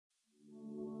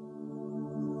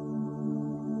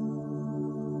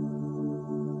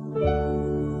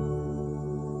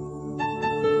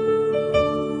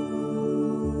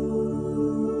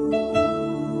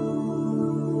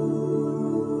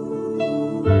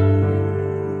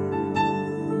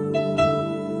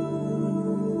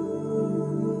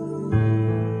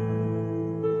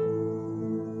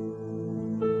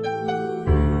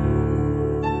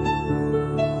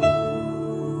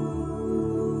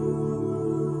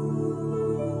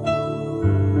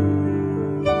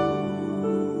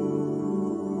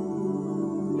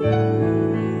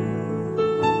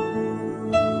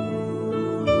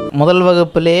முதல்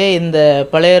வகுப்பிலே இந்த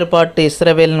பழைய ஏற்பாட்டு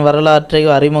இஸ்ரவேலின் வரலாற்றை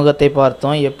அறிமுகத்தை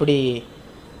பார்த்தோம். எப்படி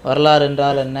வரலாறு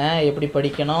என்றால் என்ன, எப்படி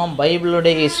படிக்கணும்,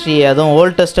 பைபிளுடைய ஹிஸ்ட்ரி, அதுவும்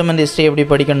ஓல்ட் டெஸ்டமெண்ட் ஹிஸ்ட்ரி எப்படி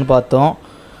படிக்கணும்னு பார்த்தோம்.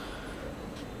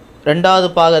 ரெண்டாவது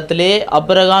பாகத்திலே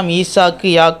அப்ரகாம், ஈசாக்கு,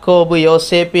 யாக்கோபு,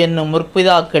 யோசேப்பு என்னும்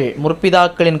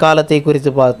முற்பிதாக்களின் காலத்தை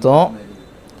குறித்து பார்த்தோம்.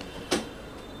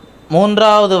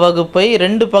 மூன்றாவது வகுப்பை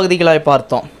 2 பகுதிகளாய்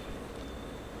பார்த்தோம்.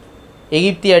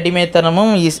 எகிப்திய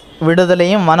அடிமைத்தனமும்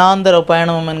விடுதலையும் வனாந்தர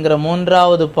பயணமும் என்கிற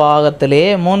மூன்றாவது பாகத்திலே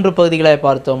 3 பகுதிகளாய்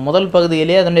பார்த்தோம். முதல்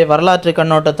பகுதியிலே அதனுடைய வரலாற்று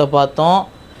கண்ணோட்டத்தை பார்த்தோம்.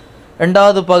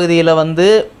 ரெண்டாவது பகுதியில்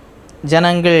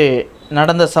ஜனங்கள்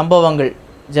நடந்த சம்பவங்கள்,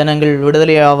 ஜனங்கள்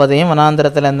விடுதலை ஆவதையும்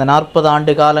வனாந்தரத்தில் இந்த 40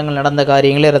 ஆண்டு காலங்கள் நடந்த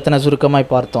காரியங்களை ரத்தின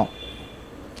சுருக்கமாய் பார்த்தோம்.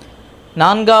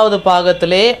 நான்காவது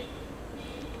பாகத்திலே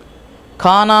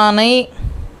கானானை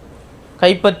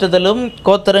கைப்பற்றுதலும்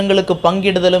கோத்திரங்களுக்கு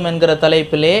பங்கிடுதலும் என்கிற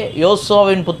தலைப்பிலே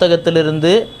யோசுவாவின்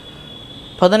புத்தகத்திலிருந்து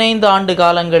 15 ஆண்டு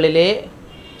காலங்களிலே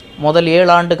முதல்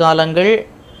 7 ஆண்டு காலங்கள்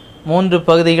 3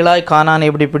 பகுதிகளாய் கானானை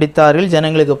எப்படி பிடித்தார்கள்,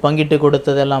 ஜனங்களுக்கு பங்கிட்டு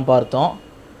கொடுத்ததெல்லாம் பார்த்தோம்.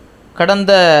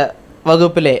 கடந்த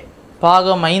வகுப்பிலே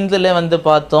பாகம் 5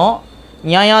 பார்த்தோம்.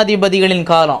 நியாயாதிபதிகளின்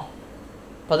காலம்,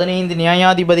 15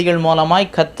 நியாயாதிபதிகள்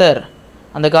மூலமாய் கர்த்தர்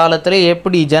அந்த காலத்தில்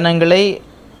எப்படி ஜனங்களை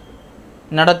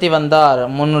நடத்தி வந்தார்,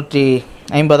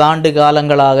 350 ஆண்டு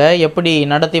காலங்களாக எப்படி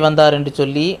நடத்தி வந்தார் என்று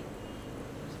சொல்லி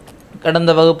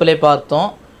கடந்த வகுப்பிலே பார்த்தோம்.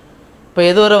 இப்போ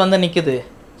எதுவரை நிற்குது,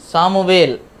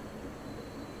 சாமுவேல்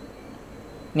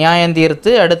நியாயம்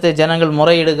தீர்த்து அடுத்து ஜனங்கள்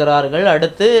முறையிடுகிறார்கள்.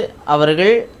 அடுத்து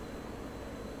அவர்கள்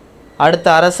அடுத்த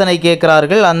அரசனை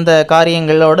கேட்கிறார்கள். அந்த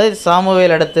காரியங்களோடு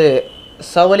சாமுவேல் அடுத்து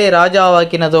சவுலை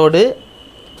ராஜாவாக்கினதோடு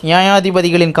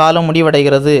நியாயாதிபதிகளின் காலம்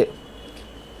முடிவடைகிறது.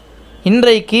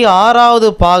 இன்றைக்கு 6வது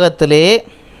பாகத்திலே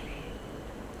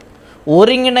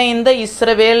ஒருங்கிணைந்த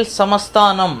இஸ்ரவேல்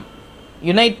சமஸ்தானம்,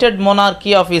 யுனைடெட்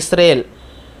மொனார்கி ஆஃப் இஸ்ரேல்.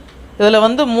 இதில்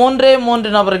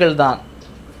 3 நபர்கள் தான்.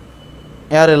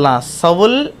 யாரெல்லாம்?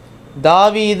 சவுல்,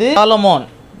 தாவீது, சாலமோன்,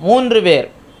 3 பேர்.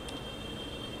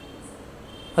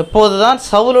 இப்போதுதான்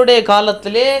சவுலுடைய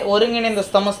காலத்திலே ஒருங்கிணைந்த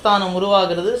சமஸ்தானம்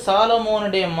உருவாகிறது.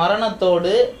 சாலமோனுடைய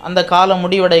மரணத்தோடு அந்த காலம்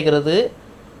முடிவடைகிறது.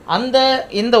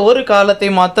 இந்த ஒரு காலத்தை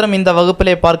மாத்திரம் இந்த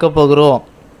வகுப்பிலே பார்க்க போகிறோம்.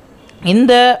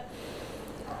 இந்த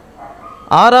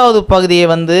 6வது பகுதியை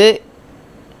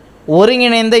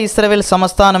ஒருங்கிணைந்த இஸ்ரவேல்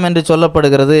சமஸ்தானம் என்று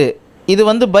சொல்லப்படுகிறது.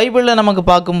 இது பைபிளில் நமக்கு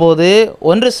பார்க்கும்போது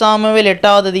 1 சாமுவேல்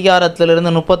 8வது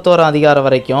அதிகாரத்திலிருந்து 31ஆம் அதிகாரம்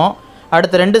வரைக்கும்,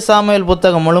 அடுத்து 2 சாமுவேல்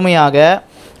புத்தகம் முழுமையாக,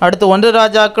 அடுத்து 1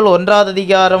 ராஜாக்கள் 1வது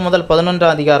அதிகாரம் முதல்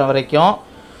 11ஆம் அதிகாரம் வரைக்கும்,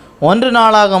 1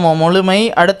 நாளாகமம் முழுமை,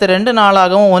 அடுத்து 2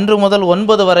 நாளாகமம் 1 முதல்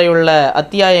 9 வரை உள்ள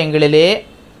அத்தியாயங்களிலே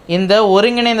இந்த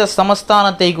ஒருங்கிணைந்த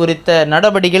சமஸ்தானத்தை குறித்த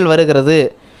நடவடிக்கைகள் வருகிறது.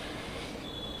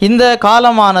 இந்த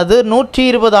காலமானது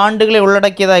 120 ஆண்டுகளை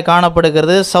உள்ளடக்கியதாய்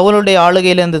காணப்படுகிறது. சவுலுடைய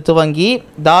ஆளுகையிலிருந்து துவங்கி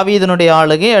தாவீதனுடைய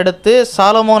ஆளுகை, அடுத்து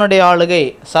சாலமோனுடைய ஆளுகை,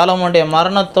 சாலமோனுடைய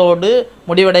மரணத்தோடு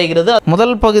முடிவடைகிறது.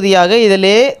 முதல் பகுதியாக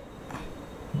இதிலே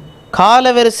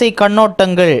காலவரிசை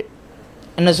கண்ணோட்டங்கள்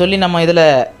என்று சொல்லி நம்ம இதில்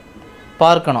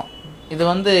பார்க்கணும்.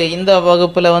 இது இந்த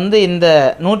வகுப்பில் இந்த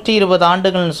 120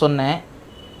 ஆண்டுகள்னு சொன்னேன்.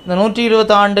 இந்த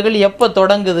 120 ஆண்டுகள் எப்போ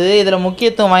தொடங்குது, இதில்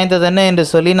முக்கியத்துவம் வாய்ந்தது என்ன என்று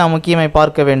சொல்லி நாம் முக்கியமாக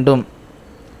பார்க்க வேண்டும்.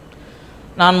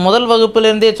 நான் முதல்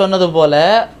வகுப்பிலிருந்தே சொன்னது போல்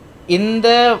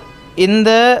இந்த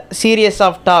சீரியஸ்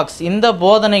ஆஃப் டாக்ஸ், இந்த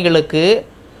போதனைகளுக்கு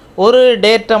ஒரு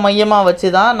டேட்டை மையமாக வச்சு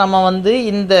தான் நம்ம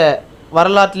இந்த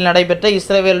வரலாற்றில் நடைபெற்ற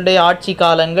இஸ்ரவேலுடைய ஆட்சி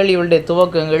காலங்கள், இவளுடைய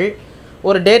துவக்கங்கள்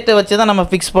ஒரு டேட்டை வச்சு தான் நம்ம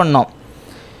ஃபிக்ஸ் பண்ணோம்.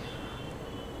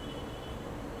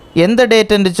 எந்த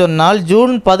டேட் என்று சொன்னால்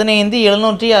ஜூன் 15,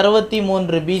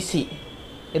 763 பிசி.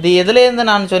 இது எதிலேருந்து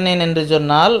நான் சொன்னேன் என்று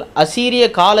சொன்னால், அசீரிய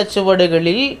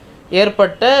காலச்சுவடுகளில்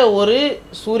ஏற்பட்ட ஒரு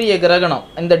சூரிய கிரகணம்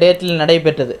இந்த டேட்டில்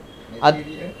நடைபெற்றது.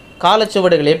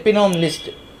 காலச்சுவடுகள், எப்பினோம் லிஸ்ட்.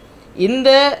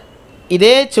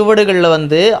 இதே சுவடுகளில்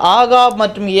ஆகாப்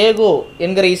மற்றும் ஏகோ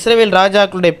என்கிற இஸ்ரவேல்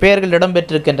ராஜாக்களுடைய பெயர்கள்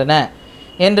இடம்பெற்றிருக்கின்றன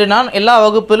என்று நான் எல்லா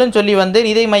வகுப்பிலும் சொல்லி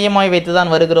இதை மையமாய் வைத்து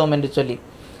தான் வருகிறோம் என்று சொல்லி.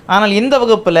 ஆனால் இந்த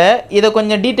வகுப்பில் இதை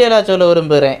கொஞ்சம் டீட்டெயிலாக சொல்ல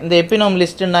விரும்புகிறேன். இந்த எப்பினோம்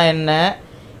லிஸ்ட்டுன்னா என்ன,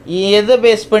 எதை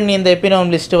பேஸ் பண்ணி இந்த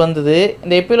எப்பினோம் லிஸ்ட்டு வந்தது,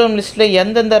 இந்த எப்பினோம் லிஸ்ட்டில்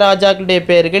எந்தெந்த ராஜாக்களுடைய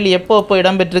பெயர்கள் எப்போ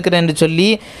இடம்பெற்றிருக்கிறேன் என்று சொல்லி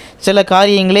சில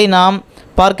காரியங்களை நாம்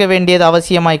பார்க்க வேண்டியது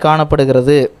அவசியமாய்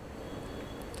காணப்படுகிறது.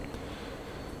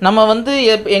 நம்ம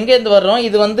எங்கேருந்து வர்றோம்,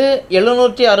 இது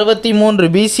 763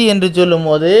 பிசி என்று சொல்லும்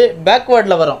போது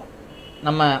பேக்வேர்டில் வரோம்.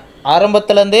 நம்ம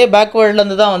ஆரம்பத்துலேருந்தே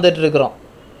பேக்வேர்ட்லேருந்து தான் வந்துட்டுருக்குறோம்.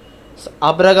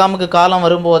 அப்ரகாமுக்கு காலம்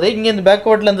வரும்போதே இங்கேருந்து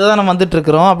பேக்வேர்ட்லேருந்து தான் நம்ம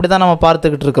வந்துட்டுருக்குறோம். அப்படி தான் நம்ம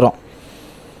பார்த்துக்கிட்டு இருக்கிறோம்.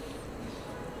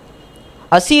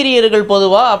 அசீரியர்கள்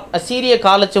பொதுவாக அசீரிய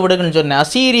காலச்சுவடுகள்னு சொன்னேன்.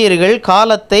 அசீரியர்கள்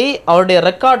காலத்தை அவருடைய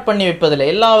ரெக்கார்ட் பண்ணி வைப்பதில்,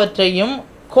 எல்லாவற்றையும்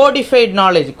கோடிஃபைட்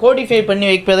நாலேஜ், கோடிஃபை பண்ணி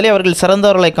வைப்பதிலே அவர்கள்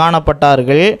சிறந்தவர்களை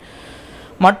காணப்பட்டார்கள்.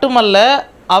 மட்டுமல்ல,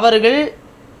 அவர்கள்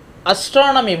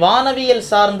அஸ்ட்ரானமி வானவியல்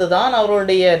சார்ந்து தான்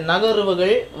அவருடைய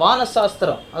நகர்வுகள்,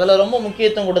 வானசாஸ்திரம் அதில் ரொம்ப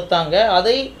முக்கியத்துவம் கொடுத்தாங்க.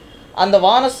 அந்த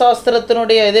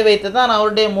வானசாஸ்திரத்தினுடைய இதை வைத்து தான்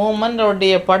அவருடைய மூவ்மெண்ட்,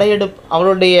 அவருடைய படையெடுப்பு,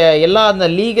 அவருடைய எல்லா அந்த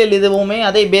லீகல் இதுவுமே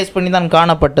அதை பேஸ் பண்ணி தான்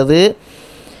காணப்பட்டது.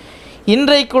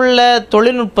 இன்றைக்குள்ள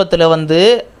தொழில்நுட்பத்தில்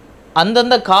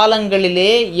அந்தந்த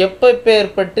காலங்களிலே எப்போ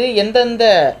ஏற்பட்டு எந்தெந்த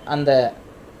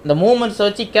இந்த மூமெண்ட்ஸை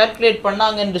வச்சு கேல்குலேட்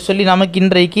பண்ணாங்க என்று சொல்லி நமக்கு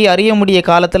இன்றைக்கு அறிய முடிய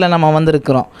காலத்தில் நம்ம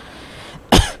வந்திருக்கிறோம்.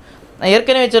 நான்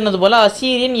ஏற்கனவே சொன்னது போல்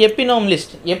அசீரியன் எப்பினோம்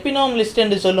லிஸ்ட்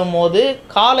என்று சொல்லும் போது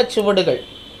காலச்சுவடுகள்,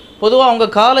 பொதுவாக அவங்க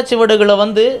காலச்சுவடுகளை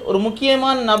ஒரு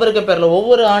முக்கியமான நபருக்கு பேரில்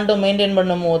ஒவ்வொரு ஆண்டும் மெயின்டைன்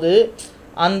பண்ணும்போது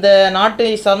அந்த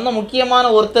நாட்டை சார்ந்த முக்கியமான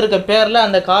ஒருத்தருக்கு பேரில்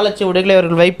அந்த காலச்சுவடுகளை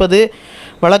அவர்கள் வைப்பது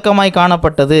வழக்கமாய்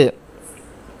காணப்பட்டது.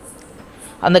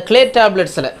 அந்த கிளே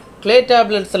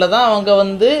டேப்லெட்ஸில் தான்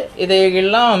அவங்க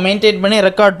இதையெல்லாம் மெயின்டைன் பண்ணி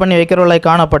ரெக்கார்ட் பண்ணி வைக்கிறவர்களாய்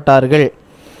காணப்பட்டார்கள்.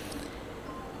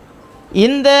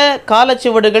 இந்த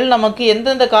காலச்சுவடுகள் நமக்கு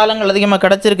எந்தெந்த காலங்கள் அதிகமாக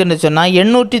கிடச்சிருக்குன்னு சொன்னால்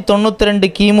 892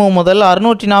 கிமு முதல்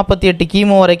 648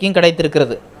 கிமு வரைக்கும்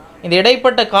கிடைத்திருக்கிறது. இந்த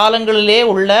இடைப்பட்ட காலங்களிலே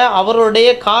உள்ள அவருடைய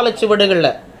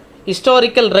காலச்சுவடுகளில்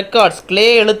ஹிஸ்டாரிக்கல் ரெக்கார்ட்ஸ், கிளே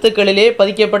எழுத்துக்களிலே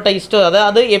பதிக்கப்பட்ட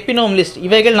அதாவது எப்பினோம் லிஸ்ட்,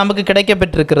 இவைகள் நமக்கு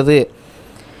கிடைக்கப்பெற்றிருக்கிறது.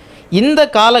 இந்த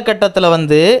காலகட்டத்தில்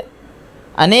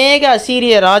அநேக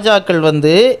அசீரிய ராஜாக்கள்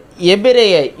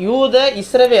எபிரேய, யூத,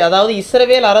 அதாவது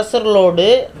இஸ்ரவேல் அரசர்களோடு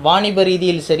வாணிப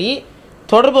ரீதியில் சரி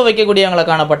தொடர்பு வைக்கக்கூடியவங்களை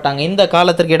காணப்பட்டாங்க. இந்த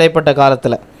காலத்திற்கு இடைப்பட்ட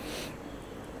காலத்தில்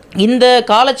இந்த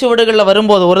காலச்சுவடுகளில்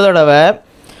வரும்போது ஒரு தடவை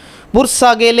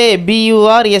புர்சாகேலே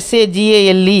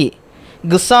BURSAGALE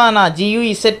குசானா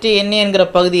GUZANA என்கிற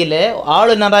பகுதியில்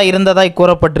ஆளுநராக இருந்ததாய்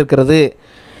கூறப்பட்டிருக்கிறது.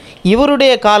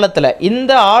 இவருடைய காலத்தில்,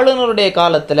 இந்த ஆளுநருடைய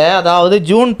காலத்தில், அதாவது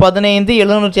ஜூன் 15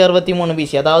 763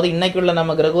 BC, அதாவது இன்றைக்குள்ள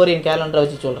நம்ம கிரகோரியன் கேலண்டரை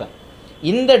வச்சு சொல்கிறேன்,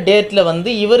 இந்த டேட்டில்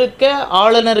இவருக்கு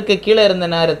ஆளுநருக்கு கீழே இருந்த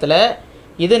நேரத்தில்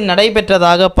இது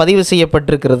நடைபெற்றதாக பதிவு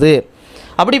செய்யப்பட்டிருக்கிறது.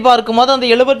 அப்படி பார்க்கும்போது அந்த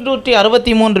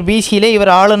 763 BCயிலே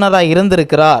இவர் ஆளுநராக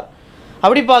இருந்திருக்கிறார்.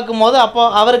 அப்படி பார்க்கும்போது அப்போ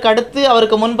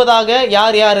அவருக்கு முன்பதாக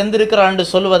யார் யார் இருந்திருக்கிறார் என்று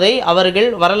சொல்வதை அவர்கள்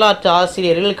வரலாற்று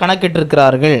ஆசிரியர்கள்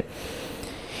கணக்கிட்டிருக்கிறார்கள்.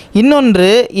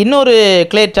 இன்னொரு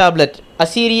கிளே டேப்லெட்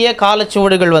அசீரிய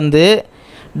காலச்சுவடுகள்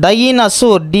டயின்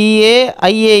அசூர்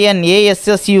DAIAN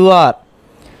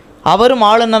அவரும்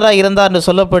ஆளுநராக இருந்தார் என்று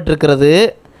சொல்லப்பட்டிருக்கிறது.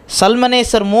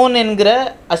 சல்மனேசர் மூன் என்கிற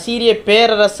அசீரிய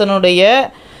பேரரசனுடைய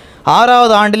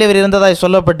 6வது ஆண்டிலே இவர் இருந்ததாய்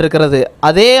சொல்லப்பட்டிருக்கிறது.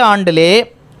 அதே ஆண்டிலே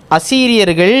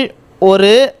அசீரியர்கள்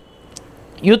ஒரு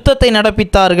யுத்தத்தை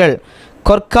நடப்பித்தார்கள்.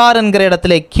 கொர்கார் என்கிற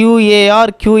இடத்துல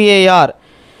QAR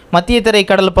மத்திய தரை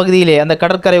கடல் பகுதியிலே, அந்த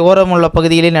கடற்கரை ஓரமுள்ள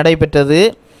பகுதியிலே நடைபெற்றது.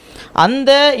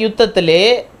 அந்த யுத்தத்திலே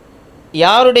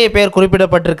யாருடைய பெயர்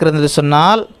குறிப்பிடப்பட்டிருக்கிறது என்று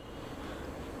சொன்னால்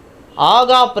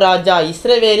ஆகாப் ராஜா,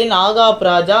 இஸ்ரவேலின் ஆகாப்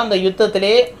ராஜா அந்த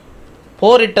யுத்தத்திலே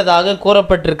போரிட்டதாக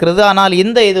கூறப்பட்டிருக்கிறது. ஆனால்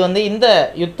இந்த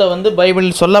யுத்தம்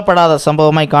பைபிளில் சொல்லப்படாத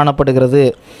சம்பவமாய் காணப்படுகிறது.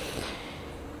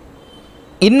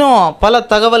 இன்னும் பல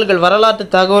தகவல்கள், வரலாற்று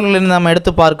தகவல்கள் நம்ம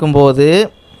எடுத்து பார்க்கும்போது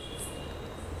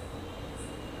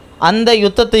அந்த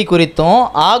யுத்தத்தை குறித்தும்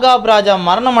ஆகாப் ராஜா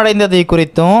மரணம் அடைந்ததை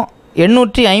குறித்தும்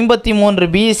 853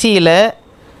 BCயில்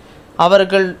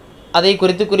அவர்கள் அதை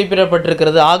குறித்து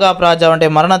குறிப்பிடப்பட்டிருக்கிறது. ஆகாப் ராஜாவுடைய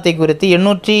மரணத்தை குறித்து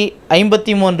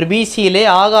 853 BCயிலே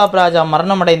ஆகாப் ராஜா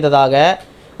மரணமடைந்ததாக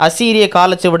அசீரிய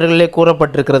காலச்சுவடுகளிலே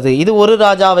கூறப்பட்டிருக்கிறது. இது ஒரு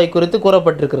ராஜாவை குறித்து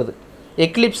கூறப்பட்டிருக்கிறது.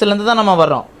 எக்லிப்ஸ்லேருந்து தான் நம்ம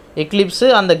வர்றோம். எக்லிப்ஸு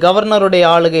அந்த கவர்னருடைய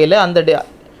ஆளுகையில் அந்த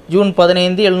ஜூன்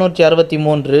 15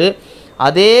 763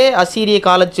 அதே அசீரிய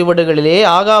காலச்சுவடுகளிலே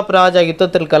ஆகாப் ராஜா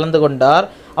யுத்தத்தில் கலந்து கொண்டார்.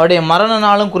 அவருடைய மரண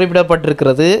நாளும்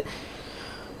குறிப்பிடப்பட்டிருக்கிறது.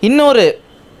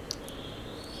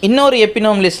 இன்னொரு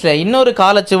எப்பினோம் லிஸ்ட்டில், இன்னொரு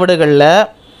காலச்சுவடுகளில்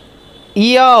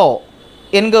இயாவ்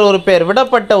என்கிற ஒரு பேர்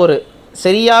விடப்பட்ட ஒரு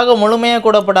சரியாக முழுமையாக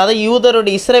கூடப்படாத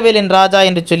யூதருடைய இஸ்ரவேலின் ராஜா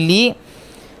என்று சொல்லி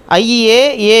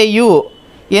IAAU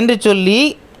என்று சொல்லி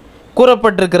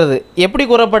கூறப்பட்டிருக்கிறது. எப்படி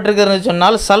கூறப்பட்டிருக்கிறதுன்னு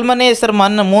சொன்னால் சல்மனேசர்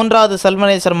மன்னன், 3வது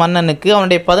சல்மனேசர் மன்னனுக்கு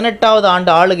அவனுடைய 18வது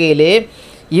ஆண்டு ஆளுகையிலே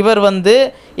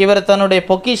இவர் தன்னுடைய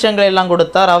பொக்கிஷங்களை எல்லாம்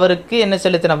கொடுத்தார். அவருக்கு என்ன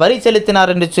செலுத்தினார்? வரி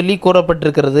செலுத்தினார் என்று சொல்லி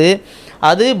கூறப்பட்டிருக்கிறது.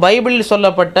 அது பைபிளில்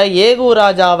சொல்லப்பட்ட ஏகு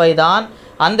ராஜாவை தான்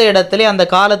அந்த இடத்திலே அந்த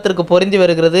காலத்திற்கு பொருந்தி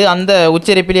வருகிறது. அந்த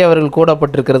உச்சரிப்பிலே அவர்கள்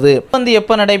கூறப்பட்டிருக்கிறது.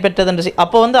 எப்போ நடைபெற்றது என்று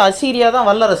அப்போ அசீரியா தான்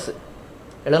வல்லரசு.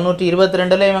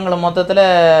 722 இவங்களை மொத்தத்தில்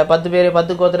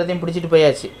 10 கோத்திரத்தையும் பிடிச்சிட்டு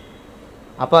போயாச்சு.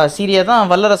 அப்போ அசீரியா தான்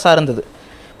வல்லரசாக இருந்தது.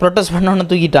 ப்ரொட்டஸ்ட் பண்ணோன்னு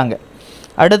தூக்கிட்டாங்க.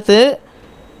 அடுத்து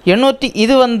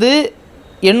இது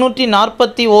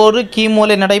 841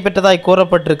 கிமுல நடைபெற்றதாய்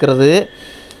கூறப்பட்டிருக்கிறது.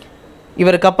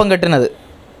 இவர் கப்பம் கட்டினது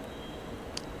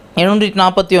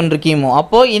 841 கிமு.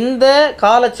 அப்போது இந்த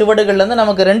காலச்சுவடுகள்லேருந்து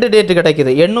நமக்கு 2 டேட்டு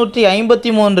கிடைக்கிது.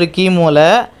 853 கிமுல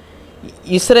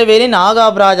இஸ்ரவேலின்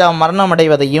ஆகாப் ராஜா மரணம்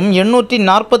அடைவதையும்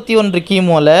 841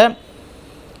 கிமுல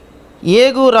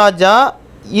ஏகு ராஜா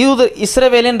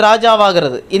இஸ்ரவேலின்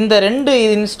ராஜாவாகிறது. இந்த 2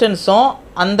 இன்ஸ்டன்ஸும்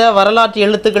அந்த வரலாற்று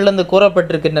எழுத்துக்கள்லேருந்து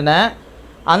கூறப்பட்டிருக்கின்றன.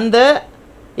 அந்த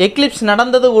எக்லிப்ஸ்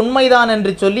நடந்தது உண்மைதான்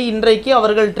என்று சொல்லி இன்றைக்கு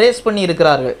அவர்கள் ட்ரேஸ்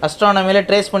பண்ணியிருக்கிறார்கள், அஸ்ட்ரானமியில்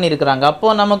ட்ரேஸ் பண்ணியிருக்கிறாங்க.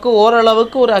 அப்போது நமக்கு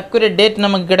ஓரளவுக்கு ஒரு அக்யூரேட் டேட்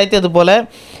நமக்கு கிடைத்தது போல்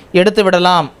எடுத்து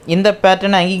விடலாம். இந்த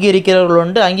பேட்டர்னை அங்கீகரிக்கிறவர்கள்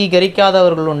உண்டு,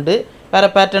 அங்கீகரிக்காதவர்கள் உண்டு, வேறு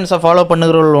பேட்டர்ன்ஸை ஃபாலோ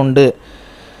பண்ணுகிறவர்கள் உண்டு.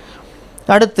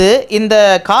 அடுத்து இந்த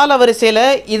கால வரிசையில்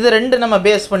இது 2 நம்ம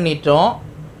பேஸ் பண்ணிட்டோம்.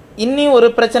 இன்னும் ஒரு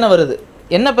பிரச்சனை வருது.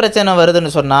 என்ன பிரச்சனை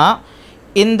வருதுன்னு சொன்னால்,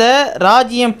 இந்த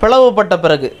ராஜ்யம் பிளவுபட்ட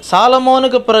பிறகு,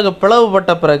 சாலமோனுக்கு பிறகு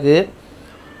பிளவுபட்ட பிறகு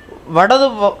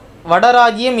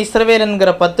வடராஜ்யம் இஸ்ரவேல்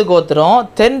என்கிற 10 கோத்திரம்,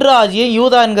 தென் ராஜ்யம்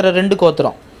யூதா என்கிற 2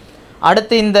 கோத்திரம்.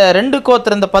 அடுத்து இந்த 2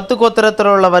 கோத்திரம், இந்த 10 கோத்திரத்தில்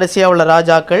உள்ள வரிசையாக உள்ள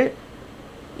ராஜாக்கள்,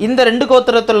 இந்த 2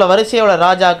 கோத்திரத்தில் உள்ள வரிசையாக உள்ள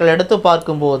ராஜாக்கள் எடுத்து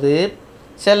பார்க்கும்போது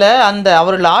சில அந்த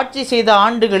அவர்கள் ஆட்சி செய்த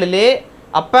ஆண்டுகளிலே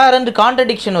அப்பேரண்ட்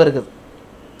கான்ட்ரடிக்ஷன் வருகிறது.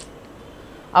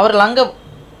 அவர்கள்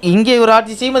இங்கே ஒரு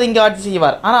ஆட்சி செய்வது, இங்கே ஆட்சி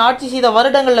செய்வார். ஆனால் ஆட்சி செய்த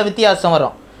வருடங்களில் வித்தியாசம்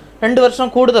வரும். 2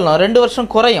 வருஷம் கூடுதலும், 2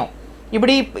 வருஷம் குறையும்.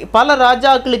 இப்படி பல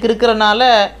ராஜாக்களுக்கு இருக்கிறனால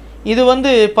இது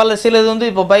சிலது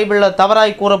இப்போ பைபிளில்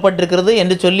தவறாய் கூறப்பட்டிருக்கிறது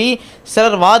என்று சொல்லி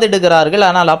சிலர் வாதிடுகிறார்கள்.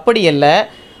 ஆனால் அப்படி அல்ல.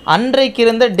 அன்றைக்கு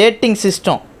இருந்த டேட்டிங்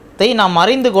சிஸ்டத்தை நாம்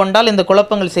அறிந்து கொண்டால் இந்த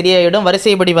குழப்பங்கள் சரியாயிடும்,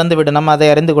 வரிசைப்படி வந்துவிடும். நம்ம அதை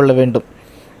அறிந்து கொள்ள வேண்டும்.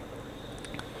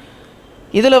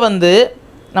 இதில்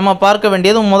நம்ம பார்க்க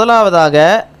வேண்டியது முதலாவதாக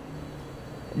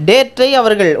டேட்டை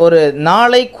அவர்கள் ஒரு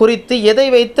நாளை குறித்து எதை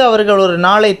வைத்து அவர்கள் ஒரு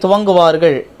நாளை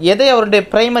துவங்குவார்கள், எதை அவருடைய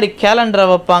பிரைமரி கேலண்டரை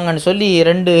வைப்பாங்கன்னு சொல்லி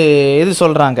 2 இது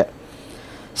சொல்கிறாங்க.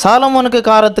 சாலமோனுக்கு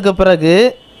காலத்துக்கு பிறகு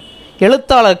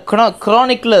எழுத்தாளர்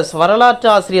குரானிக்குலர்ஸ், வரலாற்று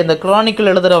ஆசிரியர், இந்த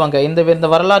குரானிக்கிள் எழுதுகிறவங்க, இந்த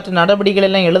வரலாற்று நடவடிக்கைகள்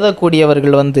எல்லாம்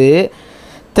எழுதக்கூடியவர்கள்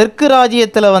தெற்கு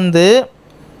ராஜ்யத்தில்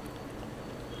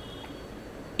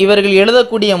இவர்கள்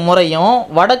எழுதக்கூடிய முறையும்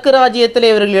வடக்கு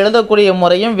ராஜ்யத்தில் இவர்கள் எழுதக்கூடிய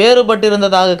முறையும் வேறுபட்டு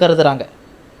இருந்ததாக கருதுகிறாங்க.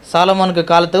 சாலமோனுக்கு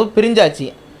காலத்துக்கு பிரிஞ்சாச்சு.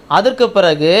 அதற்கு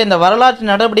பிறகு இந்த வரலாற்று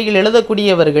நடவடிக்கைகள்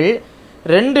எழுதக்கூடியவர்கள்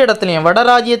 2 இடத்துலையும்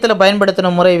வடராஜ்யத்தில்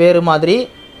பயன்படுத்தின முறை வேறு மாதிரி,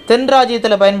 தென்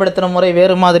ராஜ்யத்தில் பயன்படுத்தின முறை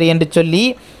வேறு மாதிரி என்று சொல்லி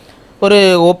ஒரு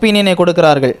ஒப்பீனியனை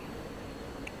கொடுக்கிறார்கள்.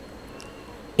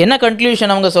 என்ன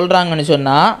கன்க்ளூஷன் அவங்க சொல்கிறாங்கன்னு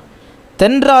சொன்னால்,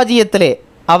 தென் ராஜ்யத்திலே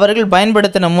அவர்கள்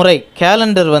பயன்படுத்தின முறை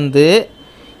கேலண்டர்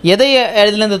எதை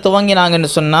இதிலேருந்து துவங்கினாங்கன்னு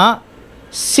சொன்னால்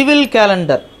சிவில்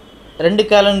கேலண்டர். 2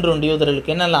 கேலண்டர் உண்டு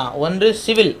யூதர்களுக்கு. என்னெல்லாம்? ஒன்று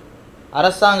சிவில்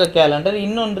அரசாங்க கேலண்டர்,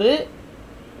 இன்னொன்று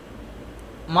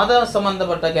மத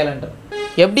சம்பந்தப்பட்ட கேலண்டர்.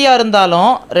 எப்படியா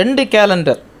இருந்தாலும் 2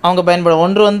 கேலண்டர் அவங்க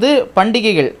ஒன்று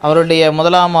பண்டிகைகள், அவருடைய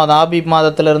 1ஆம் மாதம் ஆபிப்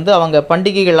மாதத்திலிருந்து அவங்க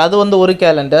பண்டிகைகள், அது ஒரு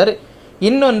கேலண்டர்.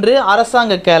 இன்னொன்று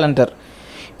அரசாங்க கேலண்டர்.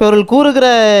 இப்போ இவர்கள் கூறுகிற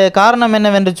காரணம்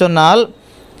என்னவென்று சொன்னால்,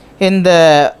 இந்த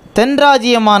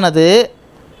தென்ராஜ்யமானது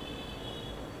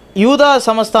யூதா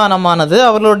சமஸ்தானமானது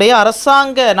அவர்களுடைய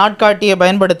அரசாங்க நாட்காட்டியை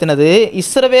பயன்படுத்தினது,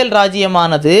 இஸ்ரவேல்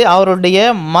ராஜ்யமானது அவருடைய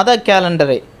மத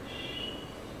கேலண்டரை,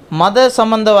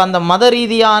 அந்த மத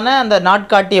ரீதியான அந்த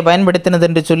நாட்காட்டியை பயன்படுத்தினது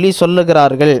என்று சொல்லி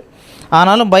சொல்லுகிறார்கள்.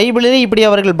 ஆனாலும் பைபிளில் இப்படி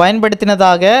அவர்கள்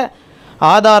பயன்படுத்தினதாக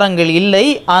ஆதாரங்கள் இல்லை.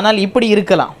 ஆனால் இப்படி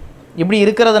இருக்கலாம். இப்படி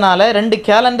இருக்கிறதுனால 2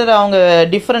 கேலண்டர் அவங்க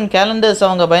டிஃப்ரெண்ட் கேலண்டர்ஸ்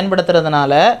அவங்க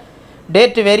பயன்படுத்துறதுனால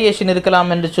டேட் வேரியேஷன்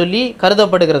இருக்கலாம் என்று சொல்லி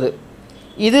கருதப்படுகிறது.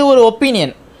 இது ஒரு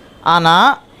ஒப்பீனியன்.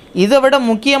 ஆனால் இதை விட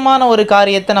முக்கியமான ஒரு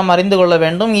காரியத்தை நம்ம அறிந்து கொள்ள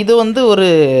வேண்டும். இது ஒரு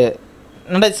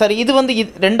இது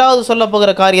 2வது சொல்ல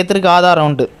போகிற காரியத்திற்கு ஆதாரம்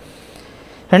உண்டு.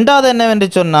 2வது என்னவென்று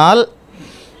சொன்னால்,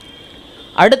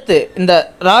 அடுத்து இந்த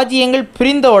ராஜ்யங்கள்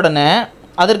பிரிந்த உடனே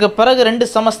அதற்கு பிறகு 2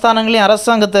 சமஸ்தானங்களையும்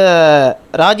அரசாங்கத்தை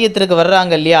ராஜ்யத்திற்கு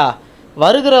வர்றாங்க இல்லையா,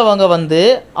 வருகிறவங்க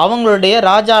அவங்களுடைய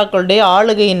ராஜாக்களுடைய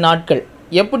ஆளுகையின் நாட்கள்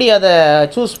எப்படி அதை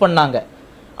சூஸ் பண்ணாங்க,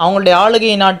 அவங்களுடைய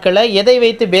ஆளுகை நாட்களை எதை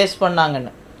வைத்து பேஸ்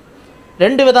பண்ணாங்கன்னு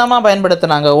 2 விதமாக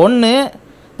பயன்படுத்தினாங்க. ஒன்று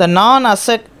த நான்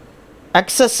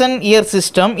அக்சஷன் இயர்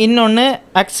சிஸ்டம், இன்னொன்று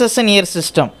அக்சஷன் இயர்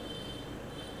சிஸ்டம்.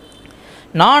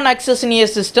 நான் அக்சஷன்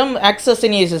இயர் சிஸ்டம்,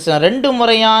 அக்சஷன் இயர் சிஸ்டம் 2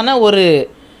 முறையான ஒரு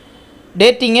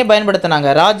டேட்டிங்கை பயன்படுத்தினாங்க,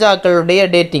 ராஜாக்களுடைய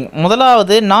டேட்டிங்.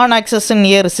 முதலாவது நான் அக்சஷன்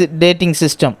year dating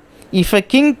system. If a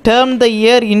king termed the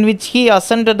year in which he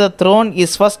ascended the throne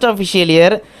is first official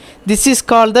year, this is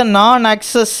called the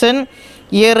non-accession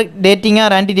year dating or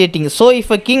anti-dating. So if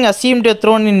a king assumed a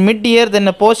throne in mid-year, then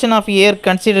a portion of year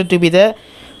considered to be the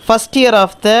first year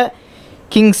of the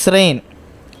king's reign.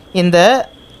 இந்த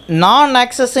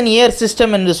non-accession year system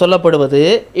என்று சொல்லப்படுவது,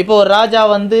 இப்போ ஒரு ராஜா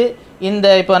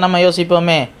இப்போ நம்ம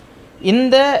யோசிப்போமே,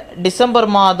 இந்த December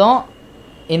மாதம்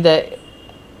இந்த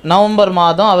நவம்பர்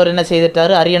மாதம் அவர் என்ன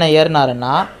செய்துட்டார், அரியணை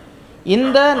ஏறினாருன்னா,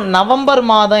 இந்த நவம்பர்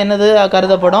மாதம் என்னது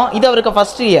கருதப்படும், இது அவருக்கு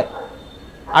ஃபஸ்ட் இயர்,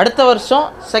 அடுத்த வருஷம்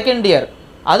செகண்ட் இயர்,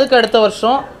 அதுக்கு அடுத்த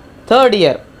வருஷம் 3rd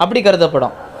இயர் அப்படி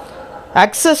கருதப்படும்.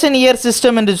 அக்சஷன் இயர்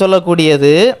சிஸ்டம் என்று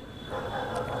சொல்லக்கூடியது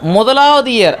முதலாவது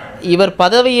இயர், இவர்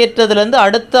பதவியேற்றதுலேருந்து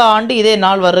அடுத்த ஆண்டு இதே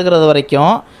நாள் வருகிறது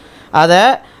வரைக்கும் அதை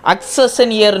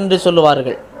அக்சஷன் இயர் என்று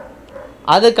சொல்லுவார்கள்.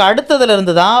 அதுக்கு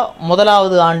அடுத்ததுலேருந்து தான்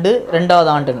முதலாவது ஆண்டு 2வது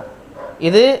ஆண்டுன்னு.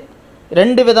 இது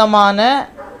 2 விதமான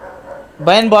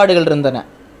பயன்பாடுகள் இருந்தன.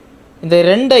 இந்த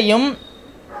 2ஐயும்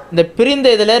இந்த பிரிந்த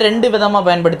இதில் 2 விதமாக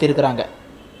பயன்படுத்தியிருக்கிறாங்க.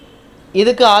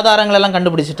 இதுக்கு ஆதாரங்களெல்லாம்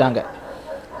கண்டுபிடிச்சிட்டாங்க.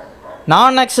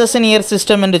 நான் அக்சஷன் இயர்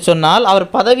சிஸ்டம் என்று சொன்னால் அவர்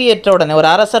பதவியேற்ற உடனே, ஒரு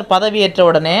அரசர் பதவியேற்ற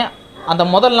உடனே அந்த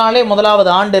முதல் நாளே முதலாவது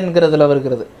ஆண்டு என்கிறதுல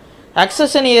வருகிறது.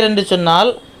 அக்சஷன் இயர் என்று சொன்னால்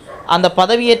அந்த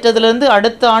பதவியேற்றதுலேருந்து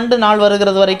அடுத்த ஆண்டு நாள்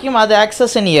வருகிறது வரைக்கும் அது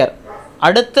அக்சஷன் இயர்.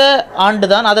 அடுத்த ஆண்டு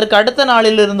தான், அதற்கு அடுத்த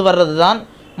நாளிலிருந்து வர்றது தான்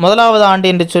முதலாவது ஆண்டு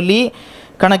என்று சொல்லி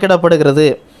கணக்கிடப்படுகிறது.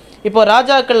 இப்போ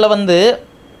ராஜாக்களில் வந்து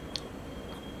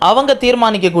அவங்க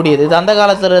தீர்மானிக்கக்கூடியது, இது அந்த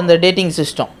காலத்தில் இருந்த டேட்டிங்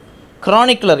சிஸ்டம்.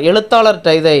 கிரானிக்குலர்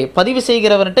எழுத்தாளர்கிட்ட இதை பதிவு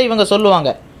செய்கிறவர்கிட்ட இவங்க சொல்லுவாங்க,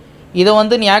 இதை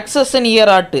வந்து நீ அக்சஷன்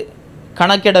இயர் ஆட்டு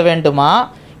கணக்கிட வேண்டுமா,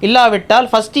 இல்லாவிட்டால்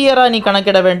ஃபஸ்ட் இயராக நீ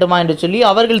கணக்கிட வேண்டுமா என்று சொல்லி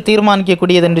அவர்கள்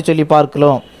தீர்மானிக்கக்கூடியது என்று சொல்லி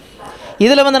பார்க்கலாம்.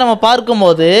 இதில் வந்து நம்ம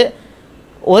பார்க்கும்போது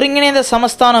ஒருங்கிணைந்த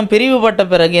சமஸ்தானம் பிரிவுபட்ட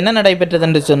பிறகு என்ன நடைபெற்றது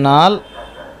என்று சொன்னால்,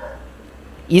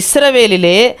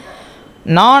 இஸ்ரவேலிலே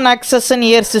நான் அக்சஷன்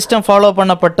இயர் சிஸ்டம் ஃபாலோ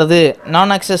பண்ணப்பட்டது.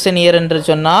 நான் அக்சஷன் இயர் என்று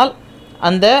சொன்னால்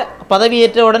அந்த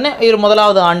பதவியேற்ற உடனே இவர்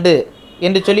முதலாவது ஆண்டு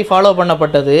என்று சொல்லி ஃபாலோ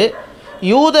பண்ணப்பட்டது.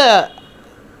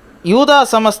 யூதா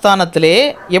சமஸ்தானத்திலே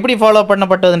எப்படி ஃபாலோ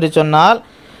பண்ணப்பட்டது என்று சொன்னால்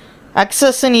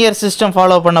அக்சஷன் இயர் சிஸ்டம்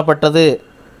ஃபாலோ பண்ணப்பட்டது.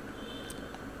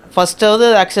 ஃபஸ்ட்டாவது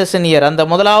அக்சஷன் இயர், அந்த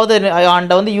முதலாவது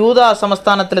ஆண்டை வந்து யூதா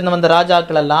சமஸ்தானத்திலிருந்து வந்த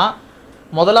ராஜாக்கள் எல்லாம்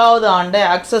முதலாவது ஆண்டை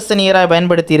அக்சஷன் இயராக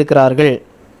பயன்படுத்தி இருக்கிறார்கள்.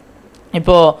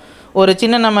 இப்போது ஒரு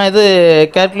சின்ன நம்ம இது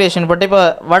கேல்குலேஷன் போட்டு, இப்போ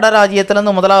வட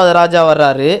ராஜ்யத்துலேருந்து முதலாவது ராஜா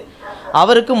வர்றாரு,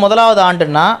 அவருக்கு முதலாவது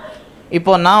ஆண்டுன்னா,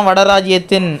 இப்போது நான் வட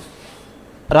ராஜ்யத்தின்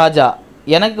ராஜா,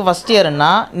 எனக்கு ஃபஸ்ட்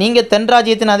இயர்னா நீங்கள் தென்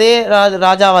ராஜ்யத்தின் அதே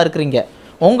ராஜாவாக இருக்கிறீங்க,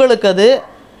 உங்களுக்கு அது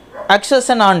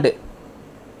அக்சஷன் ஆண்டு.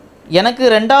 எனக்கு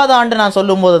 2வது ஆண்டு நான்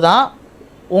சொல்லும்போது தான்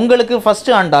உங்களுக்கு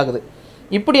ஃபஸ்ட்டு ஆண்டு ஆகுது.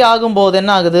 இப்படி ஆகும்போது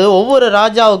என்ன ஆகுது, ஒவ்வொரு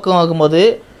ராஜாவுக்கும் ஆகும்போது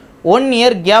 1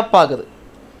 இயர் கேப் ஆகுது.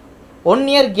 1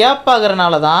 இயர் கேப்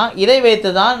ஆகிறனால தான், இதை வைத்து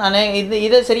தான் நான்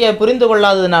இதை சரியாக புரிந்து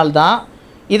கொள்ளாததுனால தான்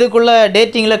இதுக்குள்ளே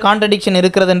டேட்டிங்கில் கான்ட்ரடிக்ஷன்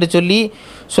இருக்கிறது என்று சொல்லி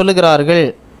சொல்லுகிறார்கள்.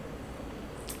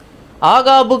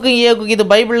 ஆகாபுக்கும் ஏகுக்கு இது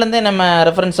பைபிள்லேருந்தே நம்ம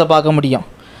ரெஃபரன்ஸை பார்க்க முடியும்.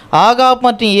 ஆகாப்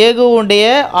மற்றும் ஏகுவுடைய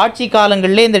ஆட்சி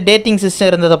காலங்களிலே இந்த டேட்டிங்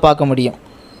சிஸ்டம் இருந்ததை பார்க்க முடியும்.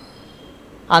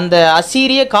 அந்த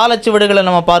அசீரிய காலச்சுவடுகளை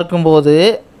நம்ம பார்க்கும்போது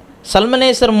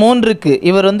சல்மனேசர் 3க்கு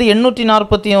இவர் வந்து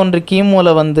 841 கிமுல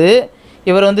வந்து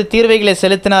இவர் வந்து தீர்வைகளை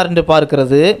செலுத்தினார் என்று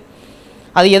பார்க்கிறது.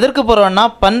 அது எதற்கு போகிறோன்னா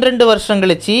 12 வருஷம்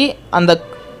கழிச்சு அந்த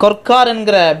கொர்கார்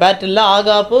என்கிற பேட்டிலில்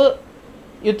ஆகாப்பு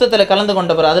யுத்தத்தில் கலந்து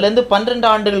கொண்டவர், அதுலேருந்து 12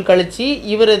 ஆண்டுகள் கழித்து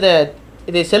இவர்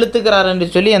இதை செலுத்துகிறார் என்று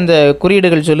சொல்லி அந்த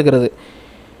குறியீடுகள் சொல்லுகிறது.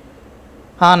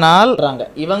 ஆனால்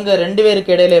இவங்க 2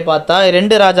 பேருக்கு இடையிலே பார்த்தா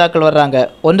 2 ராஜாக்கள் வர்றாங்க.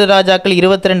 1 ராஜாக்கள்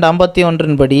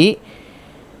 22:51 படி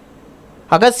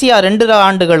அகசியா 2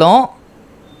 ஆண்டுகளும்,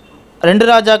 2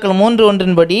 ராஜாக்கள்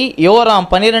 3:1 படி யோராம்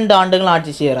 12 ஆண்டுகளும்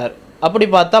ஆட்சி செய்கிறார். அப்படி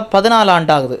பார்த்தா 14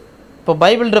 ஆண்டு ஆகுது. இப்போ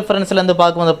பைபிள் ரெஃபரன்ஸ்லேருந்து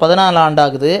பார்க்கும்போது 14 ஆண்டு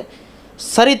ஆகுது.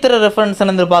 சரித்திர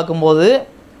ரெஃபரன்ஸ்லேருந்து பார்க்கும்போது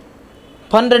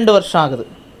 12 வருஷம் ஆகுது.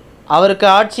 அவருக்கு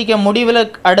ஆட்சிக்கு முடிவில்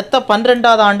அடுத்த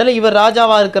 12வது ஆண்டில் இவர்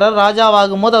ராஜாவாக இருக்கிறார்.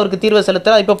 ராஜாவாகும் போது அவருக்கு தீர்வை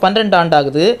செலுத்துகிறார். இப்போ 12 ஆண்டு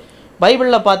ஆகுது.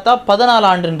 பைபிளில் பார்த்தா 14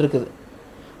 ஆண்டுன்னு இருக்குது.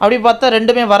 அப்படி பார்த்தா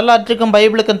ரெண்டுமே வரலாற்றுக்கும்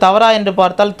பைபிளுக்கும் தவறா என்று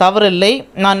பார்த்தால் தவறு இல்லை.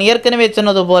 நான் ஏற்கனவே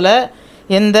சொன்னது போல்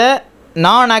இந்த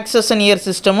நான் அக்சஷன் இயர்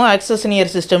சிஸ்டமும் அக்சஷன்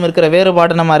இயர் சிஸ்டம் இருக்கிற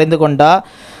வேறுபாடு நம்ம அறிந்து கொண்டால்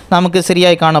நமக்கு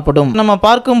சரியாய் காணப்படும். நம்ம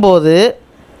பார்க்கும்போது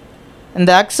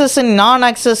இந்த நான்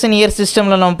அக்சஷன் இயர்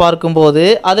சிஸ்டமில் நம்ம பார்க்கும்போது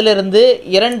அதிலிருந்து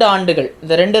 2 ஆண்டுகள்,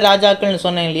 இந்த 2 ராஜாக்கள்னு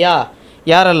சொன்னேன் இல்லையா,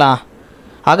 யாரெல்லாம்,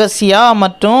 அகசியா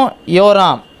மற்றும்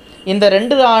யோராம், இந்த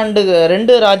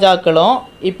 2 ராஜாக்களும்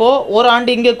இப்போது ஒரு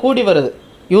ஆண்டு இங்கே கூடி வருது.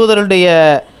 யூதருடைய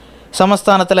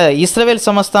சமஸ்தானத்தில், இஸ்ரவேல்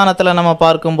சமஸ்தானத்தில் நம்ம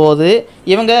பார்க்கும்போது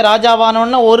இவங்க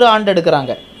ராஜாவானோன்னா ஒரு ஆண்டு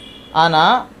எடுக்கிறாங்க.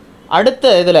 ஆனால்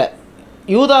அடுத்த இதில்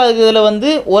யூதா இதில் வந்து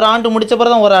ஒரு ஆண்டு முடித்த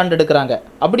பிறகு தான் ஒரு ஆண்டு எடுக்கிறாங்க.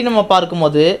 அப்படி நம்ம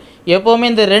பார்க்கும்போது எப்போவுமே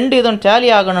இந்த 2 இதுவும் டேலி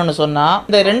ஆகணும்னு சொன்னால்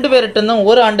இந்த 2 பேர்கிட்டருந்தும்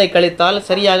ஒரு ஆண்டை கழித்தால்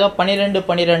சரியாக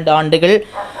 12 ஆண்டுகள்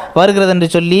வருகிறது என்று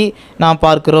சொல்லி நாம்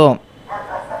பார்க்கிறோம்.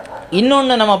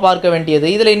 இன்னொன்று நம்ம பார்க்க வேண்டியது,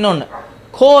 இதில் இன்னொன்று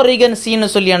கோரிகன்சின்னு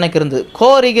சொல்லி எனக்கு இருந்தது.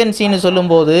 கோரிகன்சின்னு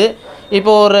சொல்லும்போது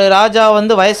இப்போ ஒரு ராஜா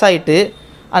வந்து வயசாயிட்டு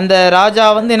அந்த ராஜா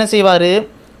வந்து என்ன செய்வார்,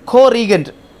 கோரிகன்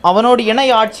அவனோடு இணை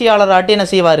ஆட்சியாளராட்டி என்ன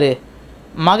செய்வார்,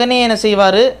 மகனே என்ன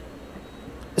செய்வார்,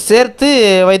 சேர்த்து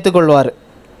வைத்துக்கொள்வார்.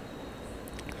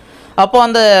 அப்போது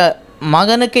அந்த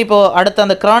மகனுக்கு இப்போது அடுத்த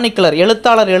அந்த கிரானிக்குலர்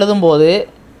எழுத்தாளர் எழுதும்போது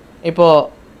இப்போது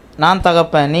நான்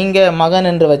தகப்பன் நீங்கள் மகன்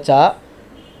என்று வச்சா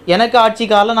எனக்கு ஆட்சி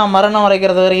காலம் நான் மரணம்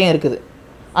வரைக்கிறது வரையும் இருக்குது.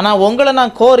 ஆனால் உங்களை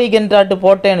நான் கோரிகன்றாட்டு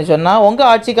போட்டேன்னு சொன்னால் உங்கள்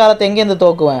ஆட்சி காலத்தை எங்கேருந்து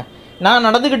துவக்குவேன்? நான்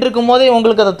நடந்துக்கிட்டு இருக்கும்போதே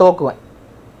உங்களுக்கு அதை துவக்குவேன்.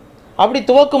 அப்படி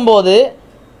துவக்கும்போது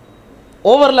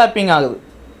ஓவர்லாப்பிங் ஆகுது.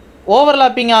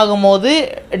 ஓவர்லாப்பிங் ஆகும்போது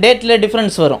டேட்டில்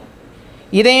டிஃப்ரென்ஸ் வரும்.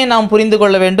 இதையும் நாம் புரிந்து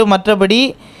கொள்ள வேண்டும். மற்றபடி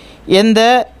எந்த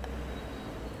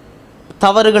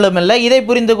தவறுகளும் இல்லை. இதை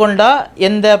புரிந்து கொண்டால்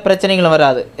எந்த பிரச்சனைகளும்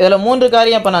வராது. இதில் 3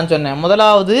 காரியம் இப்போ நான் சொன்னேன்.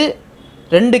 முதலாவது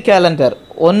 2 கேலண்டர்,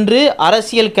 ஒன்று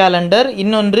அரசியல் கேலண்டர்,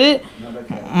 இன்னொன்று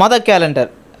மத கேலண்டர்.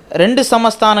 2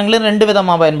 சமஸ்தானங்களும் 2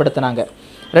 விதமாக பயன்படுத்தினாங்க.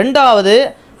 2வது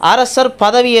அரசர்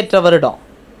பதவியேற்ற வருடம்.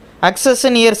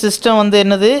 அக்சஷன் இயர் சிஸ்டம் வந்து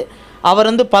என்னது, அவர்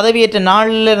வந்து பதவியேற்ற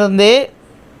நாளிலிருந்தே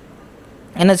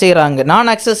என்ன செய்கிறாங்க,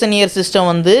 நான் அக்சஷன் இயர் சிஸ்டம்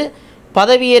வந்து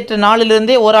பதவியேற்ற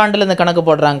நாளிலிருந்தே ஒரு ஆண்டுலேருந்து கணக்கு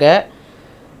போடுறாங்க.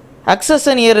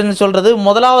 அக்சஷன் இயர்ன்னு சொல்கிறது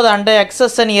முதலாவது ஆண்டை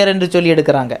அக்சஷன் இயர் என்று சொல்லி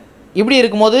எடுக்கிறாங்க. இப்படி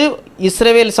இருக்கும்போது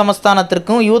இஸ்ரவேல்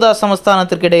சமஸ்தானத்திற்கும் யூதா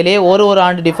சமஸ்தானத்திற்கு இடையிலே ஒரு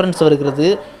ஆண்டு டிஃப்ரென்ஸ் வருகிறது.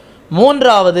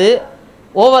 3வது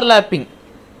ஓவர்லாப்பிங்.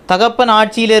 தகப்பன்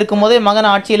ஆட்சியில் இருக்கும்போதே மகன்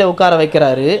ஆட்சியில் உட்கார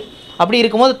வைக்கிறாரு. அப்படி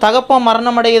இருக்கும்போது தகப்பன்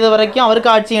மரணம் அடைகிறது வரைக்கும் அவருக்கு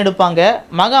ஆட்சியும் எடுப்பாங்க.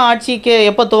 மகன் ஆட்சிக்கு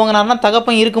எப்போ துவங்கினார்னா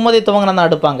தகப்பன் இருக்கும்போதே துவங்கினா தான்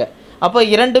எடுப்பாங்க. அப்போ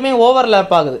 2மே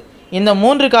ஓவர்லேப் ஆகுது. இந்த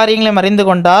 3 காரியங்களையும் அறிந்து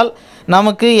கொண்டால்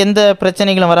நமக்கு எந்த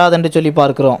பிரச்சனைகளும் வராது என்று சொல்லி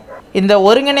பார்க்கிறோம். இந்த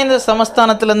ஒருங்கிணைந்த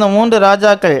சமஸ்தானத்தில் இந்த 3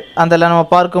 ராஜாக்கள் அதில் நம்ம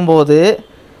பார்க்கும்போது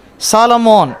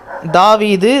சாலமோன்,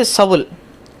 தாவீது, சவுல்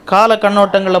கால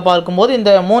கண்ணோட்டங்களில் பார்க்கும்போது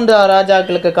இந்த 3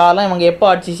 ராஜாக்களுக்கு காலம் இவங்க எப்போ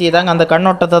ஆட்சி செய்தாங்க அந்த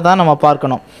கண்ணோட்டத்தை தான் நம்ம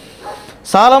பார்க்கணும்.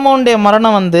 சாலமோனுடைய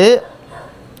மரணம் வந்து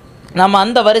நம்ம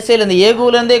அந்த வரிசையில் இந்த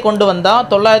ஏகுலேருந்தே கொண்டு வந்தால்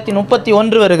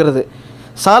 931 வருகிறது.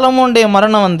 சாலமோனுடைய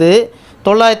மரணம் வந்து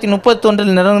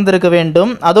 931 நிகழ்ந்திருக்க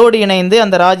வேண்டும். அதோடு இணைந்து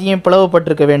அந்த ராஜ்யம்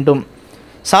பிளவுபட்டிருக்க வேண்டும்.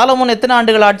 சாலமோன் எத்தனை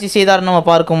ஆண்டுகள் ஆட்சி செய்தார் நம்ம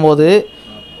பார்க்கும்போது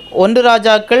 1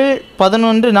 ராஜாக்கள்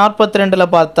 11:42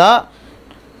 பார்த்தா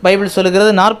பைபிள்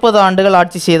சொல்லுகிறது 40 ஆண்டுகள்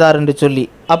ஆட்சி செய்தார் என்று சொல்லி.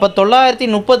 அப்போ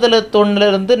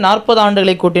 931 40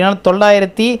 ஆண்டுகளை கூட்டினால்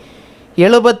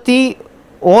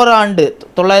 971 ஆண்டு,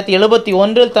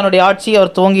 971 தன்னுடைய ஆட்சியை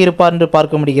அவர் துவங்கி இருப்பார் என்று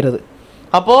பார்க்க முடிகிறது.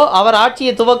 அப்போது அவர்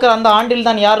ஆட்சியை துவக்கிற அந்த ஆண்டில்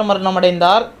தான் யார் மரணம்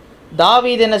அடைந்தார்?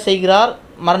 தாவீது என்ன செய்கிறார்?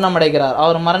 மரணம் அடைகிறார்.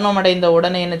 அவர் மரணம் அடைந்த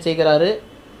உடனே என்ன செய்கிறாரு?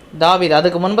 தாவீது,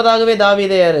 அதுக்கு முன்பதாகவே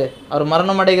தாவீதே யார்? அவர்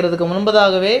மரணம் அடைகிறதுக்கு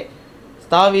முன்பதாகவே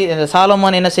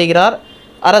சாலமோன் என்ன செய்கிறார்?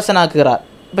 அரசனாக்குகிறார்.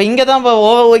 இப்போ இங்கே தான்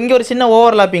இங்கே ஒரு சின்ன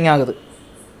ஓவர்லாப்பிங் ஆகுது.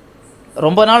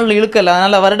 ரொம்ப நாள் இழுக்கலை,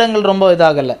 அதனால் வருடங்கள் ரொம்ப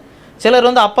இதாகலை. சிலர்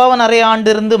வந்து அப்பாவை நிறைய ஆண்டு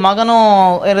இருந்து மகனும்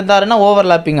இருந்தாருன்னா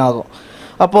ஓவர்லாப்பிங் ஆகும்.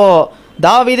 அப்போது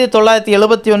தாவீது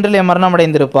 971 மரணம்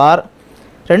அடைந்திருப்பார்.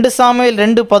 2 சாமுவேல்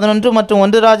 2:11 மற்றும்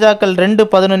 1 ராஜாக்கள்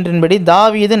 2:11 படி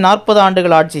தாவீது 40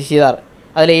 ஆண்டுகள் ஆட்சி செய்தார்.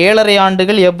 அதில் 7.5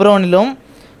 ஆண்டுகள் எப்ரோனிலும்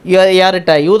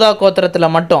யார்கிட்ட யூதா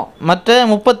கோத்திரத்தில் மட்டும், மற்ற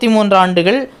 33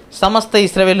 ஆண்டுகள் சமஸ்த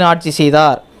இஸ்ரவேலின் ஆட்சி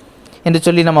செய்தார் என்று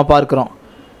சொல்லி நம்ம பார்க்குறோம்.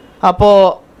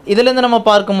 அப்போது இதிலேருந்து நம்ம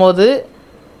பார்க்கும்போது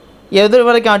எது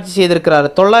வரைக்கும் ஆட்சி செய்திருக்கிறார்?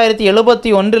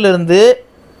 971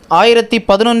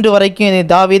 1011 வரைக்கும்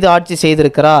தாவீது ஆட்சி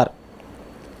செய்திருக்கிறார்.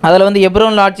 அதில் வந்து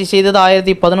எப்ரோனில் ஆட்சி செய்தது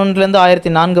 1011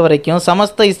 1004 வரைக்கும்.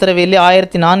 சமஸ்த இஸ்ரவேலில்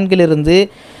 1004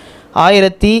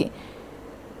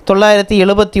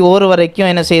 1971 வரைக்கும்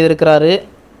என்ன செய்திருக்கிறாரு?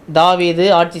 தாவீது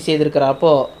ஆட்சி செய்திருக்கிறார்.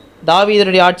 அப்போது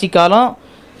தாவீதுடைய ஆட்சி காலம்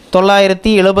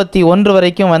 971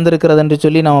 வரைக்கும் வந்திருக்கிறது என்று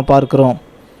சொல்லி நம்ம பார்க்குறோம்.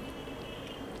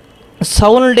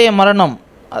 சவுலுடைய மரணம்,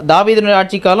 தாவீதுடைய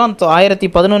ஆட்சி காலம்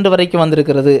 1011 வரைக்கும்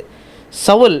வந்திருக்கிறது.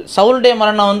 சவுலுடைய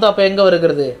மரணம் வந்து அப்போ எங்கே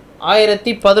வருகிறது?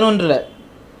 1011.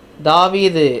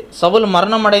 தாவீது சவுல்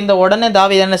மரணம் அடைந்த உடனே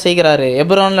தாவீது என்ன செய்கிறாரு?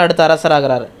 எப்ரோனில் அடுத்த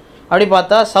அரசராகிறார். அப்படி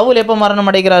பார்த்தா சவுல் எப்போ மரணம்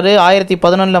அடைகிறாரு?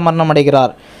 1011 மரணம்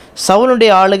அடைகிறார்.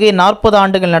 சவுலுடைய ஆளுகை 40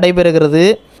 ஆண்டுகள் நடைபெறுகிறது.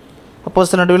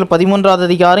 அப்போஸ்தலர் நடுவில் 13வது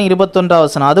அதிகாரம் 21வது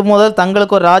வசனம். அது முதல்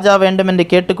தங்களுக்கு ஒரு ராஜா வேண்டும் என்று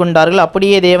கேட்டுக்கொண்டார்கள்.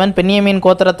 அப்படியே தேவன் பென்யமீன்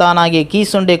கோத்திரத்தானாகிய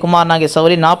கீசுடைய குமாரனாகிய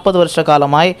சவுலை 40 வருஷ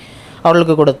காலமாய்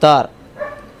அவர்களுக்கு கொடுத்தார்.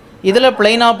 இதில்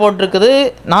பிளைனாக போட்டிருக்குது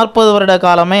 40 வருட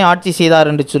காலமே ஆட்சி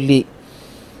செய்தார் என்று சொல்லி.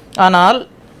 ஆனால்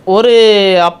ஒரு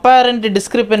அப்பேரண்ட்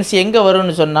டிஸ்கிரிப்பன்சி எங்கே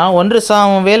வரும்னு சொன்னால் 1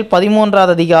 சாமுவேல்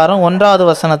 13வது அதிகாரம் 1வது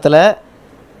வசனத்தில்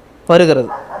வருகிறது.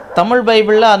 தமிழ்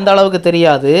பைபிளில் அந்த அளவுக்கு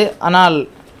தெரியாது, ஆனால்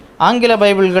ஆங்கில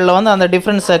பைபிள்களில் வந்து அந்த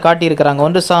டிஃப்ரென்ஸை காட்டியிருக்கிறாங்க.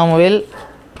 1 சாமுவேல்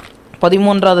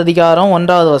 13வது அதிகாரம்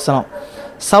 1வது வசனம்.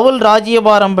 சவுல்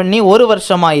ராஜ்யபாரம் பண்ணி 1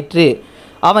 வருஷமாயிற்று,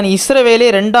 அவன் இஸ்ரவேலே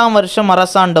 2ஆம் வருஷம்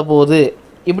அரசாண்ட போது.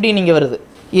 இப்படி நீங்கள் வருது.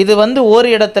 இது வந்து ஒரு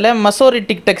இடத்துல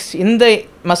மசோரிட்டிக் டெக்ஸ்ட், இந்த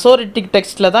மசோரிட்டிக்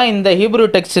டெக்ஸ்ட்டில் தான் இந்த ஹீப்ரூ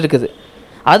டெக்ஸ்ட் இருக்குது.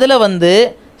 அதில் வந்து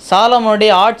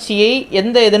சாலமோனுடைய ஆட்சியை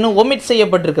எந்த இதுன்னு ஒமிட்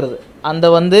செய்யப்பட்டிருக்கிறது, அந்த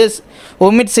வந்து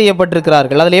ஒமிட்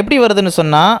செய்யப்பட்டிருக்கிறார்கள். அதில் எப்படி வருதுன்னு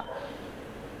சொன்னால்,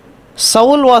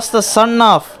 Saul was the son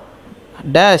of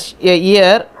dash a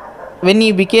year when he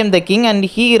became the king and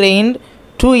he reigned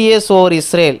 2 years over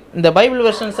Israel. இந்த பைபிள்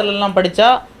வெர்ஷன்ஸ் எல்லாம் படித்தா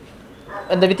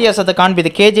இந்த வித்தியாசத்தை காண்பிது.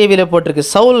 கேஜேவியில் போட்டிருக்கு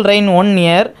Saul rain 1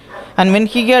 year and when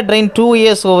he had reigned 2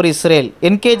 years over Israel.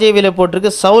 என்கேஜேவியில்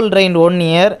போட்டிருக்கு Saul rain 1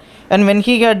 year and when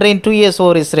he had reigned 2 years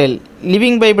over Israel.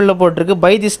 Living பைபிளில் போட்டிருக்கு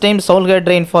by this time Saul had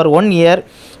reigned for 1 year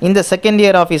in the second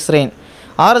year of his reign.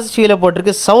 RSVயில்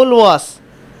போட்டிருக்கு Saul was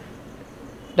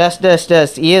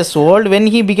years old when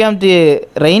he began to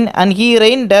reign and he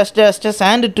reigned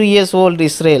and 2 years old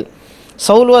Israel.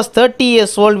 Saul was 30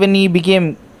 years old when he became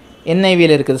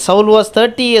NIVயில் இருக்குது. Saul was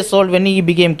 30 years old when he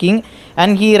became king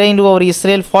and he reigned over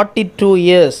Israel 42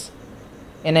 years.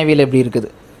 NIVயில் எப்படி இருக்குது?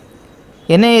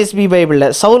 NASB பைபிளில்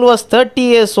Saul was 30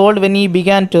 years old when he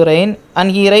began to reign and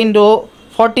he reigned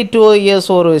 42 years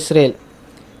over Israel.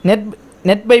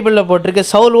 Net பைபிளில் போட்டிருக்கு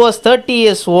Saul was 30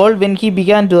 years old when he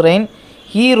began to reign.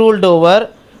 He ruled over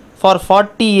for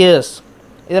 40 years.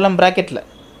 இதெல்லாம் ப்ராக்கெட்டில்.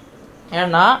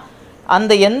 ஏன்னா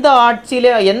அந்த எந்த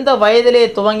ஆட்சியிலே எந்த வயதிலே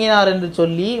துவங்கினார் என்று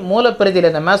சொல்லி மூலப்பிரதியில்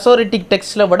இந்த மெசோரிட்டிக்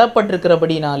டெக்ஸ்ட்டில்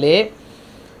விடப்பட்டிருக்கிறபடினாலே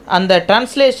அந்த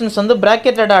டிரான்ஸ்லேஷன்ஸ் வந்து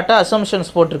ப்ராக்கெட்டடாட்ட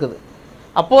அசம்ஷன்ஸ் போட்டிருக்குது.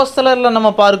 அப்போஸ்தலரில் நம்ம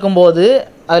பார்க்கும்போது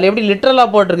அதில் எப்படி லிட்ரலாக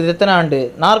போட்டிருக்குது எத்தனை ஆண்டு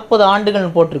 40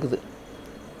 ஆண்டுகள் போட்டிருக்குது.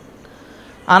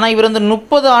 ஆனால் இவர் வந்து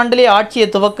 30 ஆண்டுலேயே ஆட்சியை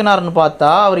துவக்கினார்னு பார்த்தா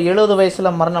அவர் 70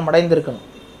 வயசில் மரணம் அடைந்திருக்கணும்.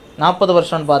 40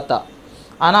 வருஷம்னு பார்த்தா.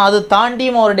 ஆனால் அது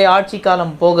தாண்டியும் அவருடைய ஆட்சி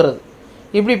காலம் போகிறது.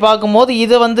 இப்படி பார்க்கும்போது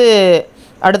இதை வந்து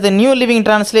அடுத்து நியூ லிவிங்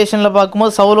டிரான்ஸ்லேஷனில்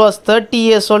பார்க்கும்போது Saul was 30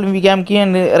 years old when he became king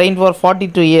and reigned for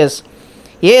 42 years.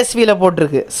 ASVயில்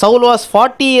போட்டிருக்கு Saul was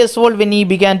 40 years old when he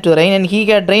began to reign and he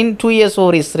had reigned 2 years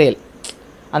over Israel.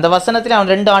 அந்த வசனத்தில்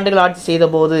அவன் 2 ஆண்டுகள் ஆட்சி செய்த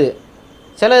போது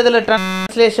சில இதில்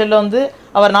டிரான்ஸ்லேஷனில் வந்து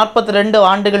அவர் 42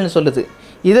 ஆண்டுகள்னு சொல்லுது.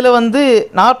 இதில் வந்து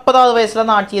 40வது வயசில்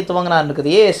தான் ஆட்சியை துவங்கினார்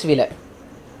இருக்குது ASVயில்.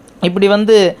 இப்படி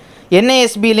வந்து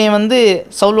NASBலேயும் வந்து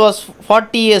Saul was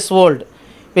 40 years old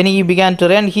when he began to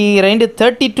reign. He reigned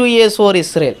 32 years over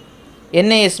Israel.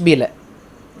 NASBயில்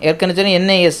ஏற்கனவே சொன்ன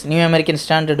NAS நியூ அமெரிக்கன்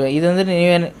ஸ்டாண்டர்டு, இது வந்து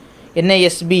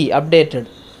NASB அப்டேட்டட்.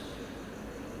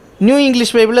 நியூ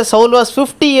இங்கிலீஷ் பைபிளில் Saul was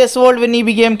 50 years old when he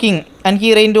became king and he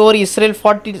reigned over Israel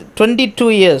 22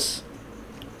 years.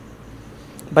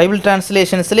 Bible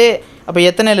டிரான்ஸ்லேஷன்ஸ்லேயே அப்போ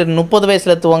எத்தனை 30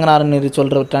 வயசில் துவங்கினாருன்னு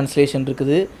சொல்கிற ஒரு டிரான்ஸ்லேஷன்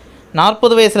இருக்குது,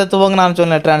 40 வயசில் துவங்கினான்னு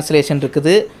சொல்ல டிரான்ஸ்லேஷன்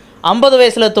இருக்குது, 50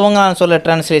 வயசில் துவங்கினான்னு சொல்ல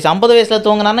டிரான்ஸ்லேஷன். 50 வயசில்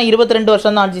துவங்கினான்னா 22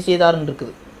 வருஷம் தான் ஆட்சி செய்தாருன்னு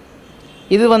இருக்குது.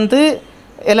 இது வந்து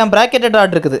எல்லாம்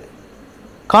ப்ராக்கெட்டடாக இருக்குது.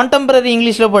 கான்டெம்பரரி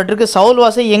இங்கிலீஷில் போட்டிருக்கு Saul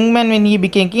was a young man when he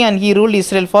became king and he ruled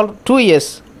Israel for 2 years.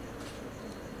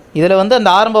 இதில் வந்து அந்த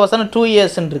ஆரம்ப வசனம் 2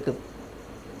 yearsன்னு இருக்குது.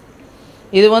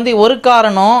 இது வந்து ஒரு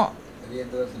காரணம்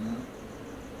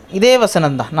இதே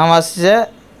வசனம் தான் நான் வாசித்த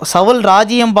சவுல்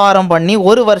ராஜ்யம் பாரம் பண்ணி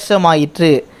 1 வருஷம்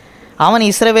ஆயிற்று, அவன்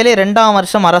இஸ்ரவேலே 2ஆம்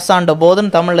வருஷம் அரசாண்ட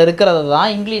போதுன்னு தமிழில் இருக்கிறது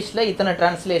தான் இங்கிலீஷில் இத்தனை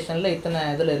டிரான்ஸ்லேஷனில் இத்தனை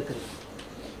இதில் இருக்குது.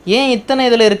 ஏன் இத்தனை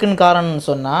இதில் இருக்குதுன்னு காரணம்னு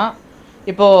சொன்னால்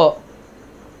இப்போது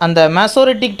அந்த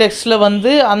மெசோரிட்டிக் டெக்ஸ்ட்டில்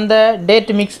வந்து அந்த டேட்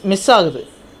மிஸ் ஆகுது,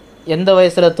 எந்த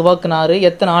வயசில் துவக்கினார்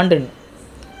எத்தனை ஆண்டுன்னு.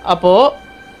 அப்போது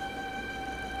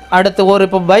அடுத்து ஒரு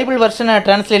இப்போ பைபிள் வெர்ஷனை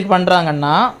டிரான்ஸ்லேட்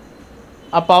பண்ணுறாங்கன்னா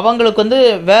அப்போ அவங்களுக்கு வந்து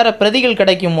வேறு பிரதிகள்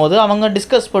கிடைக்கும் போது அவங்க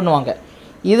டிஸ்கஸ் பண்ணுவாங்க.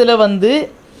 இதில் வந்து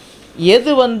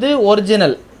எது வந்து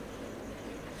ஒரிஜினல்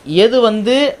எது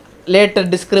வந்து லேட்டர்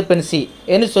டிஸ்கிரிப்பன்சி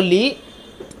என்று சொல்லி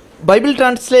பைபிள்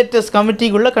டிரான்ஸ்லேட்டர்ஸ்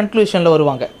கமிட்டிக்குள்ளே கன்க்ளூஷனில்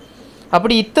வருவாங்க.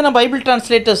 அப்படி இத்தனை பைபிள்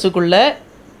டிரான்ஸ்லேட்டர்ஸுக்குள்ளே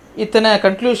இத்தனை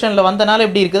கன்க்ளூஷனில் வந்தனால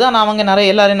எப்படி இருக்குது. ஆனால் அவங்க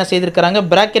நிறைய எல்லோரும் என்ன செய்திருக்கிறாங்க,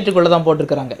 ப்ராக்கெட்டுக்குள்ளே தான்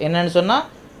போட்டிருக்கிறாங்க. என்னென்னு சொன்னால்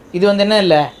இது வந்து என்ன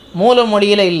இல்லை, மூல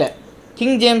மொழியில் இல்லை.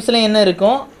 கிங் ஜேம்ஸில் என்ன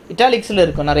இருக்கும், இட்டாலிக்ஸில்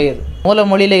இருக்கும் நிறைய. இது மூல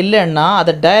மொழியில் இல்லைன்னா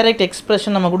அதை டைரக்ட்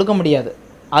எக்ஸ்ப்ரெஷன் நம்ம கொடுக்க முடியாது.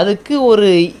 அதுக்கு ஒரு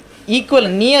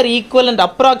நியர் ஈக்குவல் அண்ட்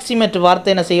அப்ராக்சிமேட் வார்த்தை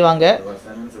என்ன செய்வாங்க,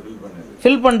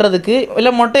 ஃபில் பண்ணுறதுக்கு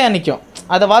இல்லை மொட்டையாக நிற்கும்,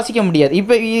 அதை வாசிக்க முடியாது.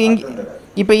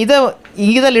 இப்போ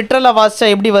இதை லிட்ரலாக வாசித்தா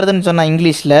எப்படி வருதுன்னு சொன்னால்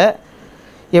இங்கிலீஷில்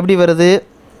எப்படி வருது,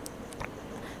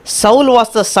 Saul was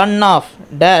the son of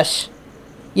dash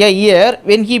a year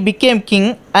when he became king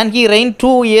and he reigned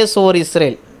 2 years over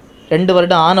Israel. 2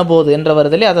 வருடம் ஆனபோது என்ற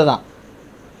வருதிலே அதை தான்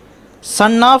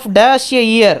son of dash a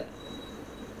year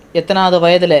எத்தனாவது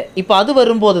வயதில். இப்போ அது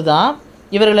வரும்போது தான்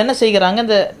இவர்கள் என்ன செய்கிறாங்க,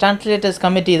 இந்த டிரான்ஸ்லேட்டர்ஸ்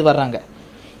கமிட்டி இது வர்றாங்க.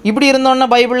 இப்படி இருந்தோன்னா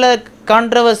பைபிளில்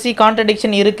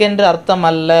கான்ட்ரடிக்ஷன் இருக்குன்ற அர்த்தம்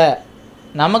அல்ல.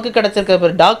 நமக்கு கிடச்சிருக்க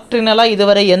டாக்ட்ரினலாக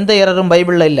இதுவரை எந்த எரரும்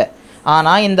பைபிளில் இல்லை.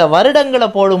 ஆனால் இந்த வருடங்களை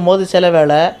போடும்போது சில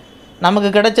வேளை நமக்கு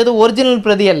கிடைச்சது ஒரிஜினல்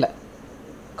பிரதி அல்ல,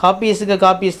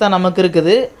 காப்பீஸ் தான் நமக்கு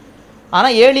இருக்குது.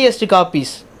 ஆனால் ஏர்லியஸ்ட்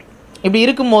காப்பீஸ் இப்படி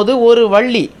இருக்கும்போது ஒரு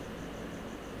வள்ளி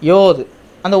யோது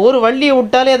அந்த ஒரு வள்ளியை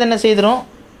விட்டாலே அது என்ன செய்திடும்,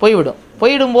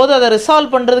 போயிடும்போது அதை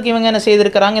ரிசால்வ் பண்ணுறதுக்கு இவங்க என்ன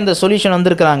செய்திருக்கிறாங்க, இந்த சொல்யூஷன்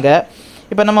வந்திருக்கிறாங்க.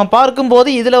 இப்போ நம்ம பார்க்கும்போது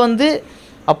இதில் வந்து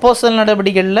அப்போஸ்தலர்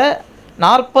நடவடிக்கைகளில்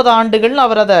 40 ஆண்டுகள்னு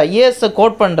அவர் அதை இயேசை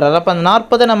கோட் பண்ணுறார். அப்போ அந்த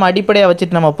 40 நம்ம அடிப்படையாக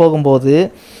வச்சுட்டு நம்ம போகும்போது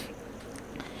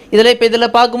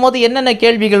இதில் பார்க்கும்போது என்னென்ன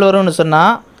கேள்விகள் வரும்னு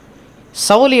சொன்னால்,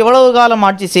 சவுல் எவ்வளவு காலம்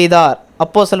ஆட்சி செய்தார்?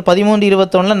 அப்போஸ்தலர்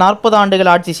 13:21 40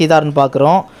 ஆண்டுகள் ஆட்சி செய்தார்னு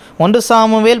பார்க்குறோம். 1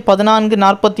 சாமுவேல்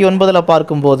 14:49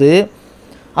 பார்க்கும்போது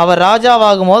அவர்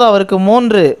ராஜாவாகும் போது அவருக்கு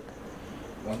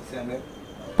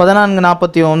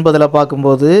 14:49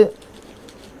 பார்க்கும்போது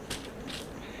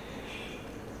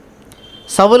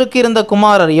சவுலுக்கு இருந்த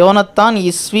குமாரர் யோனத்தான்,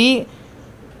 இஸ்வி,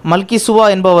 மல்கிசுவா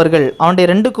என்பவர்கள். அவனுடைய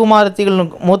 2 குமாரத்திகள்,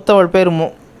 மூத்தவள் பேர்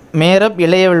மேரப்,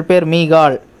 இளையவள் பேர்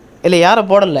மீகாள். இல்லை, யாரை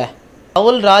போடலை?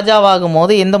 சவுல் ராஜாவாகும்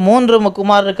போது இந்த 3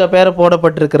 குமாரருக்கு பேரை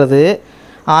போடப்பட்டிருக்கிறது.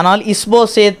 ஆனால்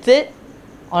இஸ்போசேத்து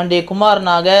அவனுடைய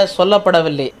குமாரனாக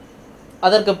சொல்லப்படவில்லை.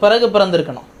 அதற்கு பிறகு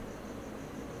பிறந்திருக்கணும்.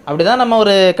 அப்படி தான் நம்ம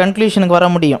ஒரு கன்க்ளூஷனுக்கு வர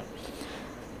முடியும்.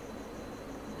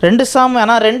 2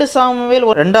 சாமுவேல்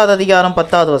 2வது அதிகாரம்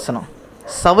 10வது வசனம்.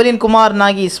 சவுலின்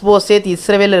குமாரனாகி இஸ்போசேத்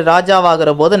இஸ்ரவேலில் ராஜாவாகிற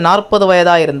போது 40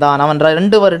 வயதாக இருந்தான். அவன்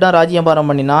 2 வருடம் ராஜ்யபாரம்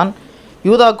பண்ணினான்.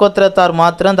 யூதா கோத்திரத்தார்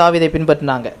மாத்திரம் தாவீதை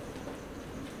பின்பற்றினாங்க.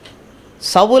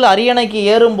 சவுல் அரியணைக்கு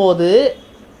ஏறும்போது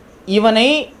இவனை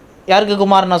யாருக்கு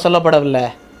குமாரனா சொல்லப்படவில்லை?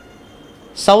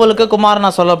 சவுலுக்கு குமாரனா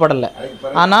சொல்லப்படலை.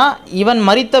 ஆனால் இவன்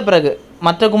மரித்த பிறகு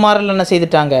மற்ற குமாரர்கள் என்ன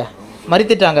செய்துட்டாங்க?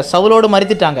 மரித்துட்டாங்க. சவுலோடு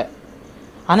மரித்துட்டாங்க.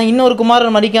 ஆனால் இன்னொரு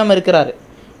குமாரன் மரிக்காமல் இருக்கிறார்.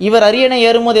 இவர் அரியணை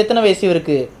ஏறும்போது எத்தனை வயசு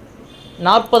இவருக்கு?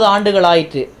 40 ஆண்டுகள்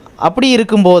ஆயிற்று. அப்படி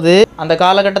இருக்கும்போது அந்த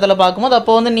காலகட்டத்தில் பார்க்கும்போது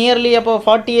அப்போ நியர்லி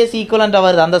 40 இயர்ஸ் ஈக்குவலண்ட்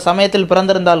வருது. அந்த சமயத்தில்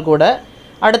பிறந்திருந்தால் கூட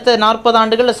அடுத்த 40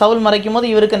 ஆண்டுகளில் சவுல் மறைக்கும் போது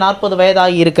இவருக்கு 40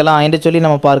 வயதாகி இருக்கலாம் என்று சொல்லி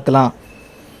நம்ம பார்க்கலாம்.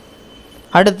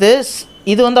 அடுத்து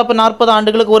இது அப்போ 40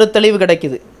 ஆண்டுகளுக்கு ஒரு தெளிவு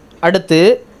கிடைக்குது. அடுத்து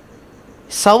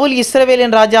சவுல்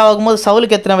இஸ்ரவேலின் ராஜாவாகும்போது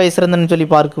சவுலுக்கு எத்தனை வயசு இருந்துன்னு சொல்லி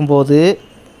பார்க்கும்போது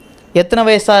எத்தனை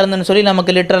வயசாக இருந்துன்னு சொல்லி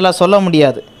நமக்கு லிட்டரலாக சொல்ல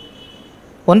முடியாது.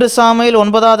 1 சாமுவேல்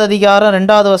 9வது அதிகாரம்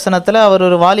 2வது வசனத்தில் அவர்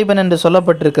ஒரு வாலிபன் என்று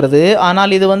சொல்லப்பட்டிருக்கிறது.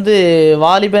 ஆனால் இது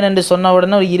வாலிபன் என்று சொன்ன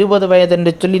உடனே ஒரு 20 வயது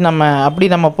என்று சொல்லி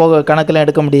நம்ம போக கணக்கில்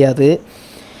எடுக்க முடியாது.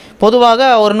 பொதுவாக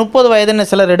ஒரு 30 வயதுன்னு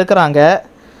சிலர் எடுக்கிறாங்க.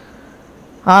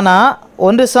 ஆனால்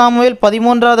 1 சாமுவேல்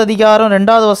 13வது அதிகாரம்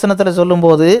 2வது வசனத்தில்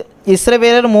சொல்லும்போது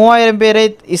இஸ்ரவேலர் 3000 பேரை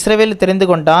இஸ்ரவேல் தெரிந்து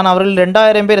கொண்டான். அவர்கள்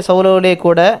 2000 பேர் சவுலோடே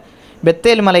கூட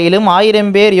பெத்தேல் மலையிலும் 1000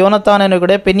 பேர் யோனத்தானு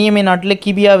கூட பென்யமீன் நாட்டில்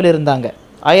கிபியாவில் இருந்தாங்க.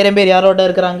 1000 பேர் யாரோட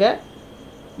இருக்கிறாங்க?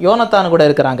 யோனத்தானு கூட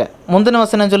இருக்கிறாங்க. முந்தின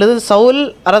வசனம் சொல்லுது சவுல்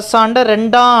அரசாண்ட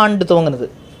 2ஆம் ஆண்டு துவங்கினது.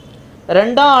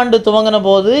 2ஆம் ஆண்டு துவங்கின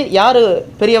போது யார்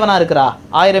பெரியவனாக இருக்கிறா?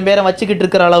 1000 பேரை வச்சுக்கிட்டு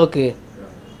இருக்கிற அளவுக்கு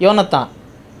யோனத்தான்.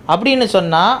 அப்படின்னு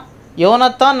சொன்னால்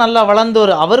யோனத்தான் நல்லா வளர்ந்து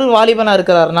அவர் வாலிபனாக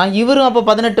இருக்கிறாருன்னா இவரும் அப்போ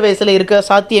 18 வயசில் இருக்க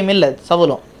சாத்தியமில்லை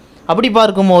சவுலும். அப்படி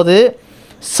பார்க்கும்போது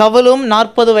சவுலும்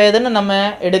 40 வயதுன்னு நம்ம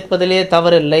எடுப்பதிலே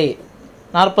தவறில்லை.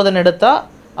 40ன்னு எடுத்தால்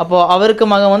அப்போது அவருக்கு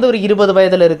மகன் ஒரு 20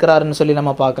 வயதில் இருக்கிறாருன்னு சொல்லி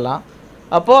நம்ம பார்க்கலாம்.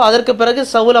 அப்போது அதற்கு பிறகு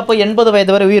சவுல் அப்போ 80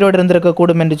 வயது வரை உயிரோடு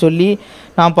இருந்திருக்கக்கூடும் என்று சொல்லி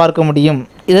நாம் பார்க்க முடியும்.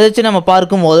 இதை வச்சு நம்ம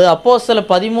பார்க்கும்போது அப்போஸ்தலர்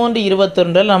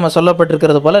 13:21 நம்ம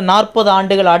சொல்லப்பட்டிருக்கிறது போல் 40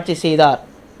 ஆண்டுகள் ஆட்சி செய்தார்.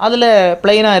 அதில்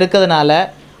பிளைனாக இருக்கிறதுனால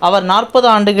அவர் 40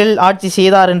 ஆண்டுகள் ஆட்சி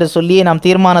செய்தார் என்று சொல்லி நாம்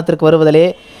தீர்மானத்திற்கு வருவதிலே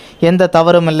எந்த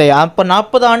தவறும் இல்லை. அப்போ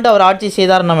 40 ஆண்டு அவர் ஆட்சி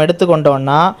செய்தார் நம்ம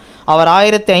எடுத்துக்கொண்டோன்னா அவர்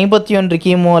 1051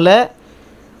 கிமுவில்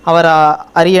அவர்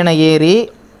அரியணை ஏறி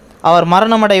அவர்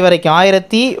மரணமடை வரைக்கும்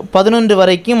 1011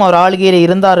 வரைக்கும் அவர் ஆளுகையில்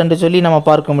இருந்தார் என்று சொல்லி நம்ம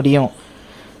பார்க்க முடியும்.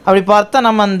 அப்படி பார்த்தா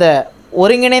நம்ம அந்த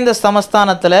ஒருங்கிணைந்த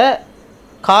சமஸ்தானத்தில்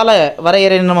கால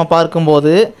வரையறை நம்ம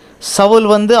பார்க்கும்போது சவுல்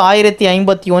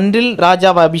 1051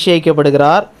 ராஜாவை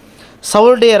அபிஷேகிக்கப்படுகிறார்.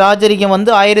 சவுளுடைய ராஜரிகம்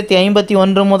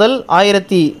 1051 முதல்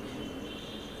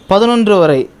 1011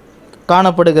 வரை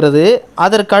காணப்படுகிறது.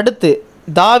 அதற்கடுத்து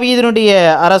தாவீதினுடைய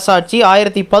அரசாட்சி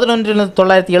 1011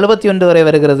 971 வரை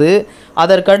வருகிறது.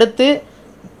 அதற்கடுத்து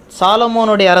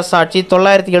சாலமோனுடைய அரசாட்சி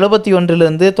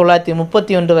 971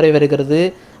 931 வரை வருகிறது.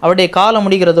 அவருடைய காலம்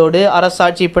முடிகிறதோடு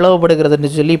அரசாட்சி பிளவுபடுகிறது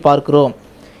என்று சொல்லி பார்க்கிறோம்.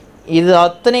 இது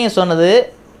அத்தனையும் சொன்னது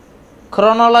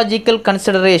குரோனாலஜிக்கல்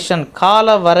கன்சிடரேஷன், கால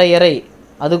வரையறை.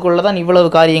 அதுக்குள்ளே தான் இவ்வளவு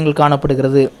காரியங்கள்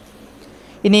காணப்படுகிறது.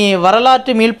 இனி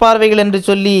வரலாற்று மீள்பார்வைகள் என்று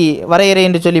சொல்லி வரையறை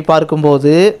என்று சொல்லி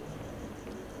பார்க்கும்போது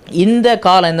இந்த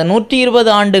காலம் இந்த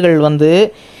 120 ஆண்டுகள்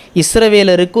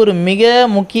இஸ்ரவேலருக்கு ஒரு மிக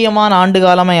முக்கியமான ஆண்டு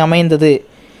காலமாய் அமைந்தது.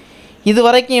 இது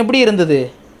வரைக்கும் எப்படி இருந்தது?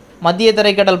 மத்திய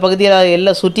தரைக்கடல் பகுதியில்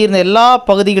எல்லாம் சுற்றி இருந்த எல்லா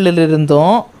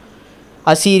பகுதிகளிலிருந்தும்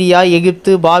அசீரியா,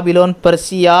 எகிப்து, பாபிலோன்,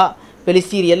 பெர்சியா,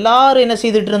 பெலிஸ்தீர் எல்லாரும் என்ன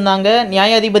செய்துட்டு இருந்தாங்க?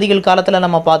 நியாயாதிபதிகள் காலத்தில்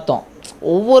நம்ம பார்த்தோம்.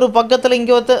 ஒவ்வொரு பக்கத்தில்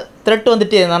இங்கே த்ரெட்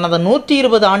வந்துட்டே இருந்தாங்க. அந்த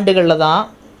 120 ஆண்டுகளில் தான்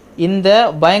இந்த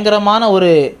பயங்கரமான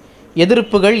ஒரு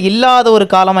எதிர்ப்புகள் இல்லாத ஒரு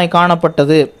காலமாய்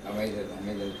காணப்பட்டது.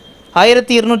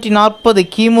 1240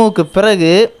 கிமுக்கு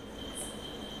பிறகு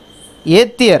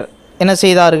ஏத்தியர் என்ன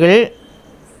செய்தார்கள்?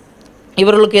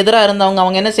 இவர்களுக்கு எதிராக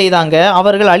இருந்தவங்க என்ன செய்தாங்க,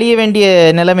 அவர்கள் அழிய வேண்டிய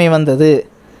நிலைமை வந்தது.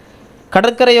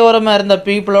 கடற்கரையோரமாக இருந்த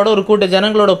பீப்புளோட ஒரு கூட்ட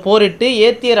ஜனங்களோட போரிட்டு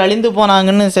ஏத்தியர் அழிந்து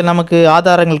போனாங்கன்னு நமக்கு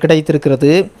ஆதாரங்கள்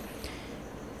கிடைத்திருக்கிறது.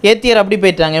 ஏத்தியர் அப்படி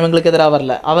போயிட்டாங்க, இவங்களுக்கு எதிராக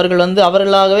வரல. அவர்கள்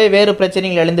அவர்களாகவே வேறு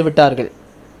பிரச்சனைகள் அழிந்து விட்டார்கள்.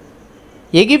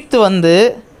 எகிப்து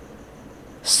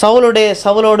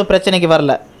சவுலோடு பிரச்சனைக்கு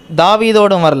வரல,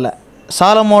 தாவீதோடும் வரல,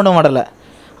 சாலமோடும் வரல.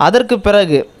 அதற்கு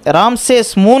பிறகு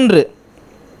ராம்சேஸ் 3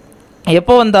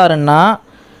 எப்போ வந்தாருன்னா,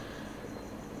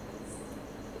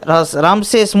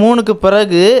 ராம்சேஸ் 3க்கு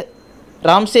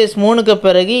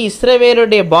பிறகு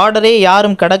இஸ்ரவேலுடைய பார்டரே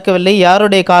யாரும் கடக்கவில்லை.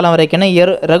 யாருடைய காலம் வரைக்கும்,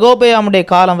 ரெகோபெயாமுடைய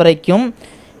காலம் வரைக்கும்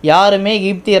யாருமே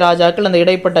எகிப்திய ராஜாக்கள் அந்த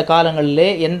இடைப்பட்ட காலங்களிலே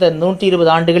எந்த 120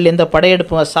 ஆண்டுகள் எந்த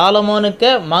படையெடுப்பு, சாலமோனுக்கு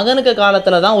மகனுக்கு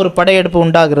காலத்தில் தான் ஒரு படையெடுப்பு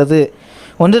உண்டாகிறது.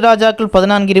 1 ராஜாக்கள்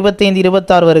 14, 25,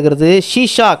 26 வருகிறது.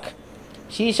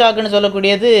 ஷீஷாக்னு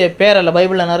சொல்லக்கூடியது பேரல்ல,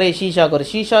 பைபிளில் நிறைய ஷீஷாக்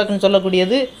வரும். ஷீஷாக்னு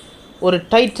சொல்லக்கூடியது ஒரு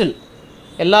டைட்டில்.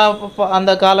 எல்லா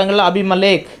அந்த காலங்களில்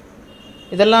அபிமலேக்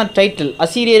இதெல்லாம் டைட்டில்.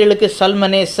 அசீரியர்களுக்கு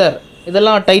சல்மனேசர்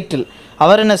இதெல்லாம் டைட்டில்.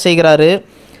 அவர் என்ன செய்கிறாரு,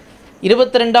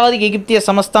 22வது எகிப்திய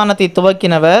சமஸ்தானத்தை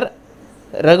துவக்கினவர்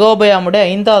ரெகோபெயாமுடைய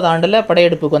 5வது ஆண்டில்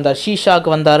படையெடுப்புக்கு வந்தார். ஷீஷாக்கு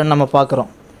வந்தாருன்னு நம்ம பார்க்குறோம்.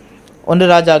 1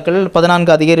 ராஜாக்கள்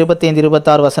 14 அதிகாரம் 25,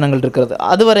 26 வசனங்கள் இருக்கிறது.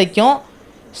 அது வரைக்கும்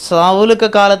சவுலுக்கு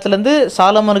காலத்திலேருந்து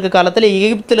சாலமோனுக்கு காலத்தில்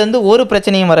எகிப்திலேருந்து ஒரு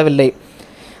பிரச்சனையும் வரவில்லை.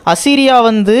 அசீரியா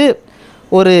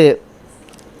ஒரு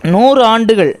 100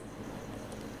 ஆண்டுகள்,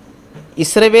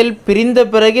 இஸ்ரவேல் பிரிந்த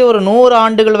பிறகு ஒரு 100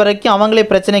 ஆண்டுகள் வரைக்கும் அவங்களே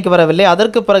பிரச்சனைக்கு வரவில்லை.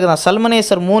 அதற்கு பிறகு தான்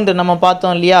சல்மனேசர் 3 நம்ம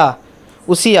பார்த்தோம் இல்லையா,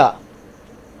 உசியா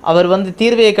அவர்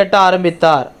தீர்வையை கட்ட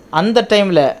ஆரம்பித்தார். அந்த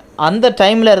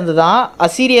டைமில் இருந்து தான்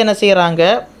அசீரியா என்ன செய்கிறாங்க,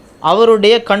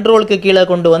 அவருடைய கண்ட்ரோலுக்கு கீழே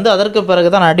கொண்டு அதற்கு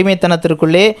பிறகு தான்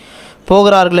அடிமைத்தனத்திற்குள்ளே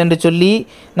போகிறார்கள் என்று சொல்லி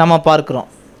நம்ம பார்க்குறோம்.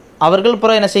 அவர்கள்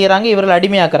பிறகு என்ன செய்கிறாங்க, இவர்கள்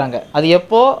அடிமையாக்குறாங்க. அது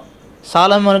எப்போ,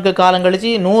 சாலமோனுக்கு காலம்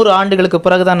கழித்து 100 ஆண்டுகளுக்கு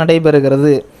பிறகு தான்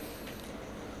நடைபெறுகிறது.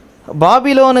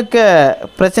 பாபிலோனுக்கு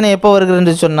பிரச்சனை எப்போ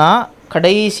வருகிறதுன்னு சொன்னால்,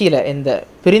 கடைசியில் இந்த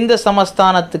பிரிந்த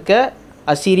சமஸ்தானத்துக்கு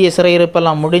அசீரிய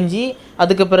சிறையிருப்பெல்லாம் முடிஞ்சு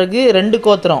அதுக்கு பிறகு 2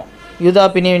 கோத்திரம் யூதா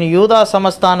பின்னிவின் யூதா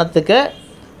சமஸ்தானத்துக்கு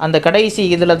அந்த கடைசி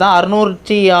இதில் தான்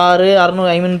 606,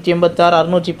 586,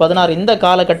 616 இந்த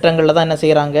காலகட்டங்களில் தான் என்ன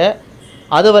செய்கிறாங்க.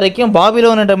 அது வரைக்கும்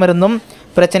பாபிலோனிடமிருந்தும்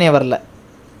பிரச்சனை வரல.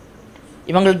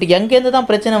 இவங்கள்ட்ட எங்கேருந்து தான்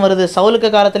பிரச்சனை வருது, சவுலுக்கு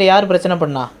காலத்தில் யார் பிரச்சனை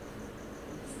பண்ணா,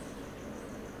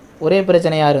 ஒரே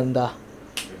பிரச்சனை யார் இருந்தா,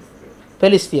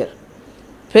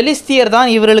 பெலிஸ்தியர் தான்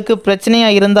இவர்களுக்கு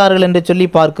பிரச்சனையாக இருந்தார்கள் என்று சொல்லி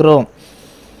பார்க்கிறோம்.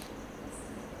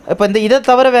 இப்போ இதை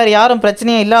தவிர வேறு யாரும்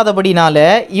பிரச்சனையாக இல்லாதபடினால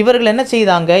இவர்கள் என்ன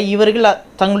செய்தாங்க, இவர்கள்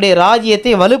தங்களுடைய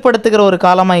ராஜ்யத்தை வலுப்படுத்துகிற ஒரு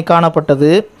காலமாய்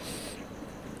காணப்பட்டது.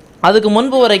 அதுக்கு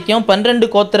முன்பு வரைக்கும் 12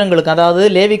 கோத்திரங்களுக்கு, அதாவது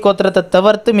லேவி கோத்திரத்தை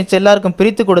தவிர்த்து மிச்சம் எல்லாருக்கும்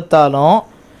பிரித்து கொடுத்தாலும்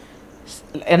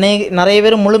நிறைய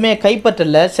பேர் முழுமையாக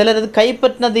கைப்பற்றலை. சிலர்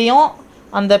கைப்பற்றினதையும்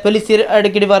அந்த பெலிஸ்தியர்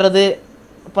அடிக்கடி வர்றது,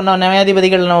 இப்போ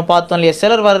நியாயாதிபதிகள் நம்ம பார்த்தோம் இல்லையா,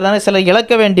 சிலர் வர்றதுனால சிலர்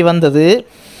இழக்க வேண்டி வந்தது.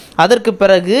 அதற்கு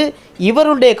பிறகு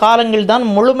இவருடைய காலங்கள் தான்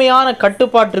முழுமையான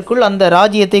கட்டுப்பாட்டிற்குள் அந்த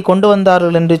ராஜ்யத்தை கொண்டு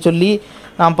வந்தார்கள் என்று சொல்லி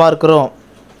நாம் பார்க்கிறோம்.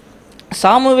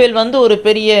 சாமுவேல் ஒரு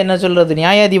பெரிய என்ன சொல்கிறது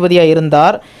நியாயாதிபதியாக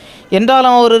இருந்தார்.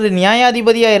 என்றாலும் அவர் ஒரு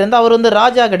நியாயாதிபதியாக இருந்தால் அவர்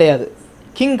ராஜா கிடையாது,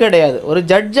 கிங் கிடையாது, ஒரு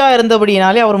ஜட்ஜாக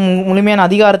இருந்தபடினாலே அவர் முழுமையான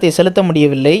அதிகாரத்தை செலுத்த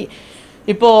முடியவில்லை.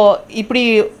 இப்போது இப்படி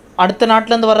அடுத்த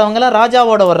நாட்டிலேருந்து வர்றவங்களாம்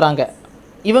ராஜாவோடு வர்றாங்க,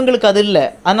 இவங்களுக்கு அது இல்லை.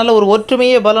 அதனால் ஒரு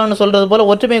ஒற்றுமையே பலம்னு சொல்கிறது போல்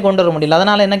ஒற்றுமையை கொண்டு வர முடியல.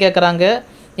 அதனால் என்ன கேட்குறாங்க,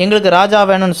 எங்களுக்கு ராஜா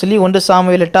வேணும்னு சொல்லி 1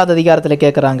 சாமுவேல் 8வது அதிகாரத்தில்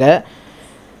கேட்குறாங்க.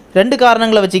 2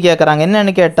 காரணங்களை வச்சு கேட்குறாங்க.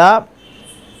 என்னென்னு கேட்டால்,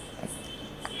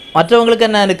 மற்றவங்களுக்கு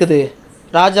என்ன இருக்குது,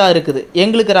 ராஜா இருக்குது,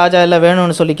 எங்களுக்கு ராஜா எல்லாம்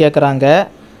வேணும்னு சொல்லி கேட்குறாங்க.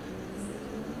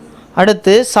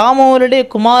 அடுத்து சாமுவேலுடைய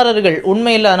குமாரர்கள்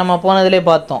உண்மையில் நம்ம போனதிலே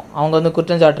பார்த்தோம், அவங்க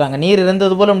குற்றம் சாட்டுறாங்க, நீர்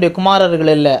இருந்தது போல் நம்முடைய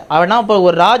குமாரர்கள் இல்லை, அவனா இப்போ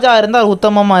ஒரு ராஜா இருந்தால்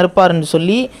உத்தமமாக இருப்பார்னு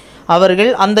சொல்லி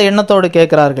அவர்கள் அந்த எண்ணத்தோடு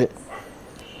கேட்குறார்கள்.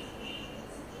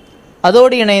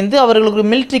 அதோடு இணைந்து அவர்களுக்கு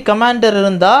மிலிட்ரி கமாண்டர்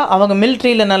இருந்தால் அவங்க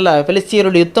மிலிட்ரியில் நல்லா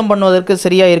பெலிஸ்தியரோடு யுத்தம் பண்ணுவதற்கு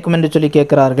சரியாக இருக்கும் என்று சொல்லி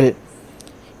கேட்குறார்கள்.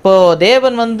 இப்போது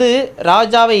தேவன்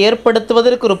ராஜாவை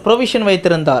ஏற்படுத்துவதற்கு ஒரு ப்ரொவிஷன்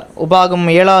வைத்திருந்தார். உபாகம்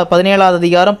 17வது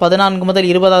அதிகாரம் 14 முதல்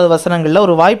 20வது வசனங்களில்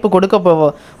ஒரு வாய்ப்பு கொடுக்க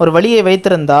ஒரு வழியை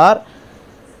வைத்திருந்தார்.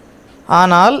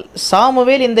 ஆனால்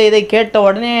சாமுவேல் இதை கேட்ட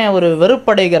உடனே ஒரு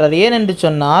வெறுப்படைகிறார். ஏனென்று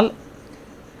சொன்னால்,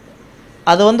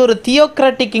 அது ஒரு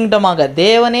தியோக்ராட்டிக் கிங்டமாக,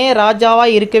 தேவனே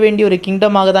ராஜாவாக இருக்க வேண்டிய ஒரு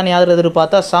கிங்டமாக தான் யார்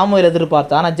எதிர்பார்த்தா, சாமுவேல்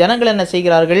எதிர்பார்த்தா. ஆனால் ஜனங்கள் என்ன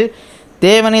செய்கிறார்கள்,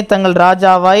 தேவனை தங்கள்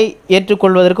ராஜாவாய்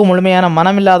ஏற்றுக்கொள்வதற்கு முழுமையான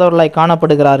மனமில்லாதவர்களாய்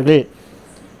காணப்படுகிறார்கள்.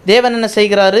 தேவன் என்ன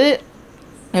செய்கிறாரு,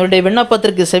 இவருடைய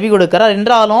விண்ணப்பத்திற்கு செவி கொடுக்கிறார்.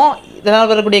 என்றாலும் இதனால்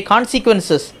வரக்கூடிய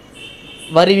கான்சிக்வன்சஸ்,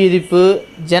 வரி விதிப்பு,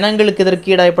 ஜனங்களுக்கு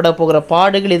இதற்கு ஈடாய்ப்பட போகிற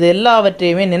பாடுகள், இது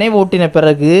எல்லாவற்றையுமே நினைவூட்டின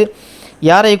பிறகு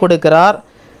யாரை கொடுக்கிறார்,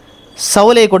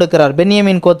 சவுலை கொடுக்கிறார்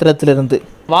பென்யமீன் கோத்திரத்திலிருந்து.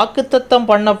 வாக்குத்தத்தம்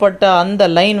பண்ணப்பட்ட அந்த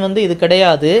லைன் வந்து இது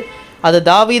கிடையாது, அது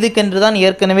தாவீதுக்கென்று தான்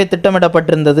ஏற்கனவே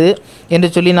திட்டமிடப்பட்டிருந்தது என்று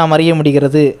சொல்லி நாம் அறிய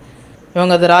முடிகிறது.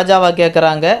 இவங்க அது ராஜாவாக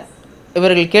கேட்குறாங்க.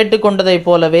 இவர்கள் கேட்டுக்கொண்டதை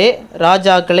போலவே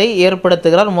ராஜாக்களை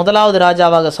ஏற்படுத்துகிறார். முதலாவது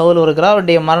ராஜாவாக சவுல் வருகிறார்.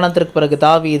 அவருடைய மரணத்திற்கு பிறகு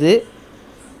தாவீது,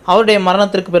 அவருடைய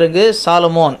மரணத்திற்கு பிறகு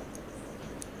சாலமோன்.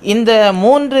 இந்த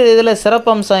 3 இதில்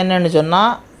சிறப்பம்சம் என்னன்னு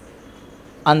சொன்னால்,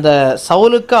 அந்த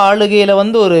சவுலுக்கு ஆளுகையில்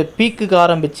வந்து ஒரு பீக்குக்கு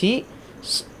ஆரம்பித்து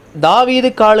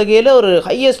தாவீதுக்கு ஆளுகையில் ஒரு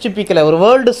ஹையஸ்ட் பீக்கில் ஒரு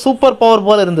வேர்ல்டு சூப்பர் பவர்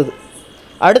போல் இருந்தது.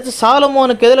 அடுத்து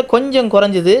சாலமோனுக்கு இதில் கொஞ்சம்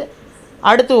குறைஞ்சிது,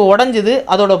 அடுத்து உடஞ்சிது,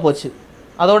 அதோட போச்சு,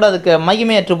 அதோடு அதுக்கு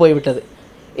மகிமையற்று போய்விட்டது.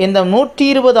 இந்த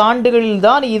 120 ஆண்டுகளில்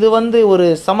தான் இது வந்து ஒரு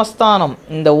சமஸ்தானம்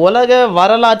இந்த உலக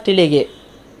வரலாற்றிலேயே.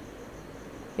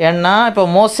 ஏன்னா இப்போ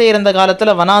மோசே இருந்த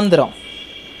காலத்தில் வனாந்திரம்,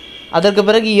 அதற்கு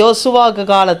பிறகு யோசுவாக்கு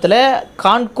காலத்தில்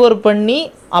கான்கோர் பண்ணி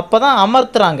அப்போ தான்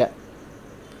அமர்த்துறாங்க,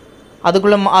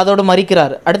 அதுக்குள்ளே அதோடு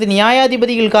மறிக்கிறார். அடுத்து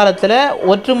நியாயாதிபதிகள் காலத்தில்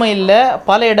ஒற்றுமை இல்லை,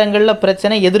 பல இடங்களில்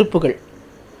பிரச்சனை, எதிர்ப்புகள்.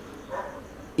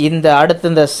 இந்த அடுத்து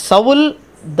இந்த சவுல்,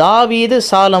 தாவீது,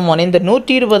 சாலமோன் இந்த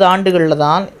 120 ஆண்டுகளில்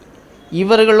தான்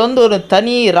இவர்கள் வந்து ஒரு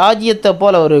தனி ராஜ்யத்தை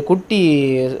போல், ஒரு குட்டி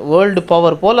வேர்ல்டு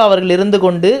பவர் போல் அவர்கள் இருந்து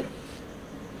கொண்டு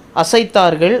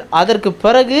அசைத்தார்கள். அதற்கு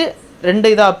பிறகு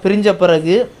 2 இதாக பிரிஞ்ச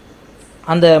பிறகு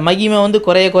அந்த மகிமை வந்து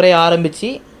குறைய ஆரம்பித்து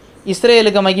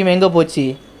இஸ்ரேலுக்கு மகிமை எங்கே போச்சு?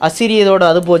 அசிரியதோடு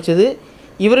அது போச்சுது.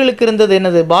 இவர்களுக்கு இருந்தது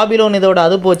என்னது? பாபிலோன் இதோடு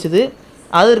அது போச்சுது.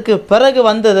 அதற்கு பிறகு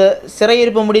வந்தது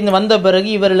சிறையிருப்பு முடிந்து வந்த பிறகு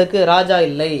இவர்களுக்கு ராஜா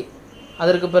இல்லை,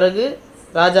 அதற்கு பிறகு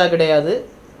ராஜா கிடையாது.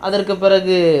 அதற்கு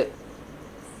பிறகு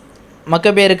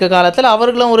மக்கபேருக்கு காலத்தில்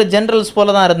அவர்களும் ஒரு ஜென்ரல்ஸ்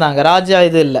போல தான் இருந்தாங்க, ராஜா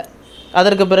இது இல்லை.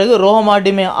 அதற்கு பிறகு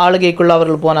ரோமாடிமை ஆளுகைக்குள்ளே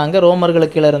அவர்கள் போனாங்க,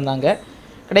 ரோமர்களுக்கு கீழே இருந்தாங்க.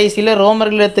 கடைசியில்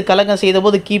ரோமர்களிடத்து கலகம்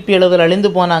செய்தபோது கிபி 70 அழிந்து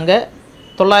போனாங்க.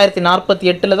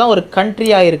 948 தான் ஒரு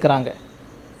கண்ட்ரியாக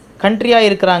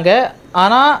இருக்கிறாங்க.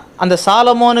 ஆனால் அந்த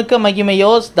சாலமோனுக்கு மகிமையோ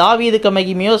தாவீதுக்கு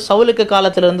மகிமையோ சவுலுக்கு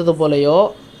காலத்தில் இருந்தது போலையோ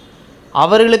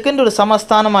அவர்களுக்குன்னு ஒரு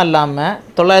சமஸ்தானமாக இல்லாமல்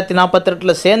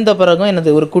 948 சேர்ந்த பிறகும்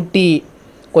என்னது ஒரு குட்டி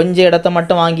கொஞ்சம் இடத்த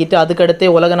மட்டும் வாங்கிட்டு அதுக்கடுத்தே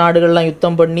உலக நாடுகள்லாம்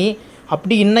யுத்தம் பண்ணி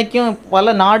அப்படி இன்றைக்கும்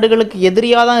பல நாடுகளுக்கு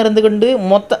எதிரியாக தான் இருந்துக்கொண்டு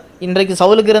இன்றைக்கு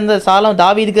சவுலுக்கு இருந்த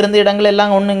தாவீதுக்கு இருந்த இடங்கள்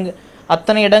எல்லாம் ஒன்று,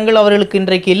 அத்தனை இடங்கள் அவர்களுக்கு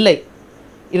இன்றைக்கு இல்லை,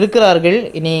 இருக்கிறார்கள்.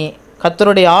 இனி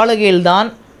கர்த்தருடைய ஆளுகையில்தான்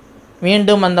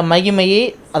மீண்டும் அந்த மகிமையை,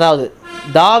 அதாவது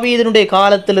தாவீதினுடைய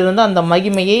காலத்திலிருந்து அந்த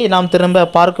மகிமையை நாம் திரும்ப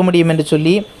பார்க்க முடியும் என்று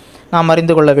சொல்லி நாம்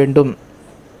அறிந்து கொள்ள வேண்டும்.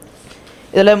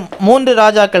 இதில் 3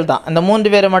 ராஜாக்கள் தான், அந்த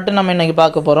 3 பேரை மட்டும் நம்ம இன்றைக்கி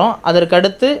பார்க்க போகிறோம்.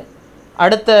 அதற்கு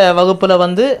அடுத்த வகுப்பில்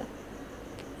வந்து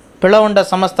பிளவுண்ட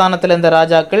சமஸ்தானத்தில் இந்த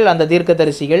ராஜாக்கள், அந்த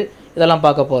தீர்க்கதரிசிகள், இதெல்லாம்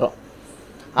பார்க்க போகிறோம்.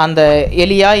 அந்த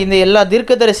எலியா, இந்த எல்லா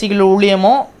தீர்க்கதரிசிகள்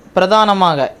ஊழியமும்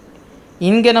பிரதானமாக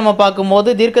இங்கே நம்ம பார்க்கும்போது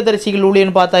தீர்க்கதரிசிகள்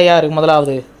ஊழியன்னு பார்த்தா யார்?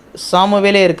 முதலாவது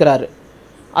சாமுவேலே இருக்கிறாரு.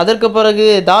 அதற்கு பிறகு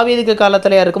தாவீதுக்கு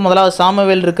காலத்தில் யாருக்கு? முதலாவது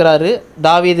சாமுவேல் இருக்கிறாரு.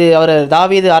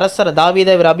 தாவீது அரசர்,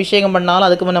 தாவீதை இவர் அபிஷேகம் பண்ணாலும்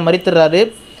அதுக்கு முன்னே மரித்துறாரு.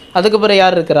 அதுக்கு பிறகு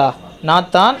யார் இருக்கிறா?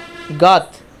 நாத்தான்,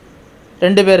 காத்,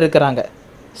 2 பேர் இருக்கிறாங்க.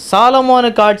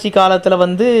 சாலமோனுக்கு ஆட்சி காலத்தில்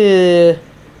வந்து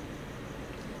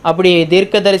அப்படி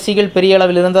தீர்க்கதரிசிகள் பெரிய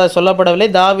அளவில் இருந்தால் சொல்லப்படவில்லை.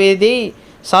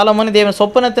 சாலமோனை தேவன்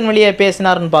சொப்பனத்தின் வழியாக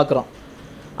பேசினார்னு பார்க்குறோம்.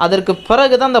 அதற்கு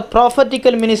பிறகு தான் இந்த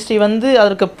ப்ராஃபட்டிக்கல் மினிஸ்ட்ரி வந்து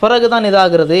அதற்கு பிறகு தான்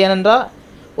இதாகிறது. ஏனென்றால்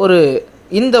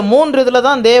இந்த 3 இதில்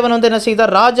தான் தேவன் வந்து என்ன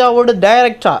செய்தார்? ராஜாவோடு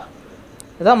டைரக்டாக,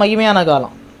 இதுதான் மகிமையான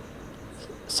காலம்.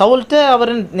 சவுல்கிட்ட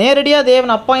அவர் நேரடியாக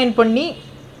தேவன் அப்பாயின்ட் பண்ணி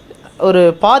ஒரு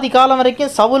பாதி காலம்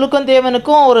வரைக்கும் சவுலுக்கும்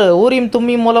தேவனுக்கும் ஒரு ஊரியம்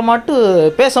தும்மி மூலமாட்டு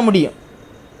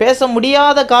பேச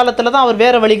முடியாத காலத்தில் தான் அவர்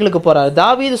வேறு வழிகளுக்கு போகிறார்.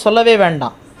 தாவீது சொல்லவே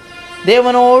வேண்டாம்,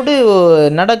 தேவனோடு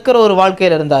நடக்கிற ஒரு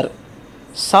வாழ்க்கையில் இருந்தார்.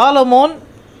 சாலமோன்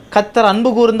கர்த்தர் அன்பு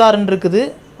கூர்ந்தார்ன்னு இருக்குது,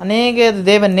 அநேக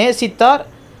தேவன் நேசித்தார்.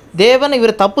 தேவன்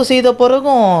இவர் தப்பு செய்த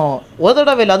பிறகும்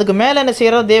உதடவில்லை, அதுக்கு மேலே என்ன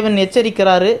செய்கிறார்? தேவன்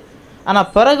எச்சரிக்கிறாரு. ஆனால்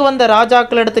பிறகு வந்த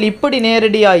ராஜாக்கள் இடத்துல இப்படி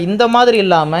நேரடியாக இந்த மாதிரி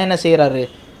இல்லாமல் என்ன செய்கிறாரு?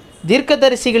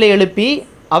 தீர்க்கதரிசிகளை எழுப்பி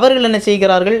அவர்கள் என்ன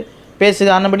செய்கிறார்கள்?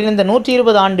 பேசுகிறபடி இந்த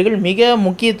 120 ஆண்டுகள் மிக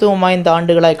முக்கியத்துவம் வாய்ந்த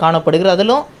ஆண்டுகளாய் காணப்படுகிறது.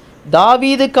 அதிலும்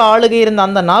தாவீதுக்கு ஆளுகை இருந்த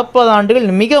அந்த 40 ஆண்டுகள்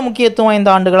மிக முக்கியத்துவம்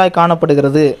வாய்ந்த ஆண்டுகளாய்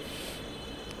காணப்படுகிறது.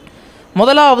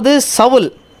 முதலாவது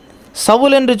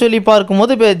சவுல் என்று சொல்லி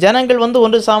பார்க்கும்போது இப்போ ஜனங்கள் வந்து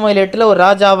 1 சாமுவேல் 8 ஒரு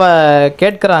ராஜாவை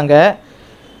கேட்குறாங்க,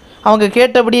 அவங்க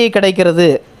கேட்டபடியே கிடைக்கிறது.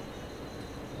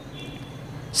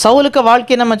 சவுலுக்கு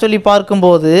வாழ்க்கை நம்ம சொல்லி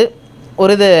பார்க்கும்போது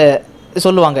ஒரு இது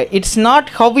சொல்லுவாங்க, it's not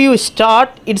how you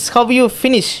start, it's how you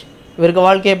finish. இவருக்கு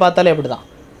வாழ்க்கையை பார்த்தாலே அப்படி தான்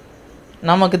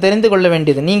நமக்கு தெரிந்து கொள்ள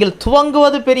வேண்டியது. நீங்கள்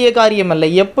துவங்குவது பெரிய காரியம் அல்ல,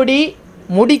 எப்படி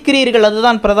முடிக்கிறீர்கள்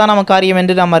அதுதான் பிரதான காரியம்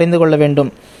என்று நாம் அறிந்து கொள்ள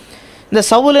வேண்டும். இந்த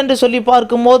சவுல் என்று சொல்லி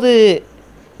பார்க்கும்போது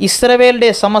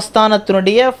இஸ்ரவேலுடைய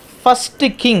சமஸ்தானத்தினுடைய ஃபஸ்ட்டு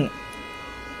கிங்,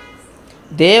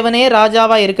 தேவனே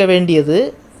ராஜாவாக இருக்க வேண்டியது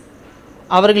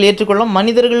அவர்கள் ஏற்றுக்கொள்ளும்.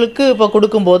 மனிதர்களுக்கு இப்போ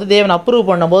கொடுக்கும்போது தேவன் அப்ரூவ்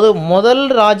பண்ணும்போது முதல்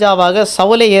ராஜாவாக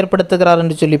சவுலை ஏற்படுத்துகிறார்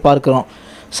என்று சொல்லி பார்க்கிறோம்.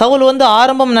 சவுல் வந்து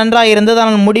ஆரம்பம் நன்றாக இருந்தது,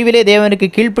 ஆனால் முடிவிலே தேவனுக்கு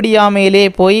கீழ்ப்படியாமையிலே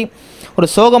போய் ஒரு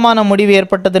சோகமான முடிவு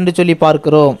ஏற்பட்டது என்று சொல்லி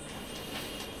பார்க்கிறோம்.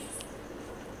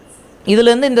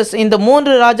 இதிலிருந்து இந்த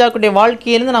 3 ராஜாக்களுடைய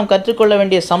வாழ்க்கையிலிருந்து நாம் கற்றுக்கொள்ள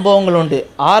வேண்டிய சம்பவங்கள் உண்டு.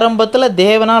 ஆரம்பத்தில்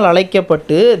தேவனால்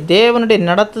அழைக்கப்பட்டு தேவனுடைய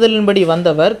நடத்துதலின்படி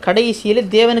வந்தவர் கடைசியில்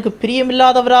தேவனுக்கு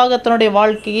பிரியமில்லாதவராக தன்னுடைய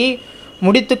வாழ்க்கையை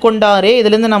முடித்து கொண்டாரே.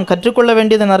 இதிலிருந்து நாம் கற்றுக்கொள்ள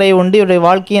வேண்டியது நிறைய உண்டு. இவருடைய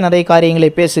வாழ்க்கையை நிறைய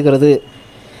காரியங்களை பேசுகிறது.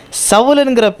 சவுல்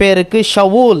என்கிற பேருக்கு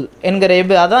ஷவூல் என்கிற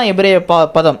அதான் எபிரேய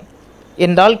பதம்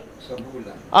என்றால்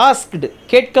ஆஸ்க்டு,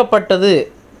 கேட்கப்பட்டது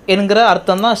என்கிற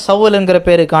அர்த்தம் தான் சவுல் என்கிற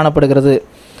பேரு காணப்படுகிறது.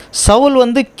 சவுல்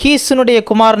வந்து கீசினுடைய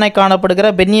குமாரனை காணப்படுகிற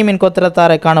பென்யமின்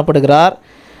கோத்திரத்தாரை காணப்படுகிறார்.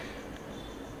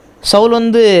 சவுல்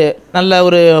வந்து நல்ல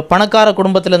ஒரு பணக்கார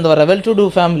குடும்பத்திலேருந்து வர்ற வெல் டு டூ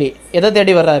ஃபேமிலி. எதை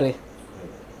தேடி வர்றாரு?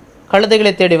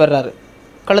 கழுதைகளை தேடி வர்றாரு.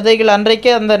 கழுதைகள்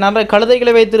அன்றைக்கே அந்த நிறைய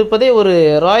கழுதைகளை வைத்திருப்பதே ஒரு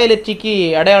ராயலிட்டிக்கு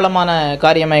அடையாளமான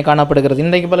காரியமாக காணப்படுகிறது.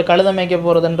 இன்றைக்கு போல் கழுதை மேய்க்க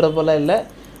போகிறதுன்ற போல் இல்லை,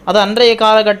 அது அன்றைய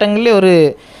காலகட்டங்களில் ஒரு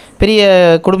பெரிய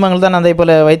குடும்பங்கள் தான் அதை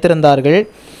போல் வைத்திருந்தார்கள்.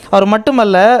 அவர்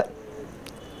மட்டுமல்ல,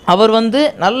 அவர் வந்து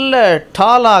நல்ல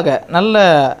டாலாக நல்ல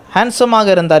ஹேண்ட்ஸமாக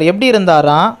இருந்தார். எப்படி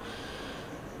இருந்தாராம்?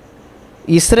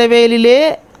 இஸ்ரவேலிலே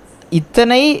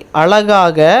இத்தனை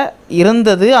அழகாக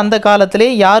இருந்தது அந்த காலத்திலே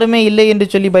யாருமே இல்லை என்று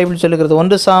சொல்லி பைபிள் சொல்லுகிறது.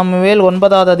 1 சாமுவேல்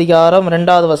 9வது அதிகாரம்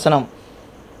 2வது வசனம்.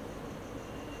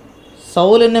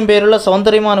 சவுல் என்னும் பேருள்ள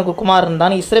சௌந்தரியமான குமாரன்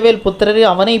தான், இஸ்ரவேல் புத்திரர்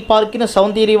அவனை பார்க்கின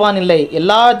சௌந்தரியவான் இல்லை,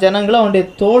 எல்லா ஜனங்களும் அவனுடைய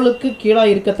தோளுக்கு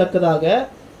கீழாக இருக்கத்தக்கதாக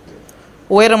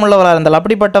உயரமுள்ளவராக இருந்தால்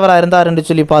அப்படிப்பட்டவராக இருந்தார் என்று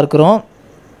சொல்லி பார்க்கிறோம்.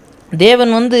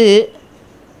 தேவன் வந்து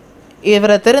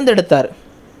இவரை தேர்ந்தெடுத்தார்.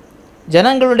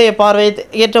 ஜனங்களுடைய பார்வையை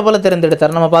ஏற்ற போல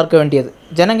தேர்ந்தெடுத்தார். நம்ம பார்க்க வேண்டியது,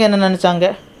 ஜனங்க என்ன நினச்சாங்க?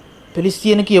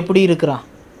 பெலிஸ்தியனுக்கு எப்படி இருக்கிறான்,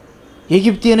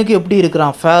 எகிப்தியனுக்கு எப்படி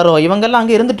இருக்கிறான் ஃபேரோ, இவங்கெல்லாம்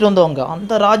அங்கே இருந்துட்டு வந்தவங்க,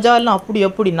 அந்த ராஜா எல்லாம் அப்படி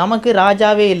எப்படி, நமக்கு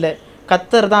ராஜாவே இல்லை,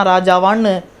 கத்தர் தான்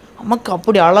ராஜாவான்னு நமக்கு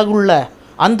அப்படி அழகுள்ள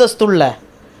அந்தஸ்துள்ள.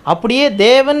 அப்படியே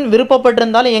தேவன்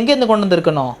விருப்பப்பட்டிருந்தாலும் எங்கேருந்து கொண்டு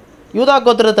வந்திருக்கணும்? யூதா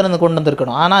கோத்திரத்திலிருந்து கொண்டு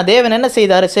வந்திருக்கணும். ஆனால் தேவன் என்ன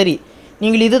செய்தார்? சரி,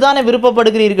 நீங்கள் இதுதானே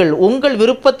விருப்பப்படுகிறீர்கள், உங்கள்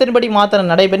விருப்பத்தின்படி மாத்திரம்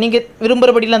நடைபெற, நீங்கள்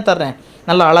விரும்புகிறபடிலாம் தர்றேன்,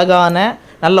 நல்ல அழகான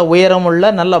நல்ல உயரமுள்ள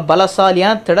நல்ல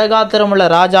பலசாலியான திடகாத்திரமுள்ள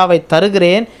ராஜாவை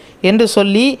தருகிறேன் என்று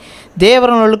சொல்லி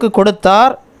தேவர்களுக்கு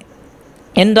கொடுத்தார்.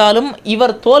 என்றாலும்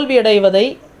இவர் தோல்வியடைவதை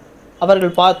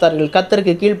அவர்கள் பார்த்தார்கள்.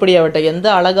 கர்த்தருக்கு கீழ்ப்படியாவிட்ட எந்த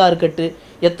அழகாக இருக்கட்டு,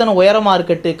 எத்தனை உயரமாக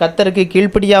இருக்கட்டு, கர்த்தருக்கு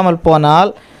கீழ்ப்படியாமல்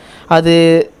போனால் அது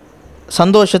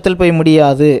சந்தோஷத்தில் போய்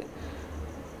முடியாது.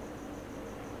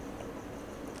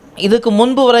 இதுக்கு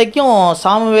முன்பு வரைக்கும்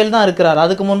சாமுவேல் தான் இருக்கிறார்.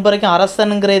 அதுக்கு முன்பு வரைக்கும்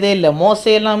அரசனுங்கிறதே இல்லை.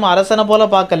 மோசையெல்லாம் அரசனை போல்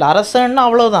பார்க்கல. அரசன்னா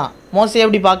அவ்வளோதான். மோசையை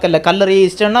எப்படி பார்க்கல. கல்லறி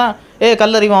இஷ்டன்னா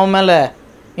கல்லறிவான் அவன் மேலே,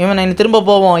 இவனை திரும்ப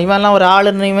போவோம், இவன்லாம் ஒரு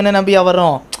ஆளுன்னு இவனை நம்பியா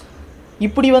வரும்,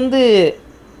 இப்படி வந்து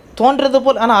தோன்றது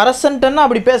போல். ஆனால் அரசன்ட்டன்னா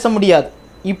அப்படி பேச முடியாது.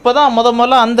 இப்போ தான்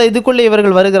முதல்ல அந்த இதுக்குள்ளே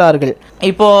இவர்கள் வருகிறார்கள்.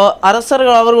 இப்போது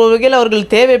அரசர்கள் அவர்கள் வகையில்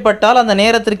அவர்கள் தேவைப்பட்டால் அந்த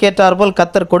நேரத்திற்கு ஏற்றார் போல்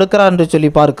கர்த்தர் கொடுக்கிறார் என்று சொல்லி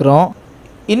பார்க்கிறோம்.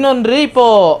 இன்னொன்று,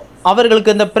 இப்போது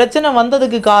அவர்களுக்கு இந்த பிரச்சனை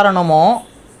வந்ததுக்கு காரணமோ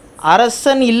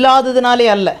அரசன் இல்லாததுனாலே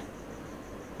அல்ல,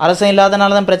 அரசன்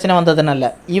இல்லாதனால தான் பிரச்சனை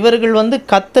வந்ததுனால, இவர்கள் வந்து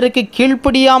கர்த்தருக்கு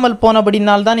கீழ்ப்படியாமல்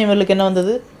போனபடினால்தான் இவர்களுக்கு என்ன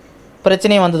வந்தது?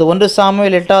 பிரச்சனை வந்தது. 1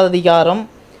 சாமுவேல் 8வது அதிகாரம்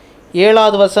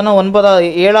 7வது வசனம்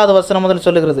 7வது வசனம் முதல்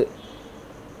சொல்லுகிறது.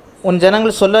 உன்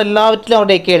ஜனங்கள் சொல்ல எல்லாவற்றிலும்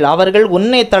அவருடைய கேள், அவர்கள்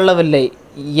உன்னை தள்ளவில்லை,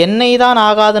 என்னை தான்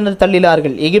ஆகாதென்று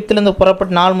தள்ளினார்கள். எகிப்திலிருந்து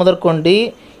புறப்பட்ட நாள் முதற்கொண்டு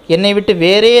என்னை விட்டு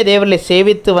வேறே தேவர்களை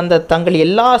சேவித்து வந்த தங்கள்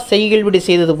எல்லா செய்கள் விட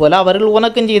செய்தது போல அவர்கள்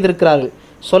உனக்கும் செய்திருக்கிறார்கள்.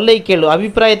 சொல்லை கேளு,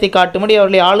 அபிப்பிராயத்தை காட்டும்படி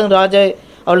அவர்களை ஆளும் ராஜா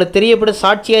அவளை தெரியப்படுத்த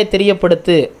சாட்சியாய்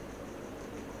தெரியப்படுத்து.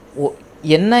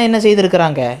 என்ன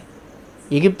செய்திருக்கிறாங்க?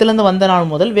 எகிப்திலேருந்து வந்த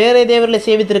நாள் முதல் வேறே தேவர்களை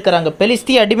சேவித்திருக்கிறாங்க.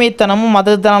 பெலிஸ்திய அடிமைத்தனமும்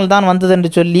அதனால் தான் வந்தது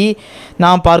என்று சொல்லி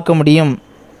நாம் பார்க்க முடியும்.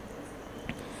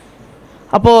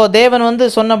 அப்போது தேவன் வந்து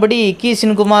சொன்னபடி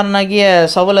கீசின் குமாரனாகிய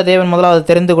சவுலை தேவன் முதலாவது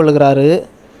தெரிந்து கொள்கிறாரு.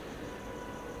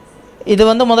 இது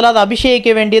வந்து முதலாவது அபிஷேகிக்க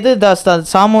வேண்டியது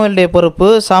சாமுவேலுடைய பொறுப்பு.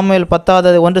 1 சாமுவேல்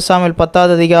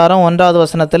 10வது அதிகாரம் 1வது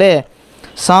வசனத்திலே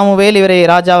சாமுவேல் இவரை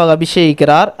ராஜாவாக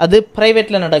அபிஷேகிக்கிறார். அது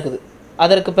பிரைவேட்டில் நடக்குது.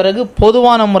 அதற்கு பிறகு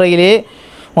பொதுவான முறையிலே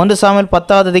 1 சாமுவேல்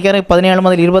 10வது அதிகாரம் 17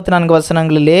 முதல் 24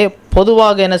 வசனங்களிலே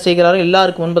பொதுவாக என்ன செய்கிறார்?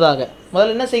 எல்லாருக்கும் முன்பதாக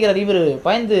முதல்ல என்ன செய்கிறார்? இவர்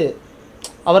பயந்து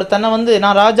அவர் தன்னை வந்து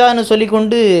நான் ராஜான்னு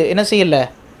சொல்லிக்கொண்டு என்ன செய்யலை,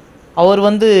 அவர்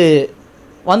வந்து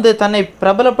தன்னை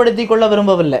பிரபலப்படுத்தி கொள்ள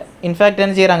விரும்பவில்லை. இன்ஃபேக்ட்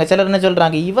என்ன செய்கிறாங்க, சிலர் என்ன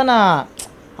சொல்கிறாங்க, இவனா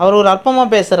அவர் ஒரு அற்பமாக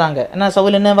பேசுகிறாங்க. என்ன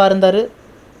சவுல் என்னவா இருந்தார்?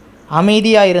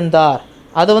 அமைதியாக இருந்தார்.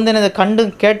 அது வந்து என்னை கண்டு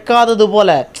கேட்காதது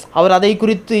போல் அவர் அதை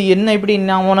குறித்து என்ன இப்படி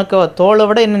நான் உனக்கு தோளை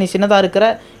விட என்ன நீ சின்னதாக இருக்கிற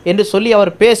என்று சொல்லி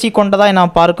அவர் பேசி கொண்டதாக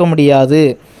நாம் பார்க்க முடியாது.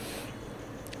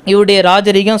 இவருடைய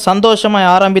ராஜரீகம்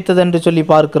சந்தோஷமாக ஆரம்பித்தது என்று சொல்லி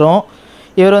பார்க்குறோம்.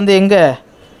 இவர் வந்து எங்கே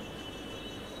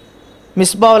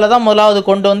மிஸ்பாவில் தான் முதலாவது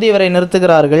கொண்டு வந்து இவரை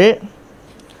நிறுத்துகிறார்கள்.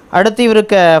 அடுத்து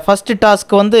இவருக்கு ஃபஸ்ட்டு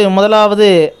டாஸ்க் வந்து முதலாவது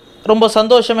ரொம்ப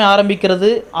சந்தோஷமாக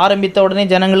ஆரம்பித்த உடனே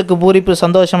ஜனங்களுக்கு பூரிப்பு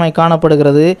சந்தோஷமாய்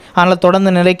காணப்படுகிறது. ஆனால்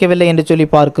தொடர்ந்து நிலைக்கவில்லை என்று சொல்லி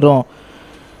பார்க்கிறோம்.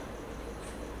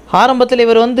 ஆரம்பத்தில்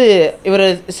இவர்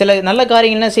சில நல்ல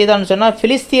காரியங்கள் என்ன செய்தார்னு சொன்னால்,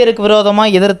 பிலிஸ்தியருக்கு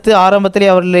விரோதமாக எதிர்த்து ஆரம்பத்திலே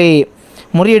அவர்களை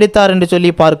முறியடித்தார் என்று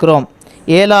சொல்லி பார்க்கிறோம்.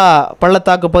 ஏலா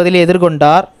பள்ளத்தாக்கு பகுதியில்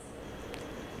எதிர்கொண்டார்.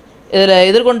 இதில்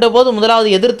எதிர்கொண்ட போது முதலாவது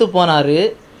எதிர்த்து போனார்.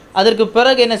 அதற்கு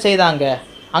பிறகு என்ன செய்தாங்க,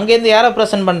 அங்கேருந்து யாரை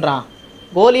ப்ரெசன்ட் பண்ணுறான்,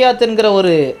 கோலியாத் என்கிற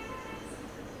ஒரு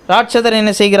ராட்சதர்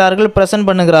என்ன செய்கிறார்கள், ப்ரெசன்ட்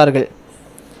பண்ணுகிறார்கள்.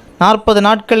 40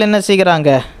 நாட்கள் என்ன செய்கிறாங்க,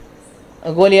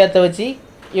 கோலியாத்தை வச்சு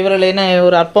இவர்கள் என்ன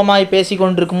ஒரு அற்பமாய் பேசி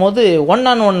கொண்டிருக்கும் போது 1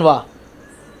 on 1 வா,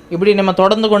 இப்படி நம்ம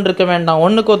தொடர்ந்து கொண்டிருக்க வேண்டாம்,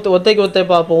 ஒத்தைக்கு ஒத்தை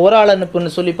பார்ப்போம், ஒரு ஆள்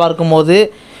அனுப்புன்னு சொல்லி பார்க்கும்போது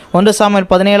 1 சாமுவேல்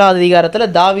 17ஆவது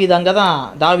அதிகாரத்தில் தாவீது அங்கே தான்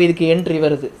தாவீதுக்கு என்ட்ரி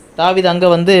வருது. தாவீது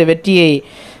அங்கே வெற்றியை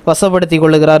வசப்படுத்தி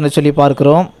கொள்ளுகிறார்னு சொல்லி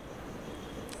பார்க்குறோம்.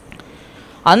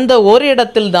 அந்த ஒரு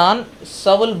இடத்தில் தான்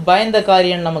சவுல் பயந்த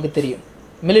காரியம் நமக்கு தெரியும்.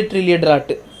 மிலிட்ரி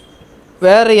லீடராட்டு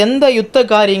வேறு எந்த யுத்த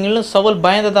காரியங்களும் சவுல்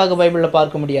பயந்ததாக பைபிளில்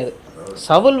பார்க்க முடியாது.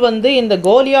 சவுல் இந்த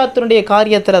கோலியாத்தினுடைய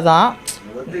காரியத்தில் தான்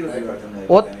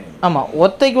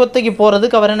ஒத்தைக்கு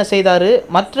போகிறதுக்கு அவர் என்ன செய்தார்,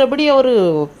 மற்றபடி அவர்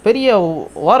பெரிய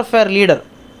வார்ஃபேர் லீடர்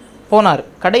போனார்.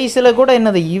 கடைசியில் கூட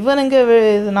என்னது, இவனுங்க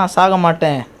நான் சாக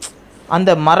மாட்டேன், அந்த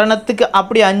மரணத்துக்கு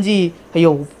அப்படி அஞ்சி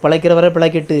ஐயோ பிழைக்கிறவரை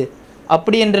பிழைக்கிட்டு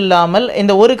அப்படி என்று இல்லாமல்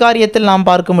இந்த ஒரு காரியத்தில் நாம்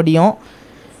பார்க்க முடியும்.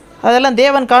 அதெல்லாம்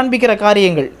தேவன் காண்பிக்கிற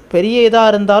காரியங்கள். பெரிய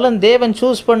இதாக இருந்தாலும் தேவன்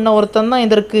சூஸ் பண்ண ஒருத்தன் தான்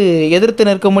இதற்கு எதிர்த்து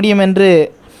நிற்க முடியும் என்று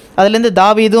அதுலேருந்து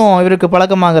தாவீதும் இவருக்கு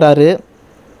பழக்கமாகிறாரு.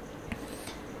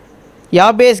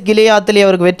 யாபேஸ் கிலியாத்திலே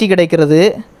அவருக்கு வெற்றி கிடைக்கிறது,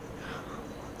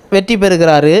 வெற்றி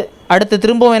பெறுகிறாரு. அடுத்து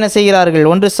திரும்பவும் என்ன செய்கிறார்கள்,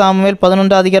 1 சாமுவேல்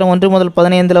 11 அதிகாரம் 1 முதல்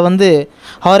 15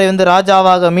 அவரை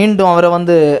ராஜாவாக மீண்டும் அவரை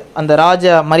அந்த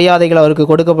ராஜ மரியாதைகள் அவருக்கு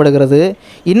கொடுக்கப்படுகிறது.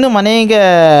 இன்னும் அநேக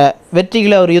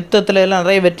வெற்றிகளை அவர் யுத்தத்தில் எல்லாம்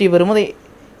நிறைய வெற்றி பெறும்போது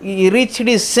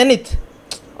ரீச்டி செனித்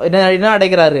என்ன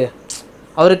அடைகிறாரு,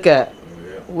 அவருக்கு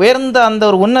உயர்ந்த அந்த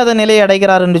ஒரு உன்னத நிலையை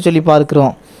அடைகிறார் என்று சொல்லி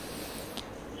பார்க்கிறோம்.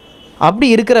 அப்படி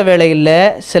இருக்கிற வேளையில்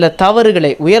சில தவறுகளை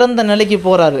உயர்ந்த நிலைக்கு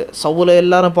போகிறாரு. சவுல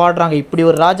எல்லாரும் பாடுறாங்க, இப்படி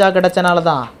ஒரு ராஜா கிடைச்சனால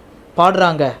தான்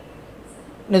பாடுறாங்க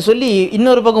சொல்லி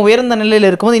இன்னொரு பக்கம் உயர்ந்த நிலையில்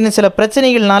இருக்கும்போது இன்னும் சில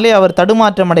பிரச்சனைகள்னாலே அவர்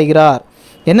தடுமாற்றம் அடைகிறார்.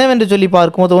 என்னவென்று சொல்லி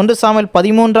பார்க்கும்போது 1 சாமுவேல்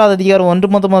 13ஆவது அதிகாரம்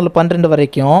 1 முதல் 12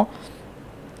 வரைக்கும்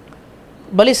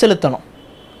பலி செலுத்தணும்.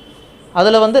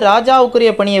 அதில்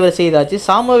ராஜாவுக்குரிய பணியை இவர் செய்தாச்சு.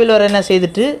 சாமுவேல் வர என்ன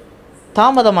செய்துட்டு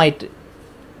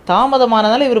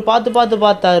தாமதமானதால் இவர்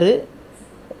பார்த்தாரு.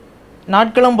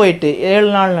 நாட்களும் போயிட்டு 7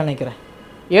 நாள் நினைக்கிறேன்,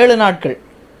 7 நாட்கள்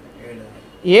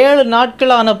 7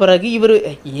 நாட்கள் ஆன பிறகு இவர்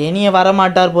இனிய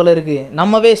வரமாட்டார் போல இருக்கு,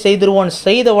 நம்மவே செய்திருவோம்.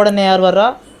 செய்த உடனே யார் வர்றா,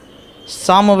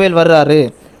 சாமுவேல் வர்றாரு.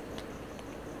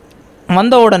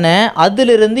 வந்த உடனே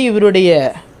அதிலிருந்து இவருடைய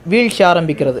வீழ்ச்சி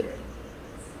ஆரம்பிக்கிறது.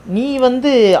 நீ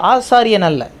ஆசாரியன்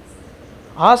அல்ல,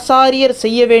 ஆசாரியர்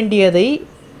செய்ய வேண்டியதை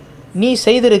நீ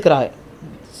செய்திருக்கிறாய்.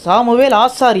 சாமுவேல்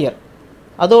ஆசாரியர்,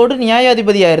 அதோடு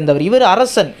நியாயாதிபதியாக இருந்தவர், இவர்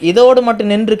அரசன், இதோடு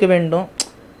மட்டும் நின்றுக்க வேண்டும்.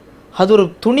 அது ஒரு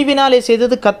துணிவினாலே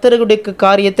செய்தது, கர்த்தருடைய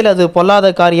காரியத்தில் அது பொல்லாத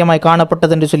காரியமாய்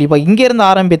காணப்பட்டது என்று சொல்லி இங்கேருந்து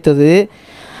ஆரம்பித்தது.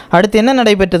 அடுத்து என்ன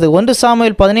நடைபெற்றது, 1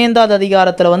 சாமுவேல் 15ஆவது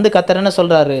அதிகாரத்தில் கர்த்தர் என்ன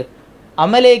சொல்கிறாரு,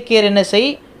 அமலேக்கியர் என்ன செய்,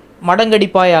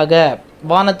 மடங்கடிப்பாயாக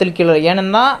வானத்தில் கீழே.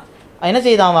 ஏன்னா என்ன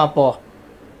செய்தான் அப்போது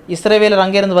இஸ்ரவேலர்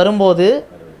அங்கேருந்து வரும்போது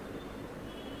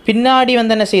பின்னாடி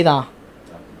என்ன செய்தான்,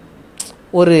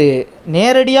 ஒரு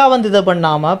நேரடியாக இதை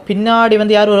பண்ணாமல் பின்னாடி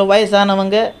யார் ஒரு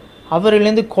வயசானவங்க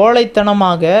அவர்களேருந்து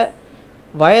கோழைத்தனமாக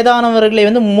வயதானவர்களை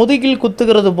முதுகில்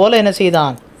குத்துகிறது போல் என்ன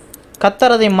செய்தான்,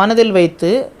 கர்த்தர் அதை மனதில்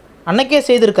வைத்து அன்னைக்கே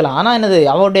செய்திருக்கலாம். ஆனால் என்னது,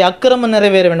 அவருடைய அக்கிரமம்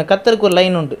நிறைவேற வேண்டும். கர்த்தருக்கு ஒரு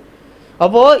லைன் உண்டு.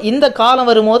 அப்போது இந்த காலம்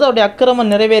வரும்போது அவருடைய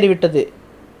அக்கிரமம் நிறைவேறிவிட்டது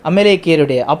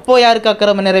அமலேக்கியருடைய. அப்போது யாருக்கு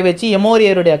அக்கிரமம் நிறைவேற்றி,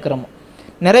 எமோரியருடைய அக்கிரமம்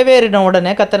நிறைவேறின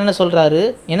உடனே கர்த்தர் என்ன சொல்கிறாரு,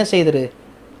 என்ன செய்திரு,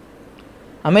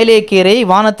 அமலேக்கியரை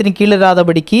வானத்தின்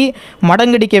கீழிராதபடிக்கு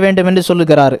மடங்கடிக்க வேண்டும் என்று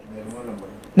சொல்லுகிறாரு,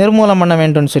 நிர்மூலம் பண்ண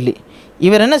வேண்டும்னு சொல்லி.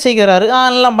 இவர் என்ன செய்கிறாரு,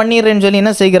 எல்லாம் பண்ணிடுறேன்னு சொல்லி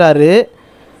என்ன செய்கிறாரு,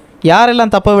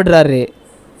 யாரெல்லாம் தப்ப விடுறாரு,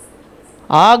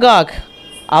 ஆகாக்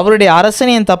அவருடைய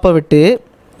அரசனையும் தப்ப விட்டு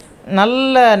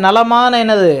நல்ல நலமான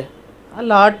என்னது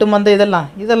அல்ல ஆட்டு மந்தை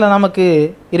இதெல்லாம் நமக்கு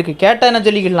இருக்குது, கேட்டால் என்ன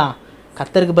சொல்லிக்கலாம்,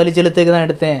 கர்த்தருக்கு பலி செலுத்துக்கு தான்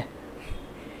எடுத்தேன்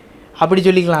அப்படி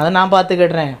சொல்லிக்கலாம், அதை நான் பார்த்து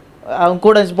கேட்டுறேன். அவன்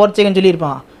கூட போர்ச்சேகன்னு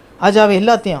சொல்லியிருப்பான், ஆஜாவே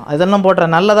எல்லாத்தையும் அதெல்லாம்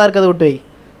போட்டுறேன், நல்லதாக இருக்கிறத விட்டு வை,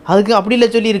 அதுக்கு அப்படி இல்லை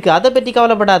சொல்லியிருக்கு, அதை பற்றி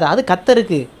கவலைப்படாத, அது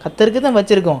கர்த்தருக்கு தான்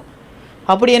வச்சுருக்கோம்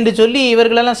அப்படி என்று சொல்லி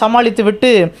இவர்களெல்லாம் சமாளித்து விட்டு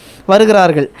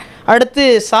வருகிறார்கள். அடுத்து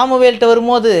சாமுவேல்கிட்ட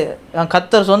வரும்போது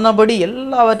கர்த்தர் சொன்னபடி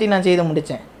எல்லாவற்றையும் நான் செய்து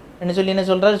முடித்தேன், என்ன சொல்லி என்ன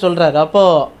சொல்கிறாரு.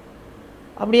 அப்போது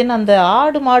அப்படி என்ன அந்த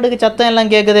ஆடு மாடுக்கு சத்தம்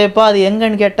எல்லாம் கேட்குதேப்பா, அது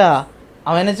எங்கன்னு கேட்டால்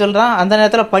அவன் என்ன சொல்கிறான், அந்த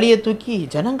நேரத்தில் பழியை தூக்கி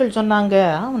ஜனங்கள் சொன்னாங்க,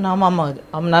 ஆமாம் ஆமாம்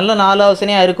அவன் நல்ல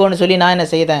ஆலோசனையாக இருக்கும்னு சொல்லி நான் என்ன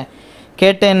செய்தேன்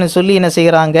கேட்டேன்னு சொல்லி என்ன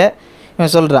செய்கிறாங்க.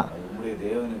 இவன் சொல்கிறான்,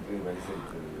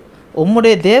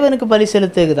 உம்முடைய தேவனுக்கு பலி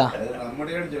செலுத்துக்குதான்,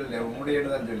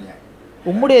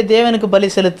 உம்முடைய தேவனுக்கு பலி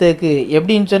செலுத்துக்கு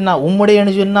எப்படின்னு சொன்னால்,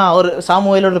 உம்முடையன்னு சொன்னால் ஒரு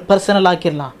சாமுவேலோட பர்சனல்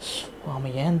ஆக்கிடலாம்.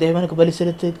 ஆமாம், ஏன் தேவனுக்கு பலி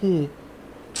செலுத்துக்கு.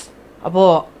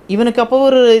 அப்போது இவனுக்கு அப்போ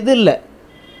ஒரு இது இல்லை.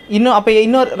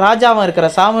 இன்னொரு ராஜாவும் இருக்கிற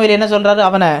சாமுவேல் என்ன சொல்கிறாரு,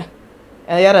 அவனை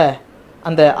யார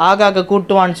அந்த ஆகாக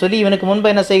கூட்டுவான்னு சொல்லி இவனுக்கு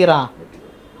முன்பு என்ன செய்கிறான்,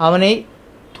 அவனை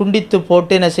துண்டித்து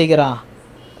போட்டு என்ன செய்கிறான்.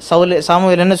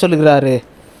 சாமுவேல் என்ன சொல்லுகிறாரு,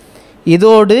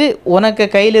 இதோடு உனக்கு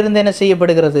கையிலிருந்து என்ன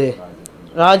செய்யப்படுகிறது,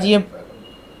 ராஜ்யம்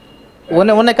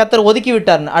உன்னை கர்த்தர் ஒதுக்கி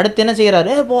விட்டார்னு. அடுத்து என்ன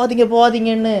செய்கிறாரு,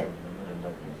 போகாதீங்கன்னு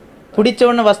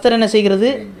பிடிச்சவன வஸ்திரம் என்ன செய்கிறது,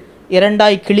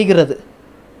 இரண்டாய் கிழிகிறது.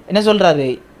 என்ன சொல்கிறாரு,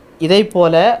 இதை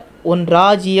போல உன்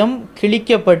ராஜ்யம்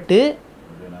கிழிக்கப்பட்டு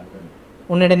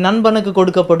உன்னுடைய நண்பனுக்கு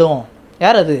கொடுக்கப்படும்.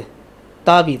 யார் அது,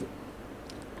 தாவீது.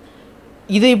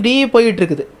 இது இப்படி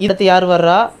போயிட்டுருக்குது. இதற்கு யார்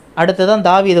வர்றா, அடுத்து தான்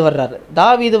தாவீது வர்றாரு.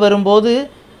 தாவீது வரும்போது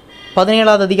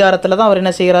 17வது அதிகாரத்தில் தான் அவர்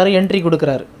என்ன செய்கிறாரு, என்ட்ரி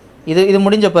கொடுக்குறாரு. இது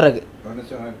முடிஞ்ச பிறகு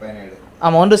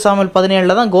ஆமாம் 1 சாமுவேல்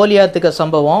 17 தான் கோலியாத்துக்கு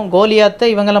சம்பவம். கோலியாத்தை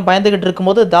இவங்கெல்லாம் பயந்துக்கிட்டு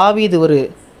இருக்கும்போது தாவீது ஒரு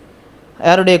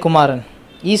யாருடைய குமாரன்,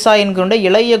 ஈசாயின் கொண்ட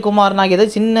இளைய குமாரனாகியது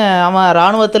சின்ன அவன்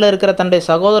இராணுவத்தில் இருக்கிற தன்னுடைய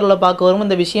சகோதரர்களை பார்க்க வரும்.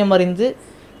 இந்த விஷயம் அறிந்து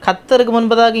கர்த்தருக்கு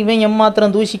முன்பதாக இவன்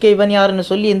எம்மாத்திரம் தூஷிக்க இவன் யாருன்னு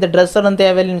சொல்லி இந்த ட்ரெஸ் எல்லாம்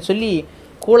தேவையில்லைன்னு சொல்லி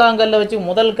கூழாங்கல்ல வச்சு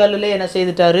முதல் கல்லில் என்ன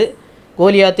செய்துட்டாரு,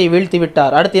 கோலியாத்தை வீழ்த்தி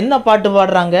விட்டார். அடுத்து என்ன பாட்டு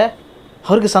பாடுறாங்க,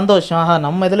 அவருக்கு சந்தோஷம், ஆஹா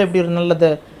நம்ம இதில் எப்படி ஒரு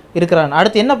நல்லது இருக்கிறான்.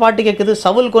 அடுத்து என்ன பாட்டு கேட்குது,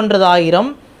 சவுல் கொன்றது 1000,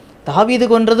 தாவீது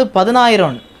கொன்றது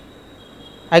 10000.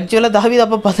 ஆக்சுவலாக தாவீது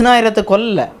அப்போ 10000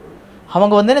 கொல்ல,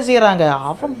 அவங்க வந்து என்ன செய்கிறாங்க,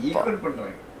 அவன்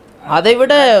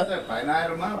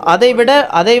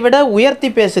அதை விட உயர்த்தி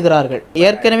பேசுகிறார்கள்.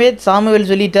 ஏற்கனவே சாமுவேல்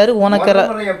சொல்லிட்டாரு,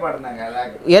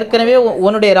 ஏற்கனவே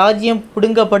உன்னுடைய ராஜ்யம்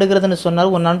பிடுங்கப்படுகிறதுன்னு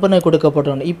சொன்னார், உன் நண்பனுக்கு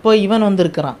கொடுக்கப்படும். இப்போ இவன்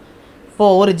வந்திருக்கிறான்,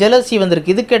 இப்போது ஒரு ஜெலசி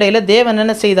வந்திருக்கு. இதுக்கிடையில் தேவன்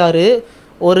என்ன செய்தார்,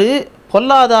 ஒரு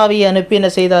பொல்லாதாவியை அனுப்பி என்ன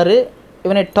செய்தார்,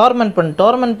 இவனை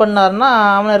டோர்மெண்ட் பண்ணார்னா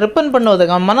அவனை ரிப்பன்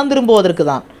பண்ணுவதற்கு, அவன் மனம் திரும்புவதற்கு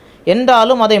தான்.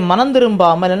 என்றாலும் அதை மனம்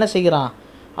திரும்பாமல் என்ன செய்கிறான்,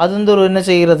 அது வந்து ஒரு என்ன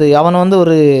செய்கிறது, அவன் வந்து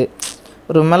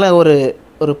ஒரு மேலே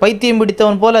ஒரு பைத்தியம்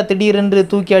பிடித்தவன் போல் திடீரென்று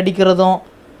தூக்கி அடிக்கிறதும்.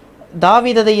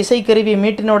 தாவீது அதை இசைக்கருவி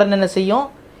மீட்டின உடனே என்ன செய்யும்,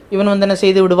 இவன் வந்து என்ன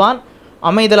செய்து விடுவான்,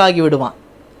 அமைதலாகி விடுவான்.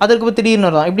 அதற்கு திடீர்னு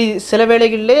வருவான். இப்படி சில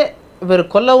வேளைகளிலே இவர்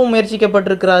கொல்லவும்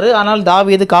முயற்சிக்கப்பட்டிருக்கிறாரு, ஆனால்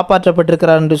தாவீது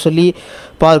காப்பாற்றப்பட்டிருக்கிறார் என்று சொல்லி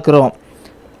பார்க்கிறோம்.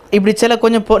 இப்படி சில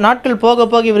கொஞ்சம் நாட்கள் போக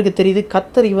போக இவருக்கு தெரியுது,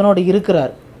 கர்த்தர் இவனோடு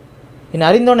இருக்கிறார். இன்னும்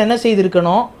அறிந்தவன் என்ன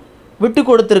செய்திருக்கணும், விட்டு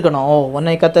கொடுத்துருக்கணும்.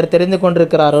 உன்னை கர்த்தர் தெரிந்து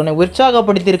கொண்டிருக்கிறார், உன்னை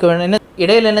உற்சாகப்படுத்தியிருக்க வேண்டும். என்ன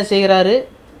இடையில் என்ன செய்கிறாரு,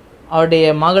 அவருடைய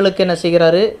மகளுக்கு என்ன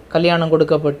செய்கிறாரு, கல்யாணம்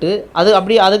கொடுக்கப்பட்டு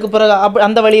அதுக்கு பிறகு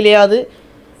அந்த வழியிலேயாவது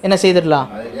என்ன செய்திடலாம்,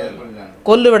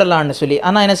 கொல்லு விடலான்னு சொல்லி.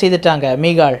 ஆனால் என்ன செய்துட்டாங்க,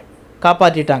 மீகாள்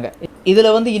காப்பாற்றிட்டாங்க.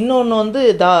 இதில் வந்து இன்னொன்று வந்து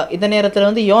இந்த நேரத்தில்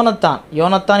வந்து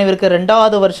யோனத்தான் இவருக்கு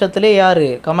 2வது வருஷத்துலேயே யார்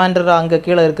கமாண்டராக அங்கே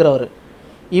கீழே இருக்கிறவர்.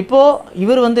 இப்போது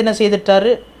இவர் வந்து என்ன செய்துட்டார்,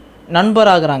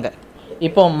 நண்பராகிறாங்க.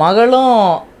 இப்போ மகளும்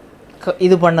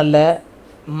இது பண்ணலை,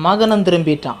 மகனும்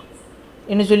திரும்பிட்டான்.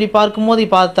 இன்னும் சொல்லி பார்க்கும்போது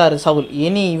பார்த்தாரு சவுல்,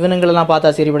 இனி இவனுங்களெல்லாம் பார்த்தா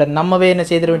சரிவிட நம்மவே என்ன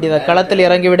செய்திட வேண்டியதை, களத்தில்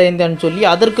இறங்கி விடன்னு சொல்லி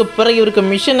அதற்கு பிறகு இவருக்கு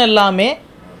மிஷன் எல்லாமே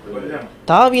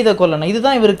தாவீதை கொல்லணும்.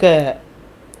 இதுதான் இவருக்கு.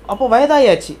 அப்போ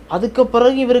வயதாயாச்சு. அதுக்கு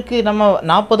பிறகு இவருக்கு நம்ம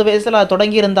 40 வயசில்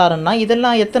தொடங்கி இருந்தாருன்னா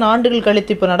இதெல்லாம் எத்தனை ஆண்டுகள்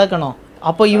கழித்து இப்போ நடக்கணும்.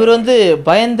 அப்போ இவர் வந்து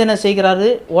பயந்து என்ன செய்கிறாரு,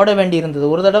 ஓட வேண்டி இருந்தது.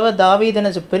 ஒரு தடவை தாவீது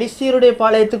என்ன பெலிஸ்தியருடைய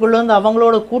பாளையத்துக்குள்ளே வந்து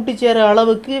அவங்களோட கூட்டு சேர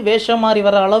அளவுக்கு, வேஷம் மாறி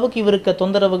வர அளவுக்கு இவருக்கு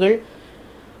தொந்தரவுகள்.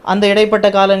 அந்த இடைப்பட்ட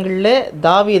காலங்களில்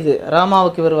தாவீது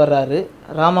ராமாவுக்கு இவர் வர்றாரு,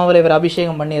 ராமாவில் இவர்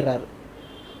அபிஷேகம் பண்ணிடுறாரு.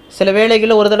 சில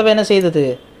வேளைகளில் ஒரு தடவை என்ன செய்தது,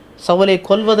 சவுலை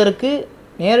கொல்வதற்கு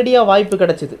நேரடியாக வாய்ப்பு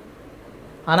கிடச்சிது.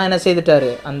 ஆனால் என்ன செய்துட்டாரு,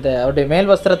 அவருடைய மேல்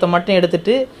வஸ்திரத்தை மட்டும்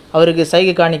எடுத்துட்டு அவருக்கு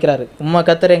சைகை காணிக்கிறாரு. உம்மை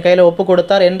கர்த்தர் என் கையில் ஒப்பு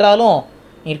கொடுத்தார், என்றாலும்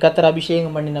நீர் கர்த்தர்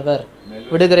அபிஷேகம் பண்ணினவர்,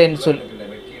 விடுகிறேன்னு சொல்லி.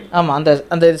 ஆமாம்,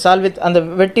 அந்த சால்வித் அந்த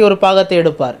வெட்டி ஒரு பாகத்தை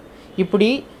எடுப்பார். இப்படி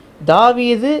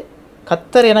தாவீது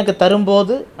கர்த்தர் எனக்கு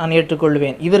தரும்போது நான்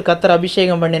ஏற்றுக்கொள்வேன், இவர் கர்த்தர்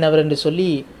அபிஷேகம் பண்ணினவர் என்று சொல்லி.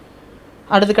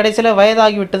 அடுத்து கடைசியில்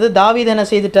வயதாகிவிட்டது. தாவீது என்ன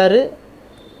செய்துட்டார்,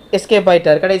 எஸ்கேப்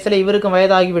ஆகிட்டார். கடைசியில் இவருக்கும்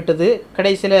வயதாகிவிட்டது.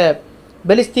 கடைசியில்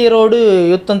பெலிஸ்தியரோடு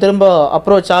யுத்தம் திரும்ப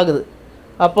அப்ரோச் ஆகுது.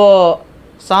 அப்போது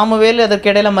சாமுவேல் அதற்கு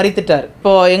இடையில் மறித்துட்டார்.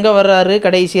 இப்போது எங்கே வர்றாரு,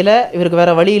 கடைசியில் இவருக்கு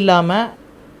வேறு வழி இல்லாமல்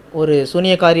ஒரு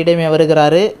சூனியக்காரியிடமே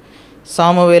வருகிறாரு,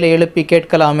 சாமுவேலை எழுப்பி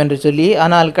கேட்கலாம் என்று சொல்லி.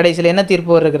 ஆனால் கடைசியில் என்ன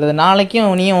தீர்ப்பு வருகிறது,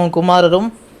 நாளைக்கும் நீயும் உன் குமாரரும்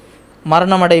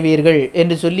மரணம் அடைவீர்கள்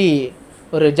என்று சொல்லி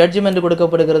ஒரு ஜட்ஜ்மெண்ட்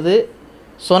கொடுக்கப்படுகிறது.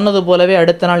 சொன்னது போலவே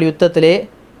அடுத்த நாள் யுத்தத்திலே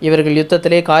இவர்கள்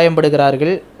யுத்தத்திலே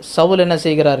காயம்படுகிறார்கள். சவுல் என்ன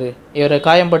செய்கிறாரு, இவரை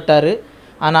காயம்பட்டார்.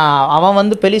 ஆனால் அவன்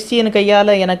வந்து பெலிஸ்தியன்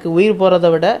கையால் எனக்கு உயிர் போகிறத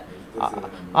விட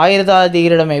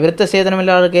ஆயுததாரியிடமே, விருத்த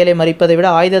சேதனமில்லாத கையிலே மறிப்பதை விட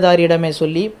ஆயுததாரியிடமே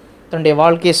சொல்லி தன்னுடைய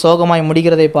வாழ்க்கையை சோகமாய்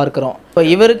முடிகிறதை பார்க்குறோம். இப்போ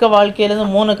இவருக்கு வாழ்க்கையிலேருந்து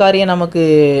 3 காரியம் நமக்கு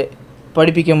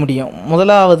படிப்பிக்க முடியும்.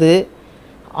 முதலாவது,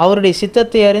 அவருடைய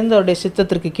சித்தத்தை அறிந்து அவருடைய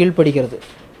சித்தத்திற்கு கீழ்ப்படுகிறது.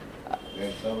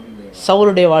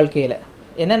 சவுலுடைய வாழ்க்கையில்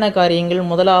என்னென்ன காரியங்கள்?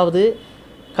 முதலாவது,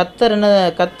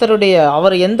 கர்த்தருடைய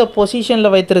அவர் எந்த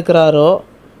பொசிஷனில் வைத்திருக்கிறாரோ,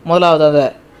 முதலாவது அதை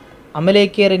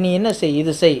அமலேக்கியரை நீ என்ன செய்,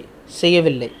 இது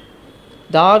செய்யவில்லை.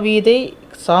 தாவீதை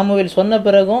சாமுவேல் சொன்ன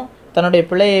பிறகும் தன்னுடைய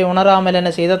பிள்ளையை உணராமல்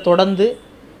என்ன செய்த, தொடர்ந்து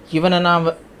இவனை நான்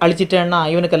அழிச்சிட்டேன்னா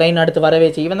இவனுக்கு லைன் அடுத்து வரவே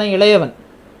செய், இவன் தான் இளையவன்,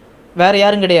 வேறு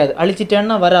யாரும் கிடையாது,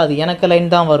 அழிச்சிட்டேன்னா வராது, எனக்கு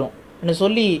லைன் தான் வரும் என்று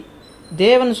சொல்லி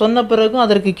தேவன் சொன்ன பிறகும்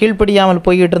அதற்கு கீழ்ப்படியாமல்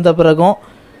போய்கிட்டு இருந்த பிறகும்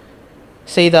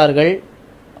செய்தார்கள்.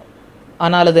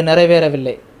 ஆனால் அது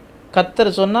நிறைவேறவில்லை. கர்த்தர்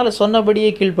சொன்னால் சொன்னபடியே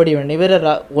கீழ்ப்படிய வேண்டும்.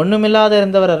 இவரை ஒன்றுமில்லாத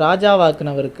இருந்தவரை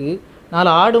ராஜாவாக்குனவருக்கு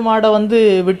 4 ஆடு மாடை வந்து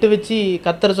விட்டு வச்சு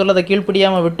கர்த்தர் சொல்லதை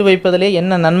கீழ்ப்படியாமல் விட்டு வைப்பதிலே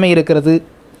என்ன நன்மை இருக்கிறது?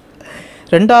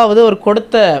 ரெண்டாவது, ஒரு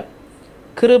கொடுத்த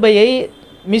கிருபையை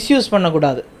மிஸ்யூஸ்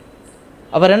பண்ணக்கூடாது.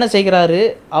 அவர் என்ன செய்கிறாரு,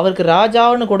 அவருக்கு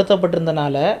ராஜாவுன்னு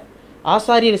கொடுத்தப்பட்டிருந்தனால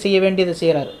ஆசாரியர் செய்ய வேண்டியதை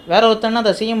செய்கிறார். வேற ஒருத்தன்னா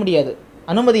அதை செய்ய முடியாது,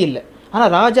 அனுமதி இல்லை.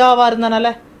 ஆனால் ராஜாவாக இருந்தனால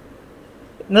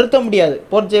நிறுத்த முடியாது,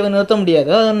 போர் செய்வதை நிறுத்த முடியாது,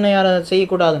 அதை யாரும்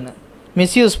செய்யக்கூடாதுன்னு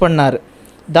மிஸ்யூஸ் பண்ணார்.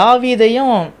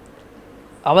 தாவீதையும்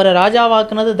அவரை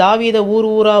ராஜாவாக்குனது தாவீதை ஊர்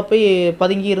ஊராக போய்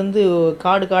பதுங்கி இருந்து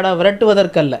காடு காடாக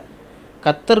விரட்டுவதற்கல்ல.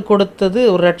 கர்த்தர் கொடுத்தது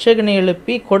ஒரு ரட்சகனை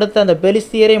எழுப்பி கொடுத்த அந்த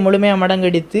பெலிஸ்தியரை முழுமையாக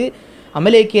மடங்கடித்து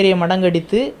அமலேக்கியரை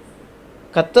மடங்கடித்து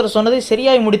கர்த்தர் சொன்னதை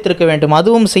சரியாய் முடித்திருக்க வேண்டும்.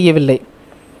 அதுவும் செய்யவில்லை.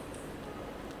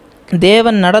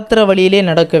 தேவன் நடத்துகிற வழியிலே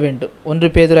நடக்க வேண்டும். 1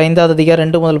 பேதுரு 5வது அதிகாரம்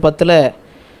 2 முதல் 10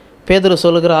 பேதுரு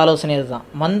சொல்லுகிற ஆலோசனை இதுதான்.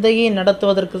 மந்தையை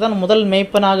நடத்துவதற்கு தான் முதல்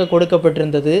மேய்ப்பனாக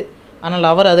கொடுக்கப்பட்டிருந்தது. ஆனால்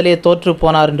அவர் அதிலே தோற்று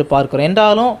போனார் என்று பார்க்கிறோம்.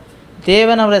 என்றாலும்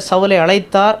தேவன் அவரை சவுலை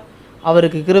அழைத்தார்,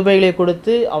 அவருக்கு கிருபைகளை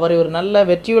கொடுத்து அவரை ஒரு நல்ல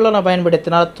வெற்றியுள்ளன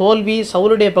பயன்படுத்தினார். தோல்வி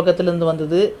சவுலுடைய பக்கத்திலிருந்து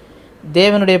வந்தது,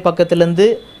 தேவனுடைய பக்கத்திலிருந்து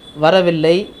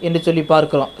வரவில்லை என்று சொல்லி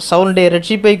பார்க்கிறோம். சவுலுடைய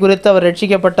ரட்சிப்பை குறித்து அவர்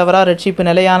ரட்சிக்கப்பட்டவரா, ரட்சிப்பு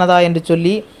நிலையானதா என்று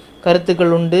சொல்லி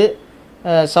கருத்துக்கள் உண்டு.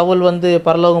 சவுல் வந்து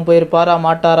பரலோகம் போயிருப்பாரா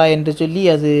மாட்டாரா என்று சொல்லி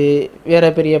அது வேற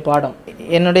பெரிய பாடம்.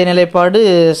 என்னுடைய நிலைப்பாடு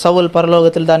சவுல்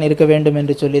பரலோகத்தில் தான் இருக்க வேண்டும்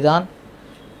என்று சொல்லி தான்,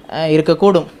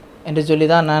 இருக்கக்கூடும் என்று சொல்லி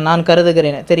தான் நான்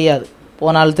கருதுகிறேன். தெரியாது,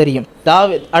 போனால் தெரியும்.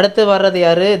 அடுத்து வர்றது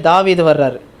யார்? தாவீது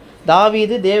வர்றாரு.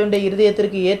 தாவீது தேவனுடைய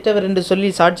இருதயத்திற்கு ஏற்றவர் என்று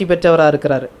சொல்லி சாட்சி பெற்றவராக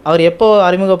இருக்கிறார். அவர் எப்போ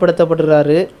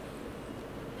அறிமுகப்படுத்தப்படுறாரு?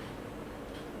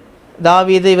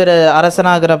 தாவீது இவர்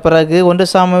அரசனாகிற பிறகு 1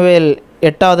 சாமுவேல்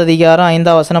 8வது அதிகாரம்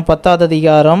 5ஆம் வசனம் 10வது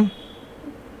அதிகாரம்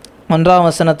 1ஆம்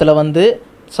வசனத்தில் வந்து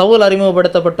சவுல்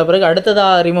அறிமுகப்படுத்தப்பட்ட பிறகு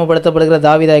அடுத்ததாக அறிமுகப்படுத்தப்படுகிற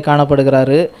தாவீதாய்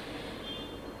காணப்படுகிறாரு.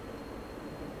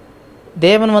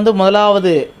 தேவன் வந்து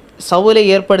முதலாவது சவுலை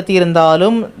ஏற்படுத்தி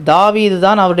இருந்தாலும் தாவீது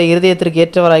தான் அவருடைய இருதயத்திற்கு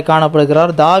ஏற்றவராய்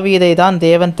காணப்படுகிறார். தாவீதை தான்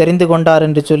தேவன் தெரிந்து கொண்டார்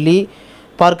என்று சொல்லி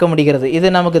பார்க்க முடிகிறது. இது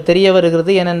நமக்கு தெரிய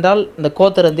வருகிறது. ஏனென்றால் இந்த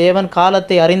கோத்திர தேவன்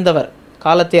காலத்தை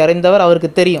அறிந்தவர் அவருக்கு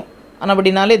தெரியும். ஆனால்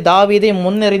அப்படினாலே தாவீதை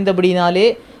முன்னறிந்தபடினாலே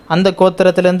அந்த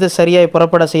கோத்திரத்திலிருந்து சரியாய்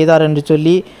புறப்பட செய்தார் என்று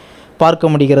சொல்லி பார்க்க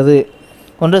முடிகிறது.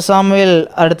 1 சாமுவேல்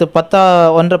அடுத்து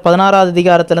 16வது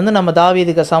அதிகாரத்திலேருந்து நம்ம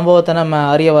தாவீதுக்கு சம்பவத்தை நம்ம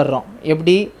அறிய வர்றோம்.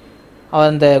 எப்படி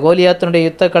அந்த கோலியாத்தினுடைய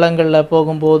யுத்த களங்களில்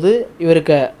போகும்போது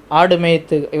இவருக்கு ஆடு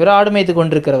மேய்த்து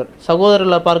கொண்டிருக்கிறவர்.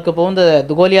 சகோதரர்களை பார்க்க போகும்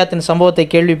இந்த கோலியாத்தின் சம்பவத்தை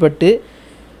கேள்விப்பட்டு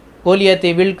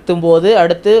கோலியாத்தை வீழ்த்தும் போது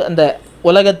அடுத்து அந்த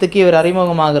உலகத்துக்கு இவர்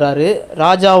அறிமுகமாகிறாரு.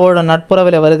 ராஜாவோட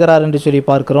நட்புறவில் வருகிறார் என்று சொல்லி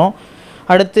பார்க்குறோம்.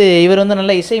 அடுத்து இவர் வந்து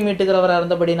நல்ல இசை மீட்டுகிறவராக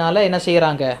இருந்தபடினால என்ன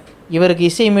செய்கிறாங்க, இவருக்கு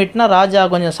இசை மீட்டினா ராஜா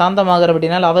கொஞ்சம்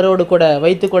சாந்தமாகிறபடினால் அவரோடு கூட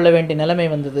வைத்து கொள்ள வேண்டிய நிலைமை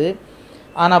வந்தது.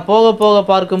 ஆனால் போக போக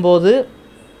பார்க்கும்போது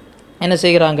என்ன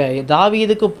செய்கிறாங்க,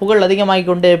 தாவீதுக்கு புகழ் அதிகமாகி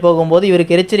கொண்டே போகும்போது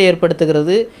இவருக்கு எரிச்சலை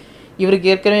ஏற்படுத்துகிறது. இவருக்கு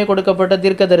ஏற்கனவே கொடுக்கப்பட்ட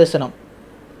தீர்க்க தரிசனம்,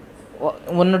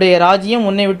 உன்னுடைய ராஜ்யம்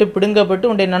உன்னை விட்டு பிடுங்கப்பட்டு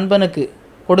உன்னுடைய நண்பனுக்கு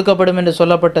கொடுக்கப்படும் என்று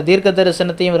சொல்லப்பட்ட தீர்க்க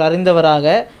தரிசனத்தையும் இவர் அறிந்தவராக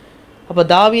அப்போ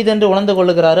தாவீது என்று உணர்ந்து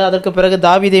கொள்ளுகிறாரு. அதற்கு பிறகு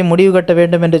தாவீதை முடிவு கட்ட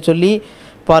வேண்டும் என்று சொல்லி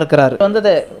பார்க்கிறார்.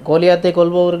 வந்து கோலியாத்தை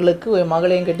கொள்பவர்களுக்கு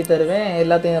மகளையும் கட்டி தருவேன்,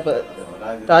 எல்லாத்தையும்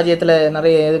ராஜ்யத்தில்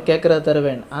நிறைய இது கேட்குறத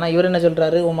தருவேன். ஆனால் இவர் என்ன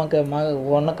சொல்கிறாரு,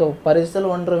 உனக்கு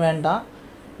பரிசல் ஒன்று வேண்டாம்,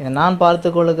 இதை நான் பார்த்து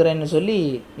கொள்ளுகிறேன்னு சொல்லி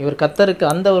இவர் கர்த்தருக்கு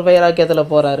அந்த ஒரு வைராக்கியத்தில்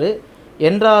போகிறாரு.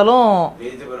 என்றாலும்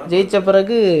ஜெயித்த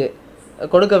பிறகு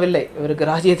கொடுக்கவில்லை,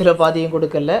 இவருக்கு ராஜ்யத்தில் பாதியும்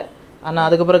கொடுக்கல. ஆனால்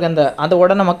அதுக்கு பிறகு அந்த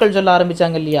உடனே மக்கள் சொல்ல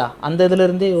ஆரம்பித்தாங்க இல்லையா, அந்த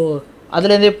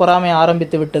அதுலேருந்தே பொறாமை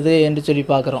ஆரம்பித்து விட்டது என்று சொல்லி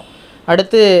பார்க்குறோம்.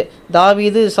 அடுத்து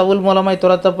தாவீது சவுல் மூலமாய்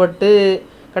துரத்தப்பட்டு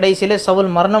கடைசியில் சவுல்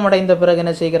மரணம் அடைந்த பிறகு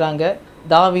என்ன செய்கிறாங்க,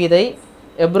 தாவீதை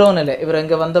எப்ரோனில் இவர்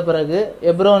இங்கே வந்த பிறகு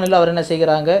எப்ரோனில் அவர் என்ன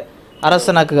செய்கிறாங்க,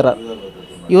 அரசனாக்குகிறார்.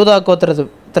 யூதா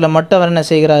கோத்திரத்தில் மட்டும் அவர் என்ன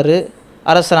செய்கிறாரு,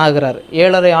 அரசனாகிறார்.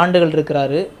 7.5 ஆண்டுகள்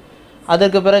இருக்கிறாரு.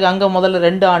 அதற்கு பிறகு அங்கே முதல்ல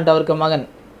 2 ஆண்டு அவருக்கு மகன்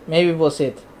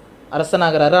மேவிபோசேத்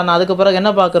அரசனாகிறாரு. ஆனால் அதுக்கு பிறகு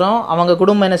என்ன பார்க்குறோம், அவங்க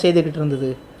குடும்பம் என்ன செய்துக்கிட்டு இருந்தது,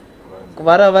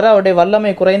 வர வர அவருடைய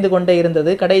வல்லமை குறைந்து கொண்டே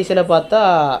இருந்தது. கடைசியில் பார்த்தா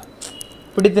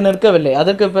பிடித்து நிற்கவில்லை.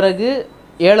 அதற்கு பிறகு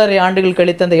 7.5 ஆண்டுகள்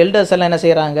கழித்து அந்த எல்டர்ஸ் எல்லாம் என்ன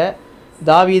செய்கிறாங்க,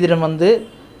 தாவீதிடம் வந்து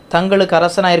தங்களுக்கு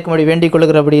அரசனாக இருக்கும்படி வேண்டிக்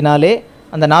கொள்கிறபடினாலே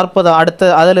அந்த 40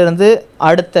 அதிலிருந்து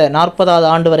அடுத்த 40வது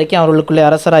ஆண்டு வரைக்கும் அவர்களுக்குள்ளே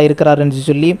அரசராக இருக்கிறார் என்று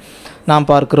சொல்லி நாம்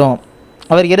பார்க்கிறோம்.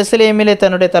 அவர் எருசலேமிலே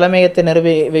தன்னுடைய தலைமையகத்தை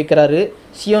நிறுவி வைக்கிறாரு.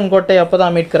 சியோன் கோட்டை அப்போ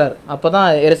தான் மீட்கிறார். அப்போ தான்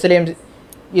எருசலேம்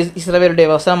இஸ்ரவேலுடைய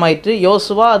வசமாயிற்று.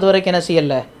 யோசுவா அது வரைக்கும் என்ன